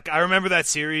 Like, I remember that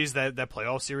series, that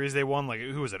playoff series they won. Like,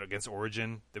 who was it against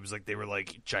Origin? It was like they were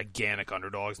like gigantic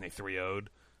underdogs and they 3-0'd.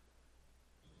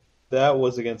 That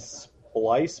was against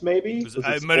Splice, maybe.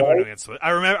 It might have been against Splice.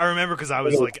 I remember because I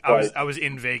was like I was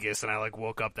in Vegas and I like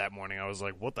woke up that morning. I was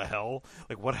like, what the hell?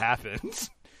 Like, what happened?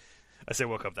 I say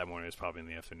woke up that morning. It was probably in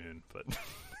the afternoon, but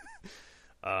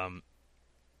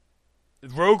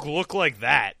Rogue looked like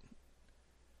that.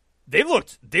 They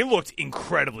looked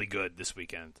incredibly good this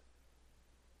weekend.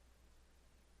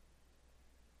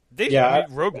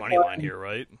 Rogue money line here,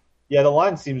 right? Yeah, the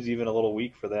line seems even a little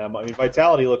weak for them. I mean,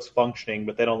 Vitality looks functioning,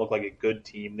 but they don't look like a good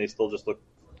team. They still just look,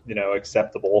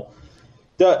 acceptable.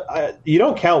 You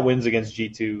don't count wins against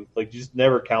G2. Like, you just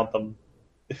never count them.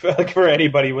 For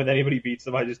anybody, when anybody beats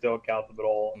them, I just don't count them at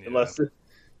all. Yeah. Unless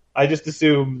I just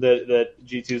assume that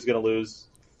G2 is going to lose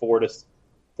 4 to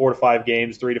 5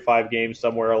 games, 3 to 5 games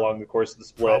somewhere along the course of the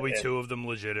split. Probably 2 of them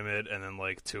legitimate, and then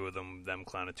like 2 of them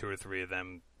clowned, 2 or 3 of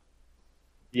them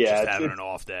just having an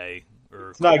off day.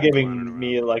 It's not giving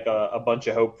me like a bunch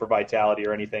of hope for Vitality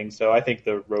or anything, so I think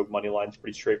the Rogue money line is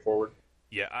pretty straightforward.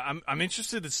 Yeah, I'm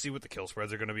interested to see what the kill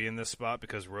spreads are going to be in this spot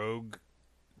because Rogue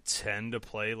tend to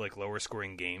play like lower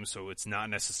scoring games, so it's not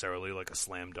necessarily like a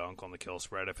slam dunk on the kill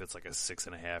spread if it's like a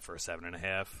 6.5 or a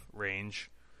 7.5 range.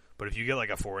 But if you get like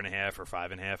a 4.5 or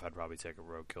 5.5, I'd probably take a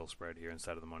Rogue kill spread here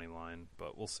instead of the money line.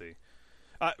 But we'll see.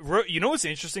 You know what's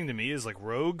interesting to me is like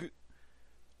Rogue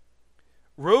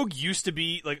used to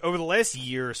be, like, over the last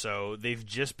year or so, they've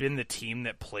just been the team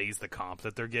that plays the comp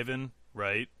that they're given,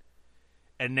 right?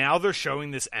 And now they're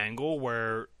showing this angle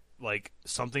where, like,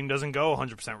 something doesn't go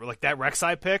 100%. Like, that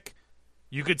Rek'Sai pick,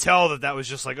 You could tell that was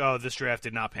just like, oh, this draft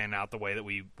did not pan out the way that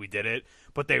we did it.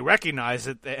 But they recognized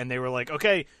it, and they were like,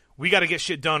 okay, we got to get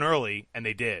shit done early, and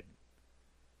they did.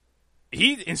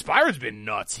 Inspired's been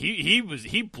nuts. He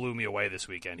blew me away this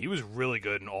weekend. He was really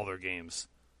good in all their games.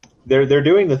 They're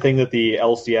doing the thing that the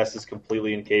LCS is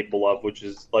completely incapable of, which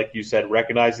is, like you said,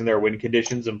 recognizing their win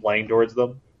conditions and playing towards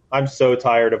them. I'm so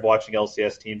tired of watching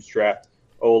LCS teams draft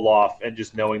Olaf and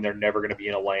just knowing they're never going to be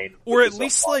in a lane. Or at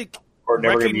least, like, or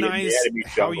never recognize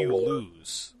how you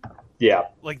lose. Yeah.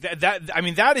 Like,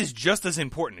 that is just as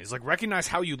important. Is, like, recognize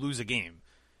how you lose a game.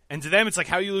 And to them, it's like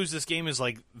how you lose this game is,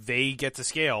 like, they get to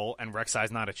scale and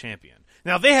Rek'Sai's not a champion.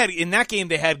 Now, in that game,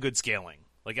 they had good scaling.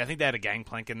 Like, I think they had a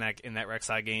Gangplank in that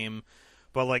Rek'Sai game.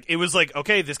 But, like, it was like,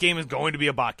 okay, this game is going to be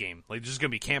a bot game. Like, it's just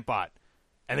going to be camp bot.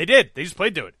 And they did. They just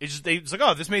played to it. It's like,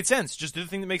 oh, this made sense. Just do the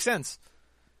thing that makes sense.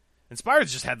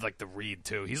 Inspired's just had, like, the read,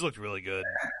 too. He's looked really good.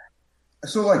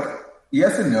 So, like,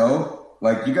 yes and no.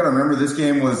 Like, you got to remember this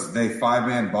game was they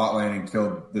 5-man bot lane and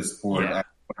killed this board at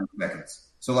 100 seconds.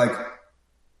 So, like,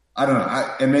 I don't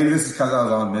know. And maybe this is because I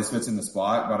was on Misfits in the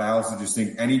spot, but I also just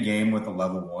think any game with a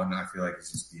level 1, I feel like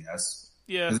it's just BS.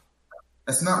 Yeah.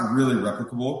 That's not really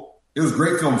replicable. It was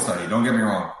great film study, don't get me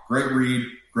wrong. Great read,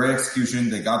 great execution,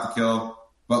 they got the kill.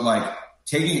 But, like,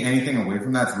 taking anything away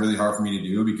from that's really hard for me to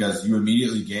do because you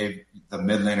immediately gave the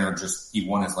mid laner he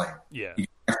won his lane. Yeah. He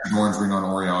got extra Doran's ring on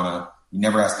Orianna. He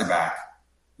never asked it back.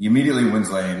 He immediately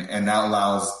wins lane, and that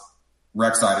allows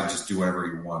Rek'Sai to just do whatever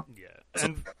he wants. Yeah.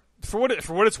 And for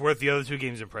what it's worth, the other two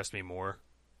games impressed me more.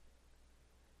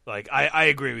 Like, I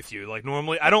agree with you. Like,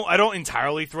 normally, I don't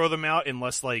entirely throw them out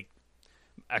unless, like,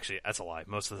 actually, that's a lie.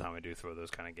 Most of the time I do throw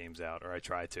those kind of games out, or I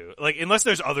try to. Like, unless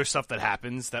there's other stuff that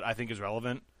happens that I think is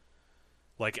relevant.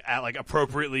 Like,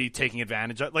 appropriately taking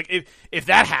advantage of. Like, if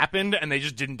that happened and they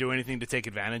just didn't do anything to take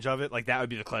advantage of it, like, that would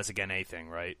be the classic NA thing,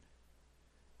 right?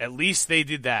 At least they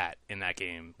did that in that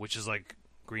game, which is, like,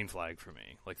 green flag for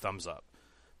me. Like, thumbs up.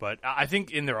 But I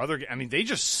think in their other game, I mean, they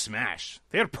just smashed.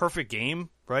 They had a perfect game,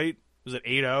 right? Was it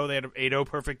 8-0? They had an 8-0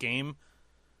 perfect game.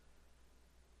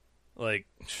 Like,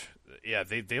 yeah,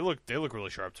 they look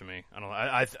really sharp to me. I don't know.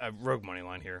 I Rogue money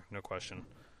line here, no question.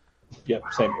 Yep,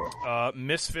 same here.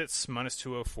 Misfits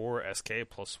 -204, SK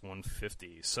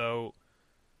 +150. So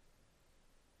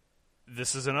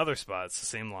this is another spot. It's the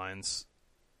same lines.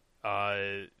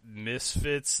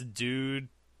 Misfits dude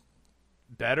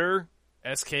better.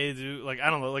 SK do, like, I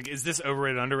don't know, like, is this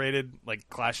overrated, underrated, like,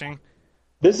 clashing?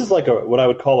 This is like what I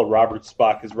would call a Robert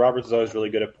spot, because Robert is always really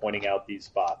good at pointing out these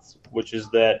spots, which is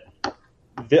that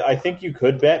I think you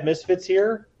could bet Misfits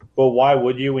here, but why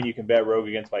would you when you can bet Rogue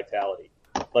against Vitality?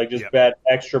 Like, just bet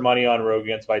extra money on Rogue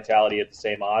against Vitality at the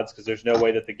same odds, because there's no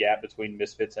way that the gap between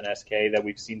Misfits and SK that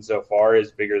we've seen so far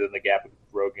is bigger than the gap with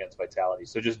Rogue against Vitality.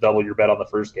 So just double your bet on the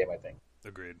first game, I think.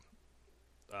 Agreed.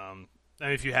 I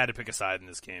mean, if you had to pick a side in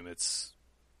this game, it's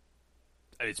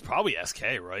probably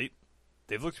SK, right?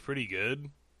 They've looked pretty good.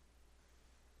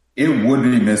 It would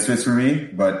be Misfits for me,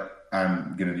 but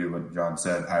I'm going to do what John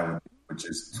said, which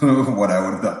is what I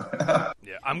would have done.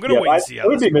 Yeah, I'm going to wait and see how it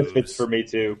would this be moves. Misfits for me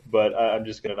too, but I'm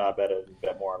just going to not bet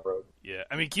more on Rogue. Yeah,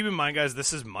 I mean, keep in mind, guys,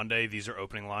 this is Monday. These are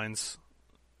opening lines.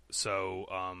 So,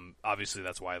 obviously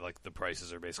that's why, like, the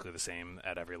prices are basically the same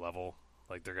at every level.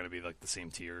 Like, they're going to be, like, the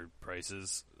same tier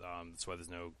prices. That's why there's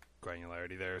no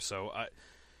granularity there. So,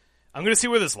 I'm going to see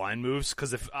where this line moves,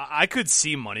 because if I could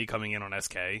see money coming in on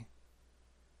SK,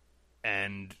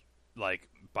 and, like,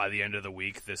 by the end of the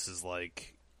week, this is,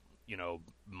 like, you know,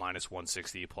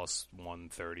 -160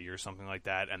 +130 or something like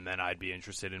that, and then I'd be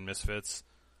interested in Misfits.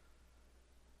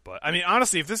 But, I mean,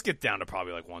 honestly, if this gets down to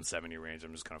probably, like, 170 range,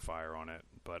 I'm just going to fire on it.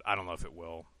 But I don't know if it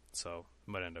will, so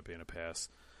it might end up being a pass.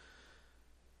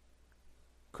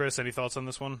 Chris, any thoughts on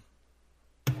this one?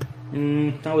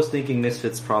 I was thinking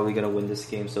Misfits probably gonna win this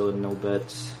game, so no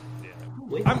bets.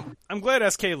 Yeah. I'm glad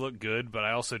SK looked good, but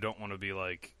I also don't want to be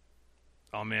like,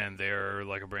 oh man, they're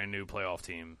like a brand new playoff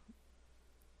team.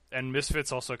 And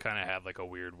Misfits also kind of had like a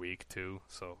weird week too,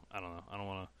 so I don't know. I don't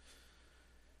want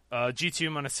to. G2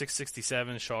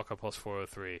 -667, Schalke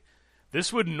 +403.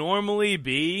 This would normally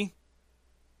be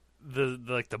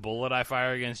the bullet I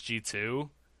fire against G2.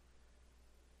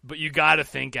 But you got to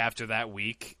think after that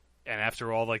week, and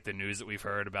after all like the news that we've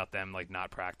heard about them like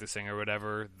not practicing or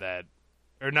whatever,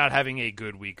 or not having a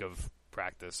good week of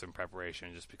practice and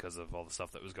preparation just because of all the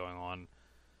stuff that was going on.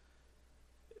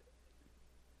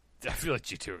 I feel like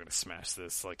G2 are going to smash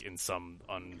this like in some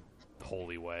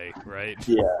unholy way, right?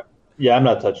 Yeah, I'm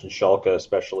not touching Schalke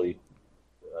especially.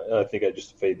 I think I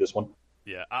just fade this one.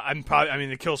 Yeah, I'm probably. I mean,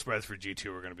 the kill spreads for G2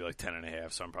 are going to be like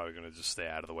 10.5, so I'm probably going to just stay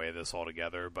out of the way of this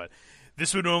altogether. But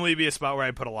this would normally be a spot where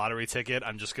I put a lottery ticket.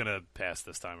 I'm just going to pass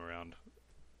this time around.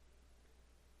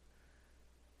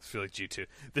 I feel like G2.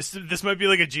 This might be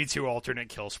like a G2 alternate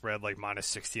kill spread, like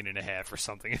minus 16.5 or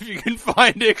something, if you can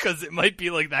find it, because it might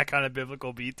be like that kind of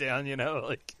biblical beatdown, you know,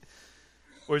 like,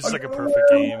 or just like a perfect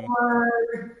game.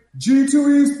 G2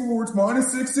 Esports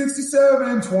minus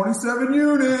 667, 27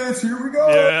 units. Here we go.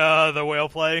 Yeah, the whale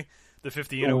play, the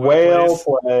 50 unit whale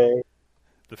play,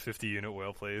 the 50 unit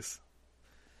whale plays.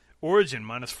 Origin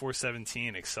minus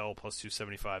 417, Excel plus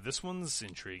 275. This one's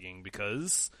intriguing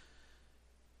because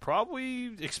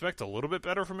probably expect a little bit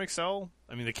better from Excel.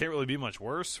 I mean, they can't really be much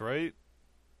worse, right?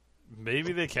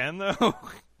 Maybe they can, though.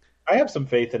 I have some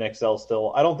faith in Excel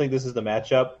still. I don't think this is the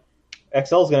matchup.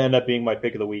 Excel is going to end up being my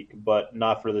pick of the week, but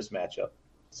not for this matchup.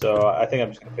 So I think I'm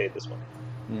just going to fade this one.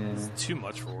 Yeah. It's too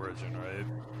much for Origin, right?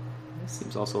 It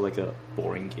seems also like a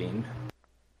boring game.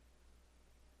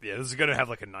 Yeah, this is going to have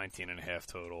like a 19.5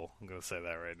 total. I'm going to say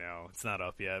that right now. It's not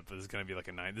up yet, but it's going to be like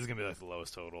a 9. This is going to be like the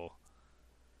lowest total.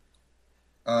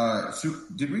 So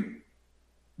did we,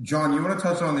 John? You want to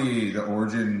touch on the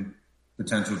Origin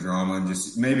potential drama and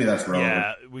just maybe that's relevant?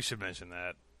 Yeah, we should mention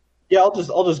that. Yeah,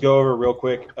 I'll just go over it real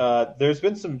quick. There's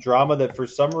been some drama that for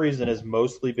some reason has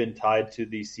mostly been tied to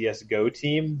the CS:GO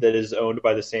team that is owned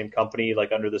by the same company,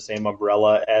 like under the same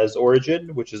umbrella as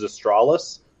Origin, which is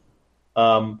Astralis.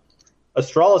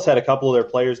 Astralis had a couple of their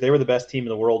players. They were the best team in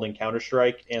the world in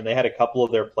Counter-Strike, and they had a couple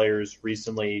of their players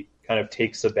recently kind of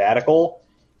take sabbatical.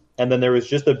 And then there was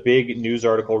just a big news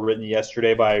article written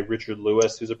yesterday by Richard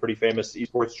Lewis, who's a pretty famous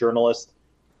esports journalist,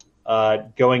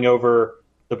 going over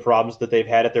the problems that they've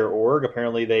had at their org.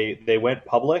 Apparently they went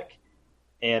public,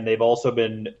 and they've also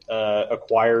been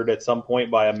acquired at some point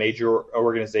by a major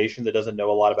organization that doesn't know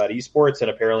a lot about esports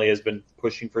and apparently has been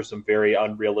pushing for some very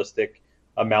unrealistic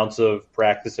amounts of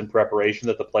practice and preparation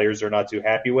that the players are not too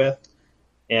happy with.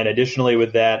 And additionally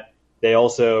with that, they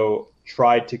also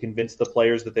tried to convince the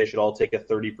players that they should all take a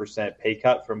 30% pay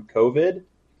cut from COVID.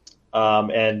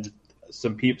 And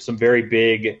some very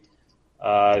big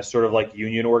sort of like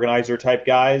union organizer type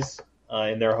guys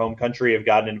in their home country have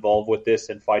gotten involved with this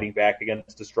and fighting back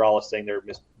against Astralis, saying they're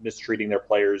mistreating their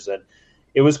players. And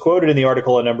it was quoted in the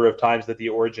article a number of times that the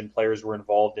Origin players were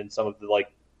involved in some of the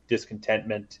like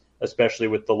discontentment, especially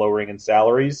with the lowering in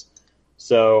salaries.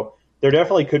 So there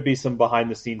definitely could be some behind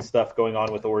the scenes stuff going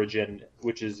on with Origin,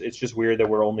 it's just weird that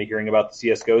we're only hearing about the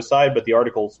CS:GO side, but the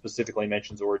article specifically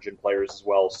mentions Origin players as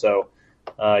well. So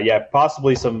yeah,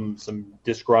 possibly some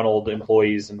disgruntled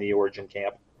employees in the Origin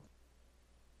camp.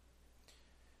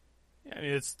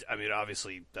 Yeah, I mean,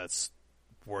 obviously that's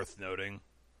worth noting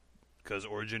because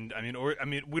Origin. I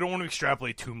mean, we don't want to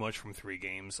extrapolate too much from 3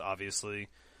 games, obviously,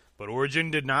 but Origin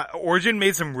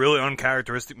made some really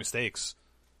uncharacteristic mistakes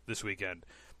this weekend.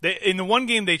 In the one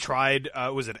game they tried,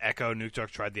 was it Echo? Nukeduck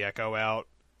tried the Echo out.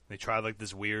 They tried like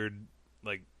this weird,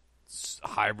 like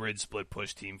hybrid split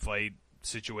push team fight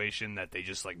situation that they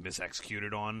just like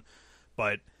misexecuted on.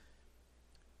 But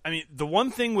I mean, the one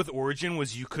thing with Origin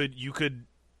was you could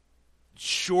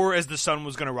sure as the sun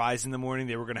was going to rise in the morning,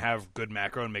 they were going to have good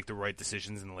macro and make the right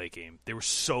decisions in the late game. They were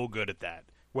so good at that.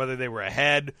 Whether they were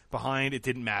ahead, behind, it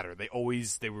didn't matter. They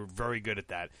were very good at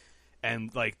that.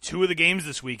 And like 2 of the games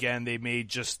this weekend,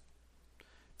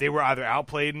 they were either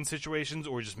outplayed in situations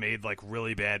or just made like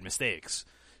really bad mistakes.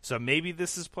 So maybe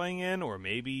this is playing in, or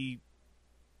maybe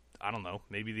I don't know.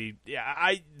 Maybe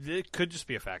it could just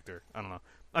be a factor. I don't know.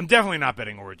 I'm definitely not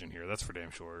betting Origin here. That's for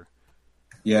damn sure.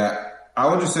 Yeah, I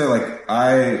would just say like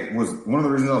one of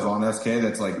the reasons I was on SK.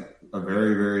 That's like a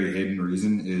very very hidden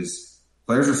reason is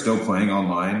players are still playing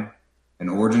online, and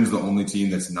Origin's the only team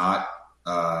that's not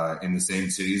in the same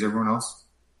city as everyone else.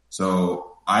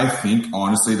 So I think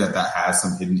honestly that has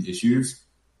some hidden issues.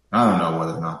 I don't know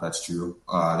whether or not that's true.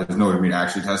 There's no way for me to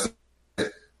actually test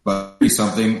it, but be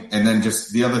something. And then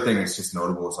just the other thing that's just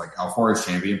notable is like Alfara's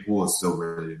champion pool is still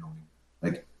really annoying.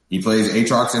 Like he plays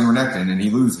Aatrox and Renekton and he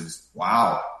loses.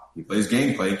 Wow. He plays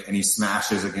Gangplank and he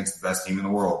smashes against the best team in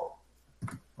the world.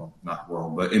 Well, not the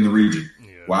world, but in the region.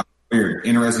 Yeah. Wow. Weird.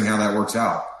 Interesting how that works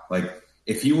out. Like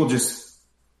if he will just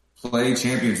play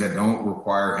champions that don't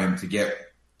require him to get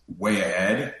way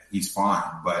ahead, he's fine.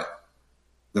 But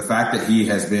the fact that he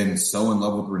has been so in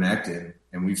love with Renekton,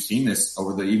 and we've seen this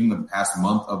over even the past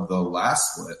month of the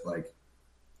last split, like,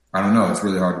 I don't know. It's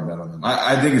really hard to bet on them.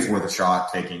 I think it's worth a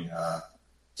shot taking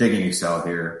Excel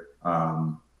here,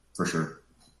 for sure.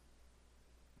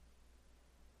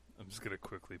 I'm just going to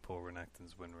quickly pull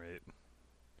Renekton's win rate.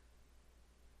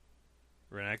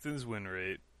 Renekton's win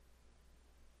rate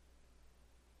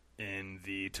in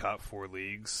the top 4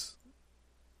 leagues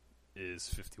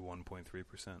is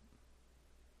 51.3%.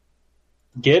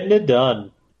 Getting it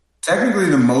done. Technically,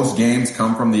 the most games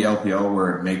come from the LPL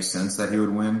where it makes sense that he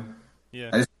would win. Yeah.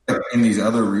 I just feel like in these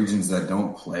other regions that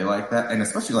don't play like that, and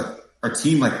especially like a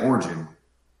team like Origin,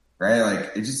 right?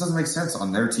 Like it just doesn't make sense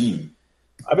on their team.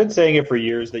 I've been saying it for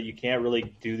years that you can't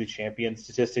really do the champion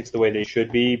statistics the way they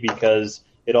should be because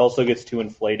it also gets too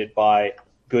inflated by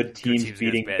good teams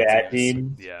beating bad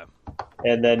teams. Yeah.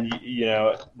 And then,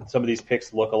 some of these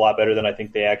picks look a lot better than I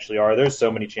think they actually are. There's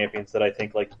so many champions that I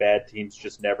think like bad teams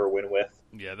just never win with.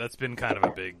 Yeah, that's been kind of a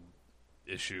big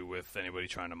issue with anybody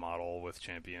trying to model with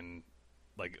champion,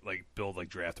 like build like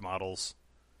draft models.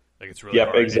 Like it's really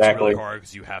hard. Exactly. It's really hard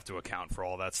because you have to account for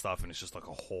all that stuff, and it's just like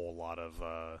a whole lot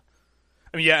of.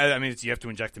 You have to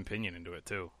inject opinion into it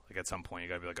too. Like at some point, you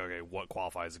got to be like, okay, what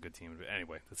qualifies as a good team?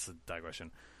 Anyway, that's a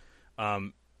digression.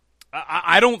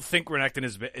 I don't think Renekton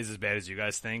is as bad as you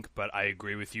guys think, but I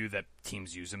agree with you that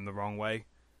teams use him the wrong way.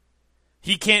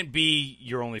 He can't be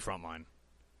your only frontline.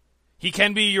 He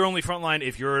can be your only frontline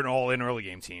if you're an all-in early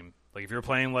game team. Like if you're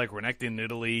playing like Renekton,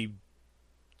 Italy,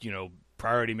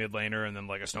 priority mid laner, and then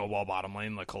like a snowball bottom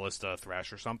lane like Kalista,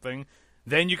 Thresh, or something.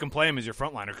 Then you can play him as your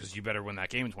frontliner because you better win that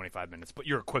game in 25 minutes. But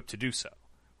you're equipped to do so,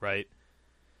 right?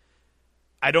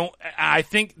 I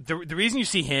think the reason you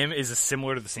see him is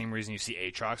similar to the same reason you see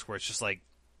Aatrox, where it's just like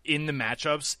in the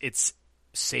matchups, it's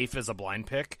safe as a blind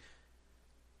pick,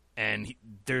 and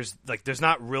there's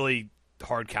not really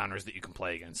hard counters that you can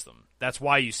play against them. That's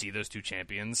why you see those two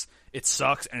champions. It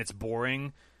sucks and it's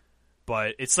boring,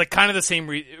 but it's like kind of the same.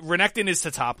 Renekton is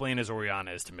to top lane as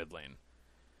Orianna is to mid lane.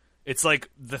 It's like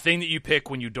the thing that you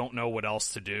pick when you don't know what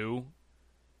else to do.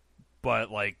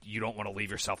 But like you don't want to leave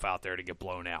yourself out there to get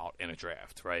blown out in a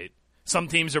draft, right? Some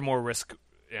teams are more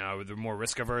they're more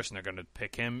risk averse and they're going to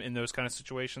pick him in those kind of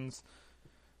situations.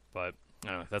 But I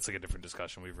don't know, that's like a different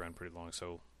discussion. We've run pretty long,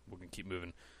 so we can keep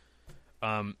moving.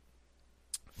 Fnatic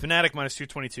minus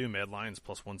 222, Mad Lions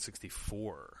plus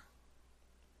 164.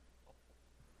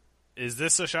 Is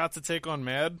this a shot to take on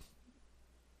Mad?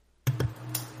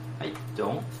 I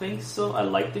don't think so. I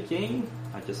like the game.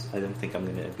 I don't think I'm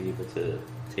going to be able to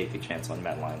take a chance on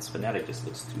Mad Lions. Fnatic just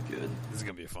looks too good. This is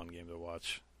going to be a fun game to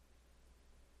watch.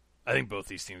 I think both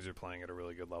these teams are playing at a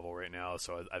really good level right now,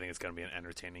 so I think it's going to be an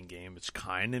entertaining game, which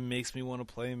kind of makes me want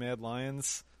to play Mad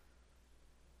Lions.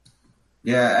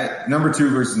 Yeah, number 2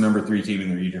 versus number 3 team in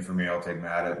the region for me, I'll take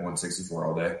Mad at 164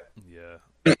 all day. Yeah.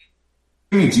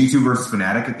 I mean, G2 versus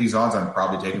Fnatic at these odds, I'm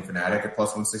probably taking Fnatic at plus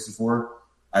 164.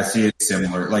 I see it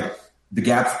similar. Like, the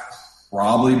gap's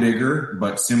probably bigger,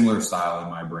 but similar style in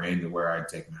my brain to where I'd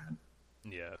take Mad.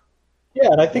 Yeah. Yeah,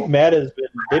 and I think Mad has been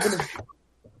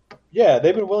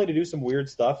they've been willing to do some weird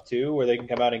stuff too, where they can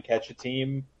come out and catch a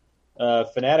team.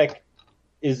 Fnatic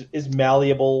is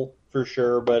malleable for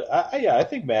sure, but I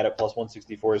think Mad at plus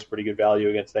 164 is pretty good value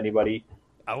against anybody.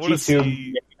 I want to see,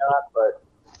 maybe not, but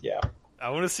yeah. I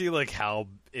want to see like how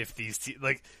if these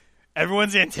like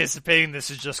everyone's anticipating this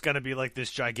is just going to be like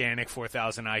this gigantic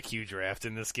 4,000 IQ draft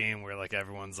in this game where like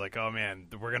everyone's like, oh man,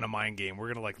 we're going to mind game. We're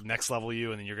going to like next level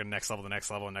you and then you're going to next level the next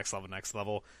level and next level next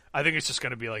level. I think it's just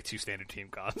going to be like 2 standard team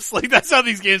comps. Like that's how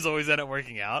these games always end up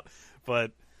working out.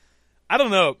 But I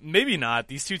don't know. Maybe not.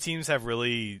 These two teams have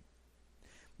really...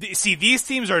 See, these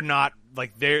teams are not...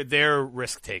 Like they're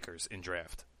risk takers in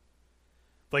draft.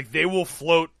 Like they will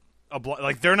float...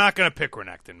 Like they're not going to pick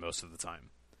Renekton most of the time.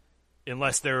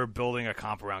 Unless they're building a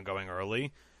comp around going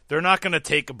early, they're not going to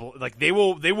take they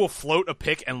will float a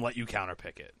pick and let you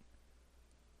counterpick it.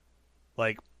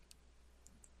 Like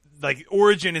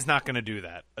Origin is not going to do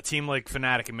that. A team like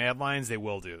Fnatic and Mad Lions, they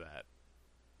will do that.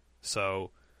 So,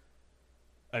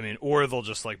 I mean, or they'll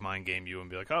just like mind game you and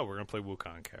be like, oh, we're going to play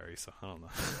Wukong carry. So I don't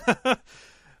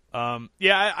know.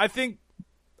 Yeah, I think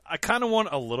I kind of want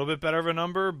a little bit better of a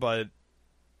number, but.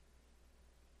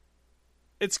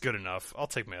 It's good enough. I'll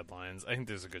take Mad Lions. I think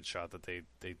there's a good shot that they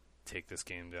take this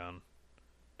game down.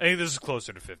 I think this is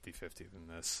closer to 50-50 than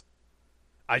this.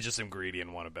 I just am greedy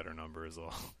and want a better number as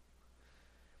well.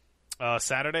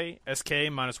 Saturday, SK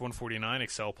minus 149,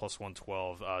 Excel plus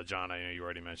 112. John, I know you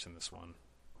already mentioned this one.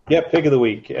 Yep, pick of the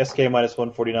week. SK minus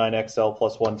 149, XL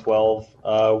plus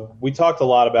 112. We talked a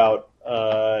lot about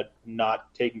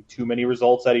not taking too many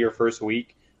results out of your first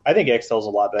week. I think XL's a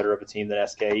lot better of a team than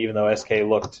SK, even though SK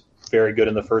looked very good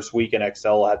in the first week and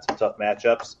XL had some tough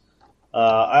matchups.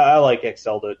 I like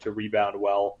XL to rebound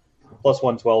well. Plus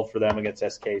 112 for them against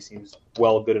SK seems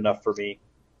good enough for me.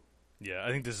 Yeah,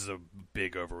 I think this is a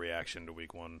big overreaction to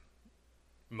week 1.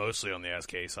 Mostly on the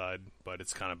SK side, but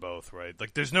it's kind of both, right?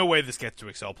 Like, there's no way this gets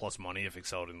to XL plus money if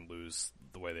XL didn't lose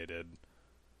the way they did.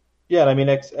 Yeah, and I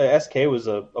mean, SK was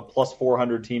a plus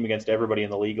 400 team against everybody in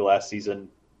the league last season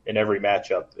in every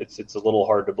matchup. It's a little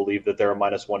hard to believe that they're a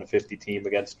minus 150 team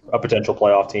against a potential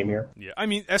playoff team here. Yeah, I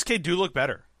mean, SK do look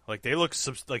better. Like they look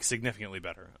like significantly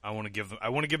better. I want to give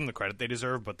them the credit they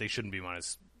deserve, but they shouldn't be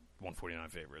minus 149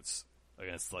 favorites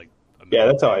against like. Yeah,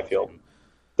 that's how I feel. Team.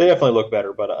 They definitely look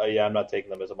better, but yeah, I'm not taking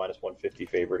them as a minus 150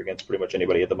 favorite against pretty much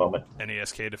anybody at the moment. Any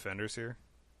SK defenders here?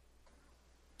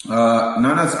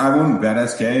 I wouldn't bet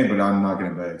SK, but I'm not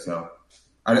going to bet. So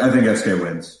I think SK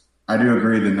wins. I do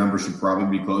agree the number should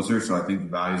probably be closer, so I think the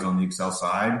value's on the Excel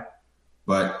side.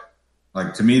 But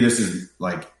like to me, this is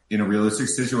like in a realistic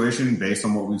situation, based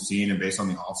on what we've seen and based on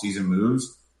the off-season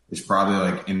moves, it's probably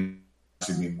like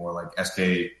should be more like SK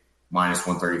minus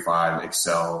 135,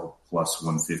 Excel plus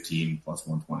 115, plus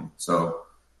 120. So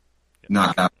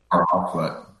not that far off,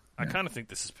 but yeah. I kind of think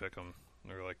this is pick'em.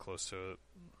 They're like close to it,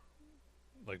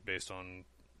 like based on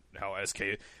how SK,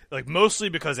 like mostly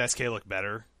because SK look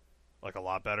better, like a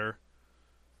lot better.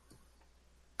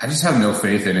 I just have no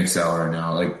faith in Excel right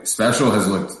now. Like Special has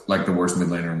looked like the worst mid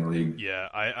laner in the league. Yeah,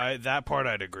 I that part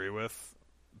I'd agree with,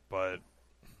 but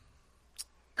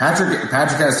Patrick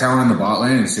has talent in the bot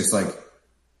lane. It's just like,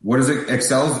 what is it?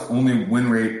 Excel's only win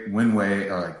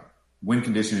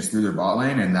condition is through their bot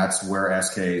lane, and that's where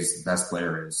SK's best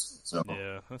player is. So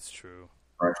yeah, that's true.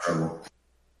 Right, trouble.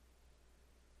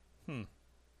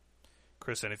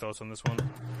 Chris, any thoughts on this one?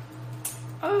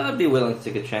 I'd be willing to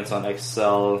take a chance on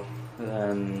Excel.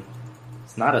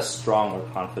 It's not a strong or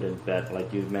confident bet,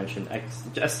 like you mentioned.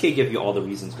 SK give you all the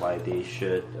reasons why they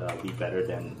should be better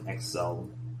than Excel.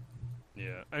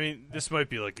 Yeah, I mean, this might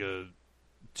be like a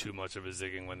too much of a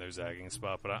zigging when they're zagging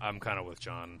spot, but I'm kind of with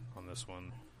John on this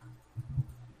one.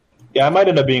 Yeah, I might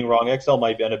end up being wrong. XL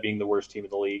might end up being the worst team in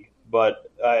the league,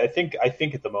 but I think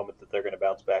at the moment that they're going to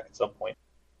bounce back at some point.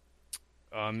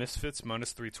 Misfits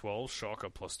minus 312,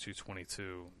 Schalke plus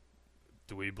 222.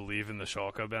 Do we believe in the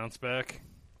Schalke bounce back?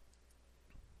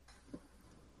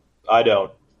 I don't.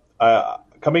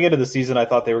 Coming into the season, I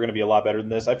thought they were going to be a lot better than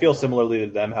this. I feel similarly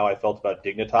to them how I felt about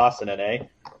Dignitas and NA,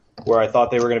 where I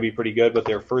thought they were going to be pretty good, but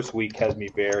their first week has me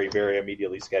very, very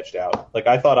immediately sketched out. Like,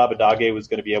 I thought Abadage was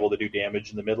going to be able to do damage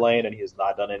in the mid lane, and he has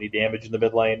not done any damage in the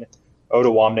mid lane. Oda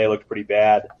Wamne looked pretty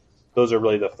bad. Those are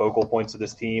really the focal points of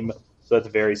this team, so that's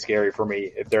very scary for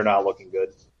me if they're not looking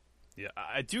good. Yeah,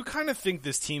 I do kind of think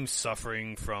this team's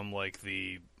suffering from, like,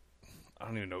 I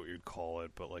don't even know what you'd call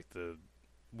it, but, like,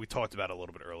 we talked about it a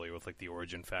little bit earlier with, like, the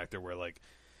origin factor, where, like,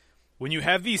 when you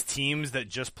have these teams that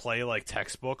just play, like,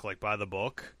 textbook, like, by the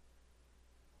book,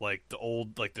 like, the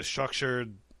old, like, the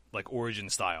structured, like, origin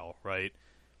style, right?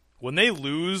 When they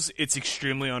lose, it's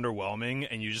extremely underwhelming,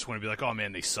 and you just want to be like, oh,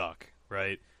 man, they suck,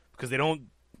 right? Because they don't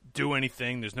do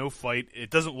anything. There's no fight. It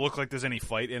doesn't look like there's any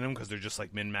fight in them because they're just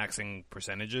like min-maxing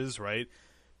percentages, right?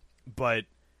 But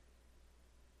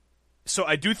so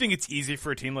I do think it's easy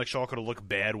for a team like Schalke to look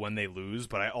bad when they lose,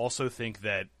 but I also think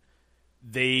that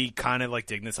they kind of like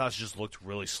Dignitas just looked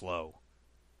really slow,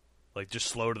 like just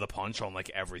slow to the punch on like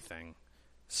everything.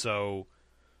 So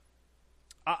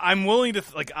I'm willing to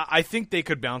I think they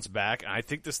could bounce back, and I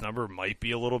think this number might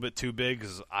be a little bit too big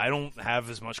because I don't have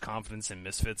as much confidence in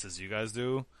Misfits as you guys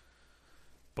do.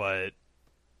 But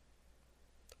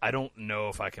I don't know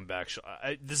if I can back.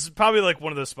 This is probably like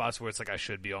one of those spots where it's like I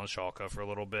should be on Schalke for a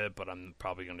little bit, but I'm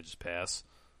probably going to just pass.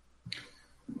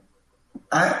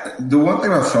 The one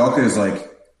thing about Schalke is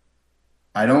like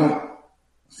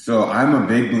So I'm a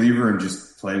big believer in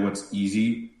just play what's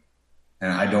easy,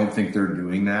 and I don't think they're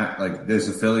doing that. Like there's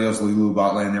Aphelios, Lulu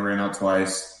bot lane, they ran out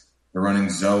twice. They're running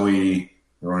Zoe.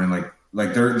 They're running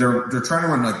like they're trying to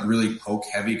run like really poke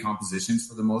heavy compositions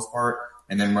for the most part.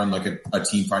 And then run like a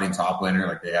team fighting top laner.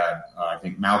 Like they had, I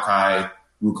think, Maokai,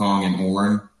 Wukong, and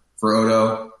Ornn for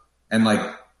Odo. And like,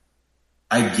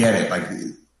 I get it. Like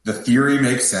the theory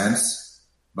makes sense,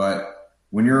 but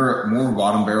when you're more of a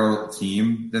bottom barrel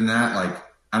team than that, like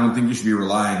I don't think you should be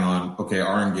relying on, okay,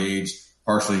 our engage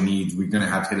partially needs, we're going to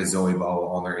have to hit a Zoe ball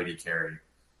on their AD carry.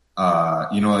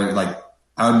 Like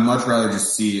I would much rather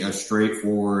just see a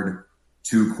straightforward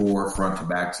 2 core front to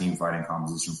back team fighting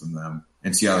composition from them.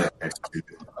 And see how they execute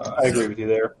it. I agree with you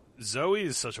there. Zoe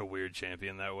is such a weird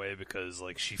champion that way because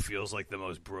like she feels like the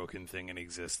most broken thing in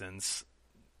existence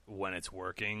when it's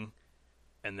working,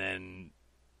 and then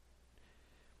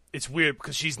it's weird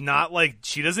because she's not like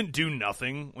she doesn't do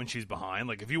nothing when she's behind.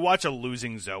 Like if you watch a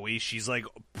losing Zoe, she's like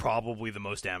probably the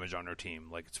most damage on her team.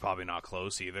 Like it's probably not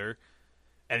close either,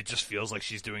 and it just feels like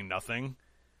she's doing nothing.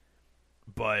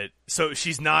 But so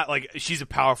she's not like she's a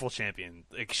powerful champion.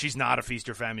 Like she's not a feast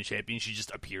or famine champion. She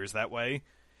just appears that way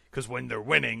because when they're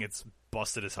winning, it's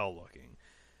busted as hell looking.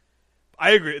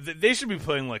 I agree. They should be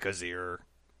playing like Azir,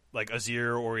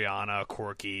 Orianna,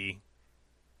 Corki.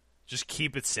 Just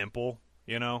keep it simple,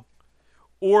 you know.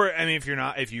 Or I mean,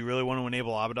 if you really want to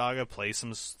enable Abadaga, play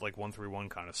some like 1-3-1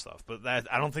 kind of stuff. But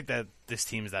I don't think that this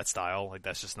team is that style. Like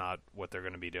that's just not what they're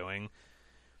going to be doing.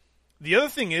 The other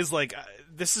thing is like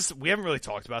we haven't really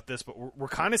talked about this, but we're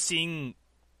kind of seeing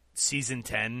season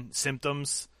 10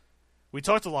 symptoms. We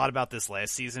talked a lot about this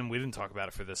last season. We didn't talk about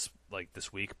it for this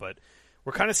week, but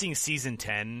we're kind of seeing season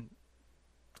 10,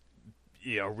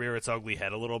 rear its ugly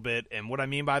head a little bit. And what I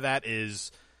mean by that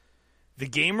is the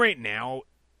game right now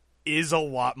is a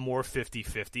lot more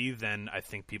 50-50 than I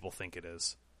think people think it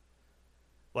is.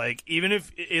 Like,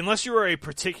 unless you are a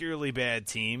particularly bad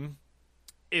team,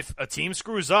 if a team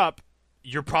screws up,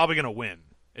 you're probably going to win.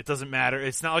 It doesn't matter.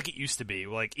 It's not like it used to be.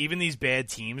 Like, even these bad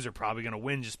teams are probably going to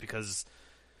win just because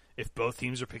if both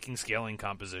teams are picking scaling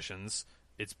compositions,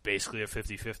 it's basically a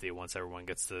 50-50 once everyone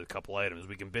gets to a couple items.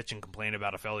 We can bitch and complain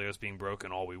about Aphelios being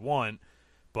broken all we want,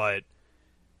 but,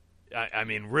 I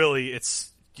mean, really,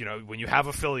 it's... when you have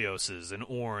Aphelioses and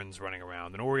Orns running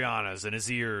around, and Oriannas and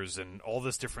Azirs and all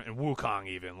this different, and Wukong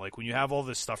even, like when you have all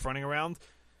this stuff running around,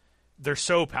 they're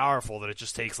so powerful that it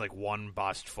just takes like one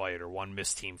botched fight or one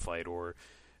missed team fight or,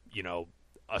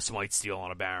 a smite steal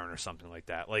on a Baron or something like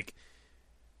that. Like,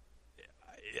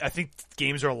 I think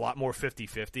games are a lot more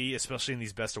 50-50, especially in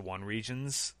these best of one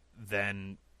regions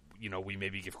than, we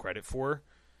maybe give credit for.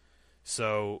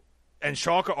 So... And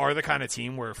Schalke are the kind of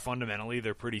team where fundamentally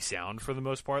they're pretty sound for the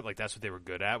most part. Like, that's what they were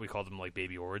good at. We called them, like,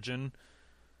 Baby Origin.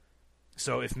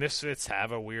 So if Misfits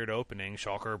have a weird opening,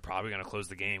 Schalke are probably going to close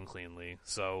the game cleanly.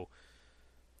 So,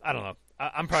 I don't know.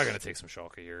 I'm probably going to take some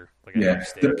Schalke here. Like,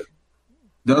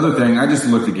 the other thing, I just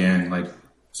looked again. Like,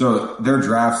 so their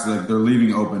drafts, like, they're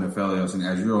leaving open Aphelios and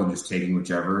Ezreal and just taking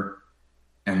whichever.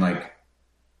 And, like,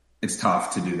 it's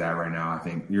tough to do that right now, I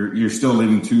think. You're still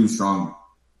leaving two strong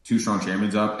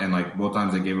champions up, and like both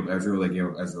times they gave up Ezreal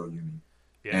Yumi.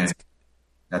 Yeah, and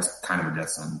that's kind of a death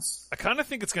sentence. I kind of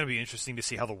think it's going to be interesting to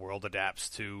see how the world adapts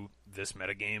to this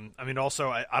metagame. I mean, also,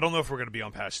 I don't know if we're going to be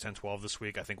on patch 10.12 this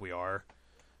week. I think we are.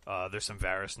 There's some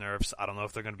Varus nerfs. I don't know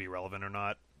if they're going to be relevant or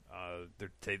not.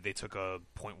 They took a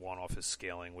 0.1 off his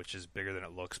scaling, which is bigger than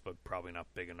it looks, but probably not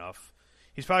big enough.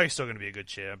 He's probably still going to be a good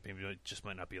champ. He just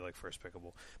might not be like first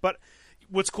pickable. But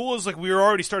what's cool is like we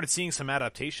already started seeing some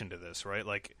adaptation to this, right?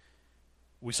 Like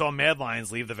we saw Mad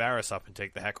Lions leave the Varus up and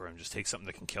take the Hecarim, just take something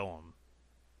that can kill him.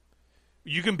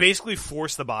 You can basically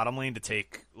force the bottom lane to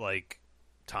take like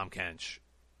Tahm Kench,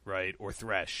 right, or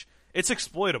Thresh. It's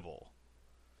exploitable.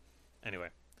 Anyway,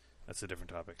 that's a different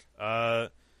topic.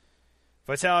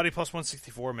 Vitality plus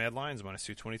 164, Mad Lions minus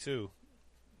 222.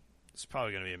 It's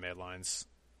probably going to be a Mad Lions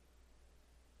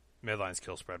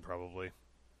kill spread, probably.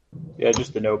 Yeah,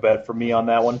 just a no bet for me on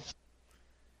that one.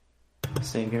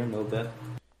 Same here, no bet. I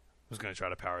was going to try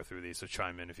to power through these, so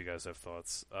chime in if you guys have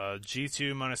thoughts.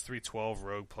 G2 minus 312,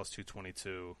 Rogue plus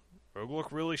 222. Rogue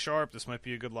look really sharp. This might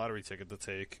be a good lottery ticket to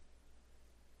take.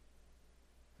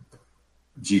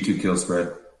 G2 kill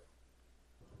spread.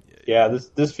 Yeah,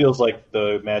 this feels like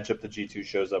the matchup that G2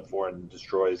 shows up for and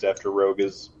destroys after Rogue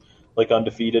is like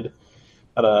undefeated.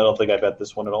 I don't think I bet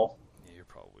this one at all. Yeah, you're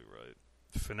probably right.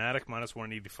 Fnatic minus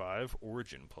 185,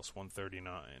 Origin plus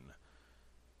 139.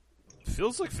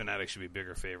 Feels like Fnatic should be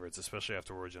bigger favorites, especially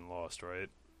after Origin lost, right?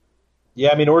 Yeah,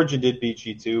 I mean, Origin did beat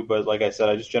G2, but like I said,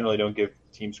 I just generally don't give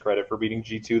teams credit for beating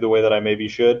G2 the way that I maybe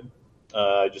should.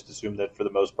 I just assume that for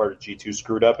the most part, G2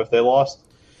 screwed up if they lost.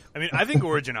 I mean, I think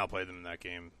Origin outplayed them in that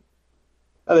game.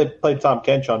 They played Tahm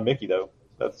Kench on Mickey, though.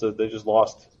 They just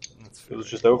lost. It was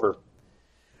just over.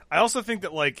 I also think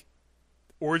that, like,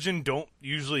 Origin don't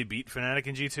usually beat Fnatic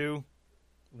in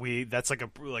G2. That's like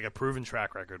a proven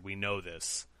track record. We know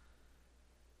this.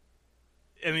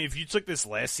 I mean, if you took this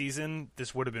last season,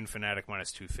 this would have been Fnatic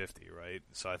minus 250, right?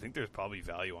 So I think there's probably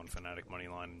value on Fnatic money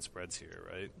line and spreads here,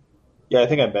 right? Yeah, I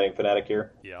think I'm betting Fnatic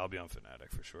here. Yeah, I'll be on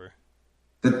Fnatic for sure.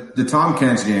 The Tahm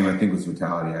Kench game, I think, was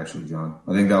Vitality, actually, John.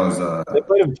 I think that was... They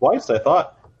played him twice, I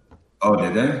thought. Oh,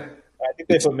 did they? I think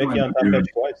they put Mickey on Tahm Kench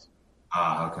twice.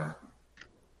 Ah, okay.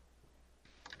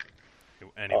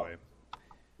 Anyway.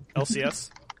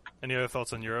 LCS? Any other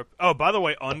thoughts on Europe? Oh, by the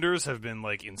way, unders have been,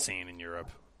 like, insane in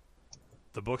Europe.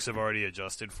 The books have already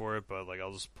adjusted for it, but, like,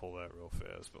 I'll just pull that real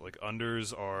fast. But, like,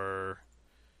 unders are...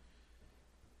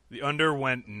 The under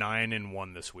went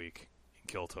 9-1 this week in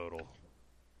kill total.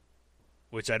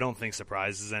 Which I don't think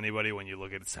surprises anybody when you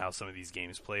look at how some of these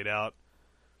games played out.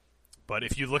 But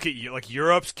if you look at like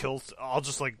Europe's kill, I'll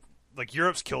just like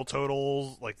Europe's kill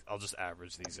totals. Like I'll just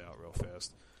average these out real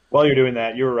fast. While you're doing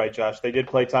that, you were right, Josh. They did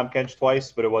play Tahm Kench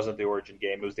twice, but it wasn't the Origin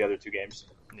game. It was the other two games.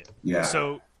 Yeah.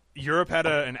 So Europe had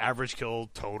an average kill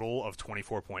total of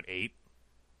 24.8.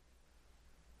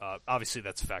 Obviously,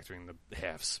 that's factoring the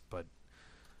halves, but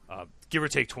give or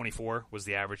take 24 was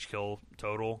the average kill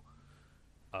total.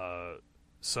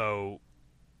 So,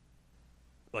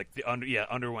 like the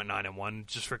under went 9-1.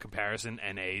 Just for comparison,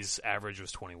 NA's average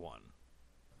was 21,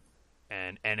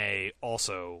 and NA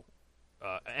also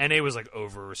NA was like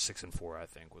over 6-4, I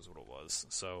think was what it was.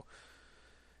 So.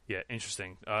 Yeah,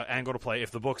 interesting. Angle to play.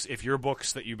 If your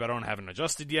books that you bet on haven't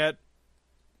adjusted yet,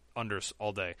 unders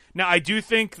all day. Now, I do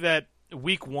think that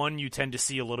week 1 you tend to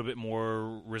see a little bit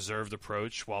more reserved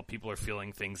approach while people are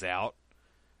feeling things out.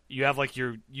 You have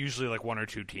usually like 1 or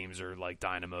 2 teams are like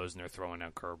dynamos and they're throwing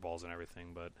out curveballs and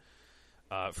everything,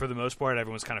 but for the most part,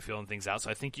 everyone's kind of feeling things out.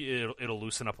 So I think it'll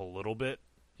loosen up a little bit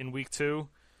in week 2.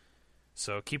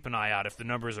 So keep an eye out. If the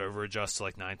numbers over adjust to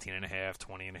like 19.5,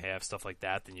 20.5, stuff like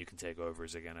that, then you can take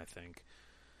overs again, I think.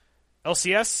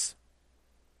 LCS?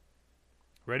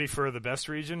 Ready for the best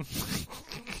region?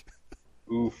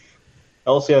 Oof.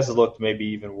 LCS has looked maybe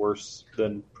even worse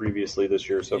than previously this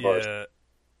year so far. Yeah.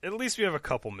 At least we have a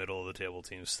couple middle-of-the-table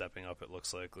teams stepping up, it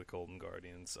looks like Golden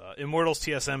Guardians. Immortals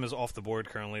TSM is off the board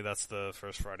currently. That's the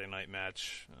first Friday night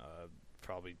match.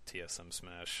 Probably TSM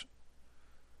Smash.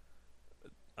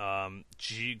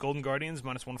 Golden Guardians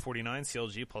minus 149,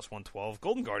 CLG plus 112.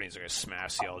 Golden Guardians are going to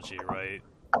smash CLG, right?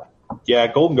 Yeah,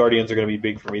 Golden Guardians are going to be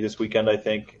big for me this weekend, I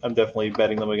think. I'm definitely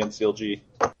betting them against CLG.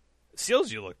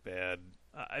 CLG look bad.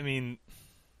 I mean,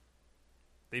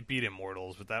 they beat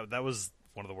Immortals, but that was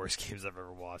one of the worst games I've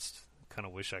ever watched. Kind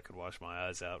of wish I could wash my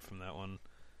eyes out from that one.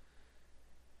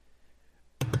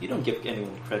 You don't give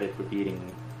anyone credit for beating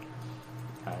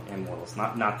Immortals.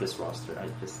 Not this roster. I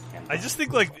just can't. I just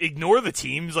think, like, ignore the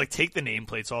teams. Like, take the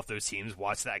nameplates off those teams.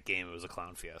 Watch that game. It was a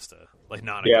clown fiesta. Like,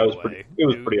 not in a good way. It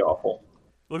was pretty awful.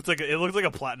 It looked like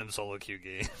a platinum solo queue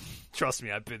game. Trust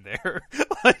me, I've been there.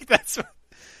 Like, that's...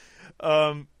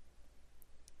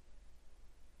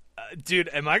 dude,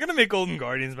 am I going to make Golden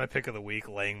Guardians my pick of the week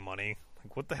laying money?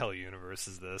 Like, what the hell universe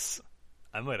is this?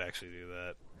 I might actually do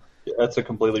that. Yeah, that's a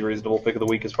completely reasonable pick of the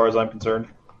week as far as I'm concerned.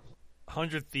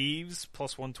 100 Thieves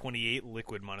plus 128,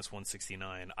 Liquid minus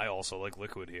 169. I also like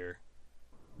Liquid here.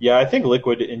 Yeah, I think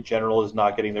Liquid in general is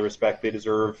not getting the respect they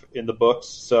deserve in the books,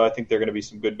 so I think they're going to be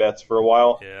some good bets for a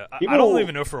while. Yeah, I don't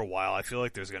even know for a while. I feel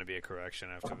like there's going to be a correction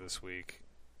after this week.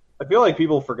 I feel like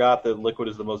people forgot that Liquid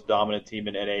is the most dominant team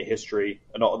in NA history,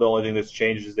 and the only thing that's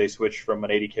changed is they switched from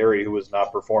an AD carry who was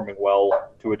not performing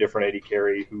well to a different AD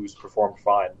carry who's performed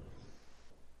fine.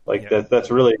 Like, yeah.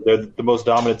 That's really, they're the most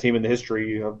dominant team in the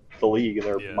history of the league, and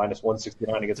they're minus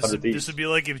 169 against 100 Thieves. This would be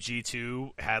like if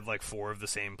G2 had, like, 4 of the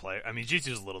same play. I mean, G2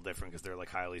 is a little different because they're, like,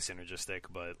 highly synergistic,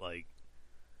 but, like,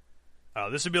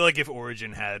 this would be like if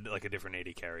Origin had, like, a different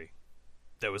AD carry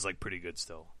that was, like, pretty good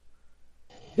still.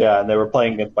 Yeah, and they were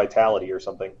playing against Vitality or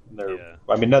something.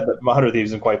 I mean, not that 100 Thieves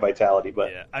isn't quite Vitality,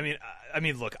 but yeah. I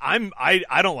mean, look, I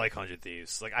don't like 100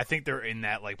 Thieves. Like, I think they're in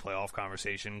that like playoff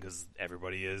conversation because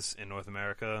everybody is in North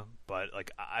America. But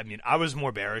like, I mean, I was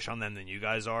more bearish on them than you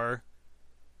guys are.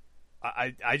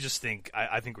 I just think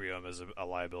I think Ryoma is a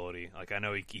liability. Like, I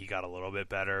know he got a little bit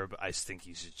better, but I just think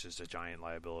he's just a giant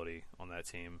liability on that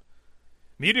team.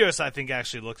 Meteos, I think,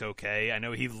 actually looked okay. I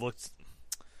know he looked.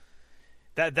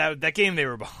 That game they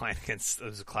were behind against, it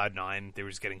was a Cloud9. They were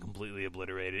just getting completely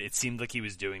obliterated. It seemed like he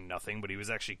was doing nothing, but he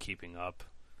was actually keeping up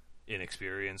in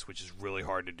experience, which is really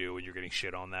hard to do when you're getting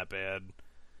shit on that bad.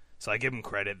 So I give him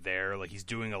credit there. Like, he's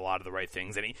doing a lot of the right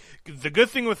things. And the good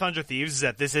thing with 100 Thieves is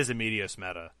that this is a Meteos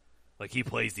meta. Like, he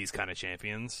plays these kind of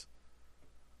champions.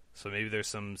 So maybe there's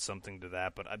something to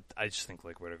that, but I just think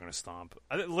Liquid are going to stomp.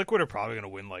 Liquid are probably going to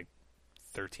win, like,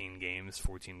 13 games,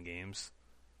 14 games.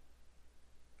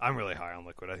 I'm really high on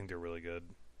Liquid. I think they're really good.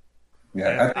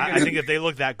 Yeah, I think if they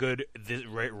look that good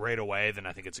right away, then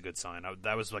I think it's a good sign.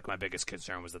 That was like my biggest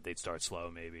concern was that they'd start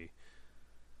slow, maybe.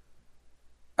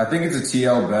 I think it's a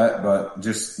TL bet, but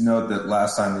just note that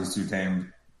last time these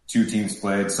two teams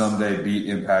played, Someday beat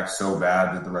Impact so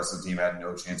bad that the rest of the team had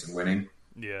no chance of winning.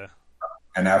 Yeah.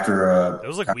 And after that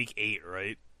was like week 8,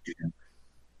 right? Yeah.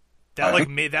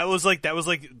 That was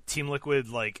like Team Liquid.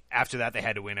 Like, after that, they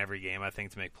had to win every game, I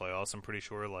think, to make playoffs. I'm pretty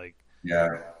sure. Like, yeah,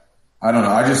 I don't know.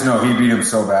 I just know he beat him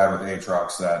so bad with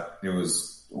Aatrox that it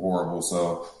was horrible.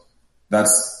 So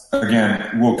that's,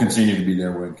 again, will continue to be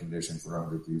their win condition for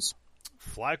 100 Thieves.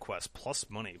 FlyQuest plus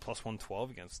money plus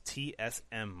 112 against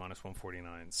TSM minus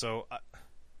 149. So I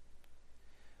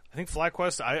think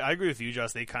FlyQuest. I agree with you,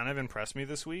 Josh. They kind of impressed me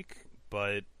this week,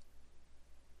 but.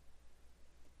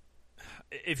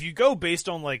 If you go based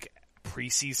on, like,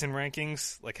 preseason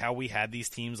rankings, like how we had these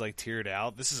teams, like, tiered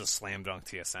out, this is a slam dunk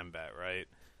TSM bet, right?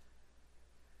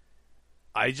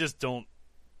 I just don't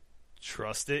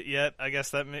trust it yet. I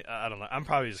guess I don't know. I'm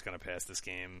probably just going to pass this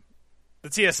game. The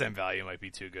TSM value might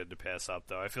be too good to pass up,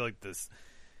 though. I feel like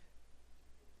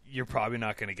you're probably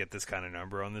not going to get this kind of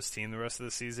number on this team the rest of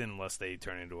the season unless they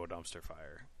turn into a dumpster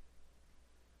fire.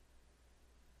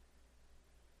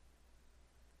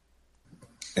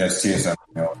 Yes, TSM.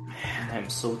 No. Man, I'm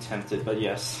so tempted, but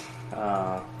yes.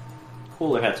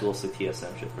 Cooler heads will say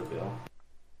TSM should prevail.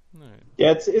 Right.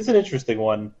 Yeah, it's an interesting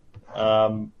one.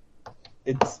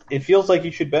 It feels like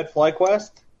you should bet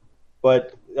FlyQuest,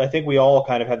 but I think we all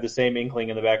kind of have the same inkling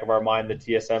in the back of our mind that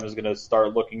TSM is going to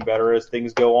start looking better as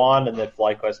things go on, and that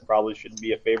FlyQuest probably shouldn't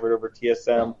be a favorite over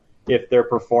TSM if they're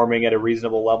performing at a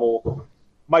reasonable level.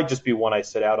 Might just be one I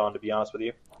sit out on, to be honest with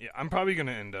you. Yeah, I'm probably going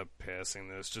to end up passing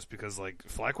this just because, like,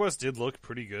 FlyQuest did look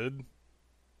pretty good.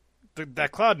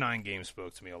 That Cloud9 game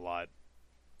spoke to me a lot.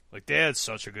 Like, they had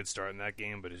such a good start in that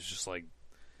game, but it's just like,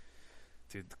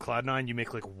 dude, Cloud9, you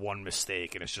make, like, one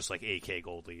mistake, and it's just, like, AK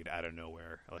gold lead out of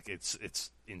nowhere. Like, it's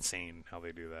insane how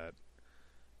they do that.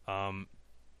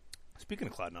 Speaking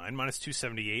of Cloud9, minus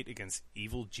 278 against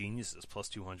Evil Geniuses, plus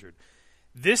 200.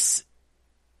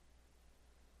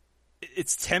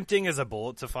 It's tempting as a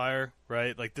bullet to fire,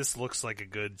 right? Like, this looks like a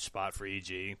good spot for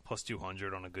EG, plus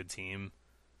 200 on a good team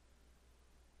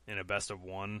in a best of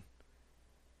one.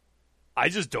 I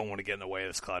just don't want to get in the way of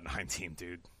this Cloud9 team,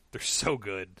 dude. They're so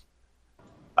good.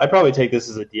 I'd probably take this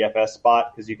as a DFS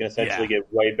spot because you can essentially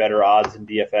get way better odds in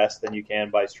DFS than you can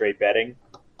by straight betting.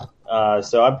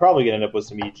 So I'm probably going to end up with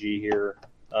some EG here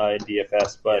in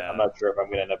DFS, but I'm not sure if I'm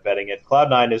going to end up betting it.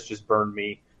 Cloud9 has just burned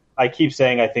me. I keep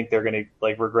saying I think they're going to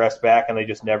like regress back, and they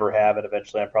just never have, and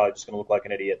eventually I'm probably just going to look like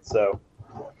an idiot. So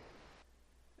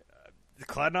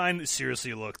Cloud9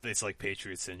 seriously it's like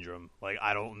Patriot syndrome. Like,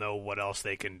 I don't know what else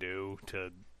they can do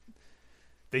to.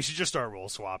 They should just start role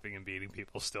swapping and beating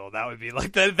people still. That would be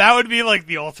like that would be like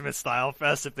the ultimate style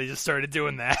fest if they just started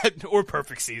doing that. Or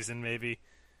perfect season, maybe.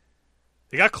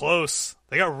 They got close.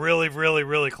 They got really, really,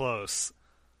 really close.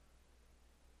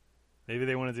 Maybe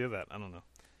they want to do that. I don't know.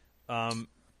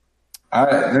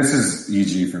 This is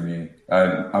EG for me.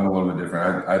 I'm a little bit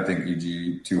different. I think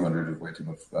EG 200 is way too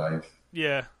much value.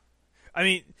 Yeah. I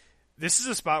mean, this is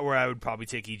a spot where I would probably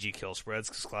take EG kill spreads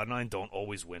because Cloud9 don't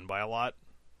always win by a lot.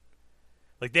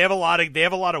 Like, they have a lot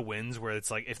of wins where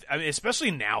it's like,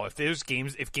 especially now, if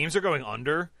games are going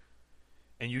under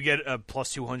and you get a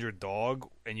plus 200 dog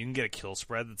and you can get a kill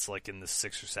spread that's like in the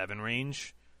 6 or 7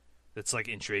 range, that's like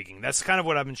intriguing. That's kind of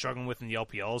what I've been struggling with in the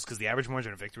LPLs because the average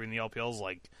margin of victory in the LPL is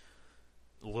like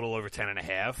a little over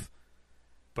 10.5,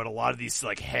 but a lot of these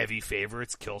like heavy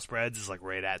favorites kill spreads is like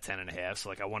right at 10.5. So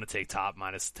like I want to take top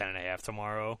minus 10.5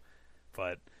 tomorrow,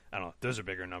 but I don't know. Those are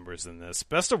bigger numbers than this.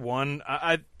 Best of one,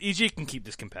 EG can keep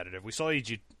this competitive. We saw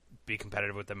EG be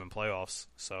competitive with them in playoffs.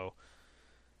 So,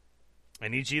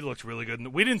 and EG looked really good.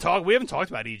 We haven't talked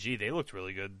about EG. They looked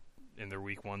really good in their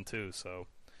week 1 too. So,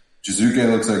 Jizuke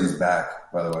looks like he's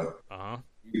back. By the way,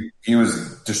 he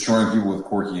was destroying people with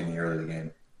Corki in the early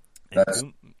game.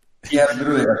 He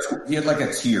had like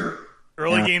a tier.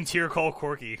 Early game tier called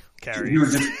Corky carry. He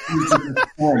was just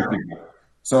destroying people.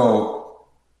 So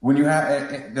when you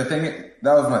have the thing,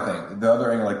 that was my thing. The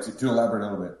other angle, like to elaborate a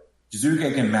little bit,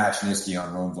 Jizuke can match Niski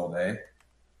on roams all day,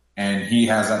 and he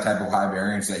has that type of high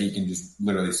variance that he can just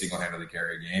literally single-handedly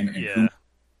carry a game. And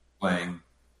playing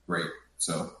great.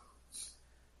 So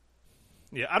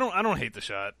yeah, I don't hate the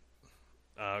shot.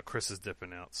 Chris is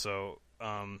dipping out, so.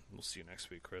 We'll see you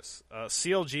next week, Chris.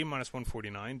 CLG minus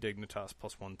 149, Dignitas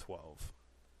plus 112.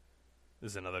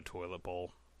 This is another toilet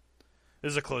bowl.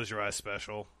 This is a close your eyes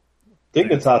special.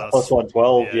 Dignitas plus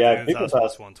 112, yeah. Dignitas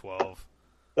plus 112.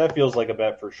 That feels like a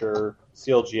bet for sure.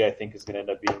 CLG, I think, is going to end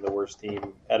up being the worst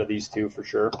team out of these two for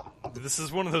sure. This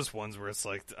is one of those ones where it's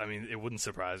like, I mean, it wouldn't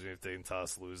surprise me if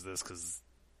Dignitas lose this because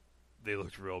they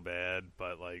looked real bad,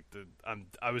 but like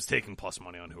I was taking plus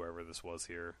money on whoever this was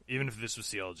here. Even if this was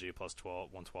CLG plus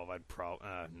 112, I'd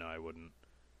no, I wouldn't.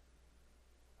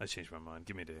 I changed my mind.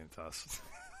 Give me Dignitas.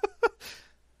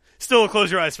 Still a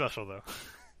close your eyes special though.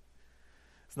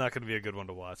 It's not going to be a good one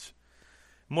to watch.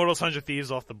 Mortals 100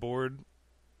 Thieves off the board.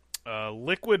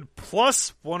 Liquid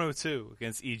plus 102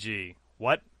 against EG.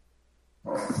 What?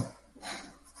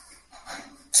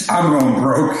 I'm going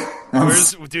broke.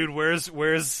 Where's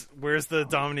the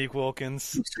Dominique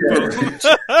Wilkins?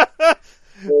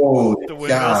 Holy the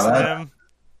God, Slam.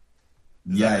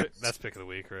 Yikes. That's pick of the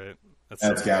week, right?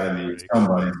 That's gotta be.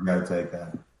 Somebody's gotta take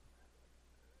that.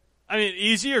 I mean,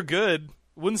 easy or good.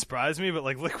 Wouldn't surprise me, but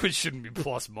like Liquid shouldn't be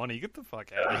plus money. Get the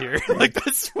fuck out of here. Like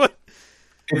that's what.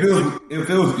 If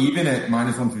it was even at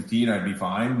minus 115, I'd be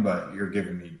fine. But you're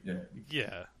giving me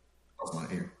yeah plus money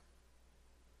here.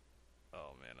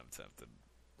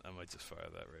 might just fire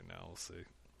that right now. We'll see.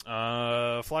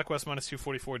 FlyQuest minus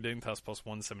 244, Dignitas plus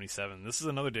 177. This is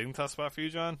another Dignitas spot for you,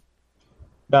 John?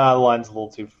 Nah, the line's a little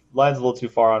too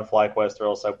far on FlyQuest, or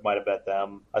else I might have bet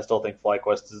them. I still think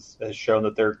FlyQuest has shown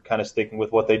that they're kind of sticking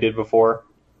with what they did before.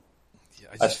 Yeah,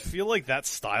 I just feel like that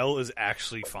style is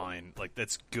actually fine. Like,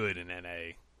 that's good in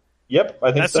NA. Yep,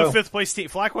 I think that's so. That's a fifth place team.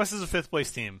 FlyQuest is a fifth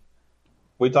place team.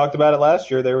 We talked about it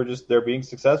last year. They're being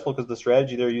successful because the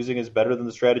strategy they're using is better than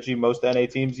the strategy most NA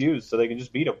teams use, so they can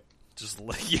just beat them.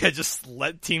 Just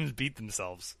let teams beat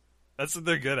themselves. That's what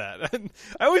they're good at.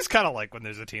 I always kind of like when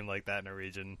there's a team like that in a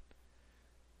region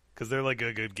because they're like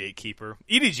a good gatekeeper.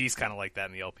 EDG's kind of like that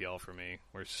in the LPL for me,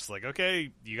 where it's just like,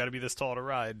 okay, you got to be this tall to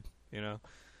ride, you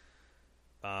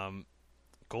know.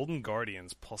 Golden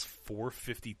Guardians plus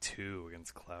 452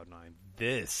 against Cloud9.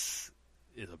 This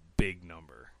is a big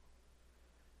number.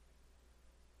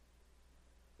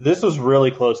 This was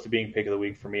really close to being pick of the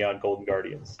week for me on Golden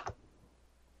Guardians.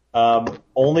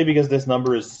 Only because this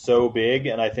number is so big,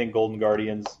 and I think Golden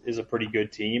Guardians is a pretty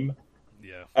good team.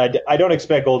 Yeah, I don't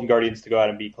expect Golden Guardians to go out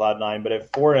and beat Cloud9, but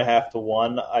at 4.5 to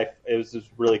 1, it was just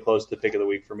really close to pick of the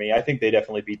week for me. I think they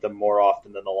definitely beat them more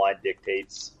often than the line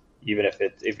dictates, even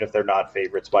if they're not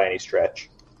favorites by any stretch.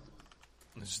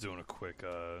 I'm just doing a quick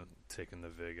taking the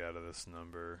vig out of this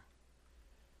number.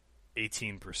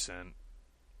 18%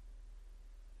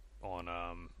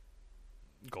 on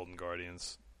Golden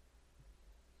Guardians.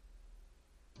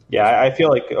 Yeah, I feel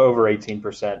like over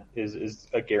 18% is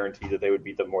a guarantee that they would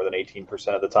beat them more than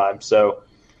 18% of the time. So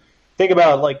think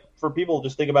about, like, for people,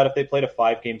 just think about if they played a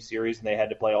 5-game series and they had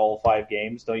to play all 5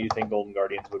 games, don't you think Golden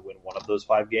Guardians would win one of those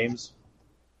 5 games?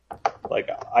 Like,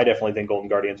 I definitely think Golden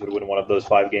Guardians would win one of those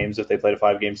 5 games if they played a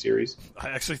 5-game series. I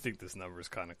actually think this number is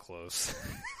kind of close.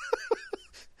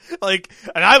 And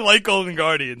I like Golden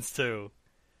Guardians, too.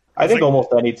 I think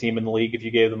almost any team in the league, if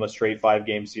you gave them a straight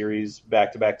 5-game series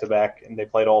back to back to back, and they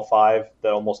played all 5,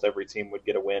 that almost every team would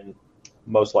get a win,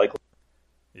 most likely.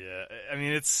 Yeah, I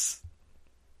mean it's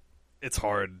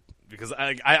hard because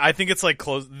I think it's like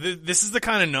close. This is the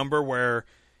kind of number where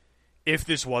if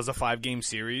this was a 5-game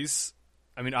series,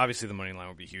 I mean obviously the money line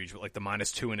would be huge, but like the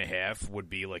minus 2.5 would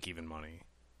be like even money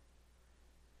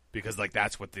because like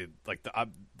that's what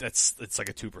it's like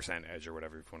a 2% edge or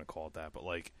whatever you want to call it that, but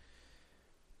like.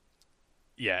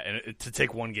 Yeah, and to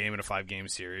take one game in a 5-game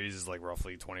series is like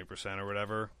roughly 20% or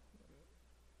whatever.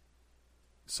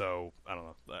 So, I don't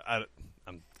know.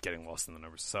 I'm getting lost in the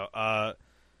numbers. So, I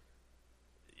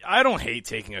don't hate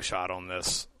taking a shot on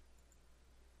this,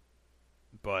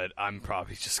 but I'm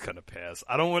probably just going to pass.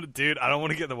 I don't want to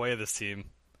get in the way of this team.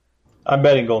 I'm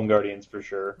betting Golden Guardians for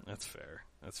sure. That's fair.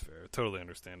 Totally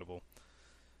understandable.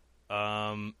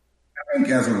 I think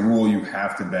as a rule, you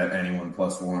have to bet anyone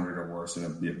plus 400 or worse, and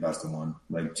it'll be a best of one.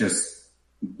 Like, just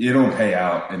it'll pay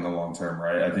out in the long term,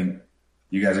 right? I think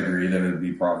you guys agree that it'd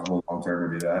be profitable long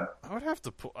term to do that. I would have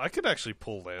to pull. I could actually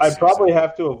pull this. I'd probably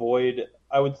have to avoid.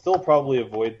 I would still probably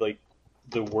avoid like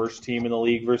the worst team in the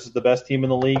league versus the best team in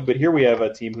the league. But here we have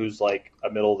a team who's like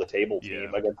a middle of the table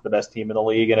team against the best team in the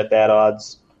league, and at that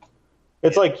odds,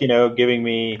 it's like giving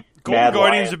me Golden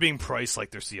Guardians are being priced like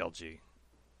they're CLG.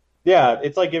 Yeah,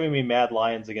 it's like giving me Mad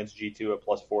Lions against G2 at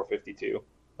plus 452.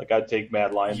 Like, I'd take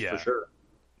Mad Lions for sure.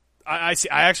 I see.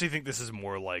 I actually think this is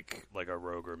more like a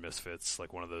Rogue or Misfits,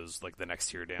 like one of those, like the next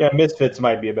tier down. Yeah, Misfits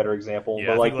might be a better example.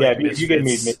 Yeah, but if you gave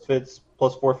me Misfits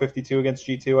plus 452 against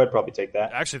G2, I'd probably take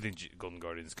that. I actually think Golden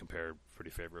Guardians compare pretty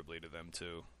favorably to them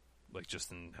too, like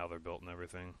just in how they're built and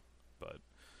everything. But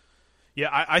yeah,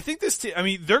 I think this team, I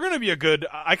mean, they're going to be a good,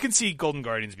 I can see Golden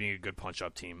Guardians being a good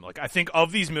punch-up team. Like, I think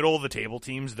of these middle-of-the-table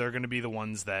teams, they're going to be the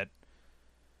ones that,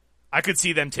 I could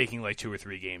see them taking, like, 2 or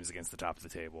 3 games against the top of the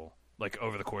table, like,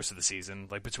 over the course of the season.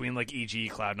 Like, between, like, EG,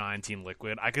 Cloud9, Team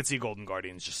Liquid, I could see Golden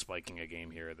Guardians just spiking a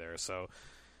game here or there. So,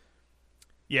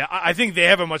 yeah, I think they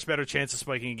have a much better chance of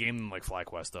spiking a game than, like,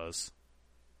 FlyQuest does.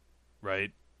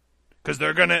 Right? Because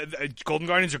they're going to, Golden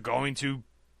Guardians are going to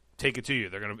take it to you.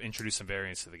 They're going to introduce some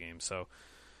variance to the game. So,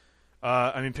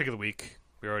 I mean, pick of the week.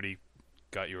 We already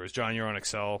got yours. John, you're on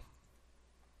Excel.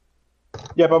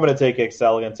 Yep, I'm going to take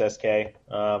Excel against SK.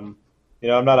 I'm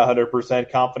not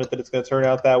 100% confident that it's going to turn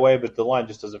out that way, but the line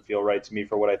just doesn't feel right to me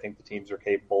for what I think the teams are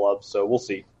capable of, so we'll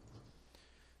see.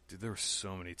 Dude, there were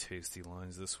so many tasty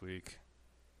lines this week.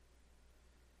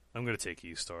 I'm going to take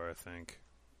E-Star, I think.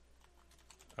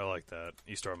 I like that.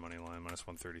 E-Star money line, minus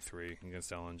 133 against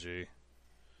LNG.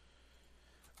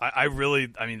 I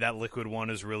mean, that Liquid one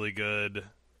is really good.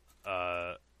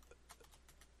 What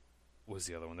was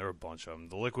the other one? There were a bunch of them.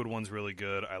 The Liquid one's really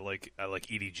good. I like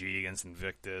EDG against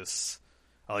Invictus.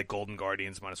 I like Golden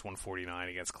Guardians -149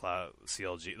 against Cloud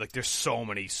CLG. Like, there's so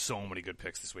many good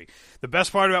picks this week. The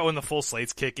best part about when the full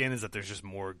slates kick in is that there's just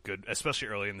more good, especially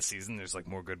early in the season. There's like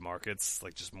more good markets,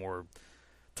 like just more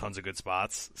tons of good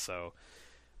spots. So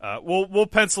we'll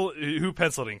pencil. Who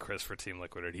penciled in Chris for Team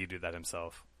Liquid, or did he do that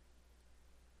himself?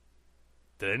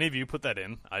 Did any of you put that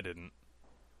in? I didn't.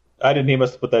 I didn't. He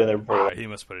must have put that in there before. All right, he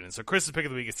must put it in. So Chris's pick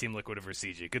of the week is Team Liquid over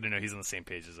CG. Good to know he's on the same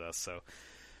page as us. So,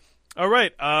 all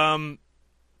right.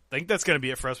 I think that's going to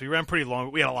be it for us. We ran pretty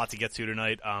long. We had a lot to get to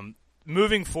tonight.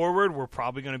 Moving forward, we're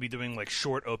probably going to be doing like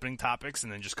short opening topics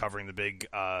and then just covering the big.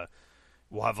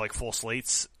 We'll have like full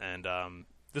slates, and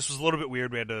this was a little bit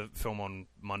weird. We had to film on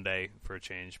Monday for a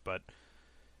change, but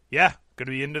yeah, going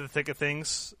to be into the thick of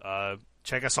things.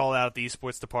 Check us all out at the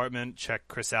esports department. Check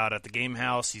Chris out at the Game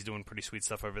House. He's doing pretty sweet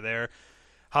stuff over there.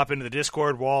 Hop into the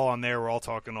Discord. We're all on there. We're all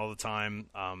talking all the time.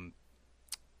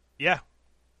 Yeah.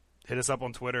 Hit us up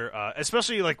on Twitter.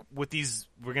 Especially like with these,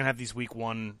 we're going to have these week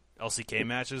 1 LCK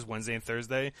matches, Wednesday and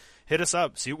Thursday. Hit us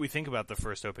up. See what we think about the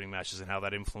first opening matches and how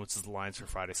that influences the lines for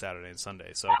Friday, Saturday, and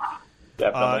Sunday. So,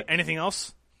 anything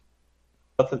else?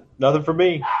 Nothing for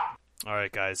me. All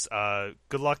right, guys.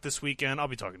 Good luck this weekend. I'll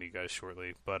be talking to you guys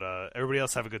shortly. But everybody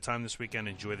else have a good time this weekend.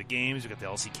 Enjoy the games. We got the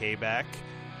LCK back.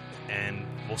 And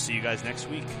we'll see you guys next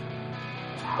week.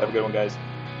 Have a good one, guys.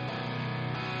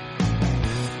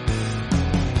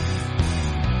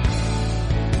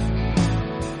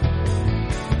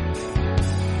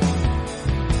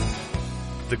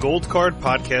 The Gold Card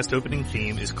podcast opening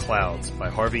theme is Clouds by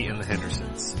Harvey and the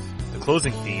Hendersons. The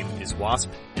closing theme is Wasp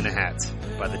in a Hat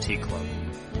by the Tea Club.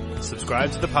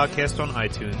 Subscribe to the podcast on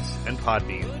iTunes and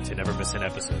Podbean to never miss an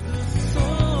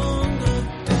episode.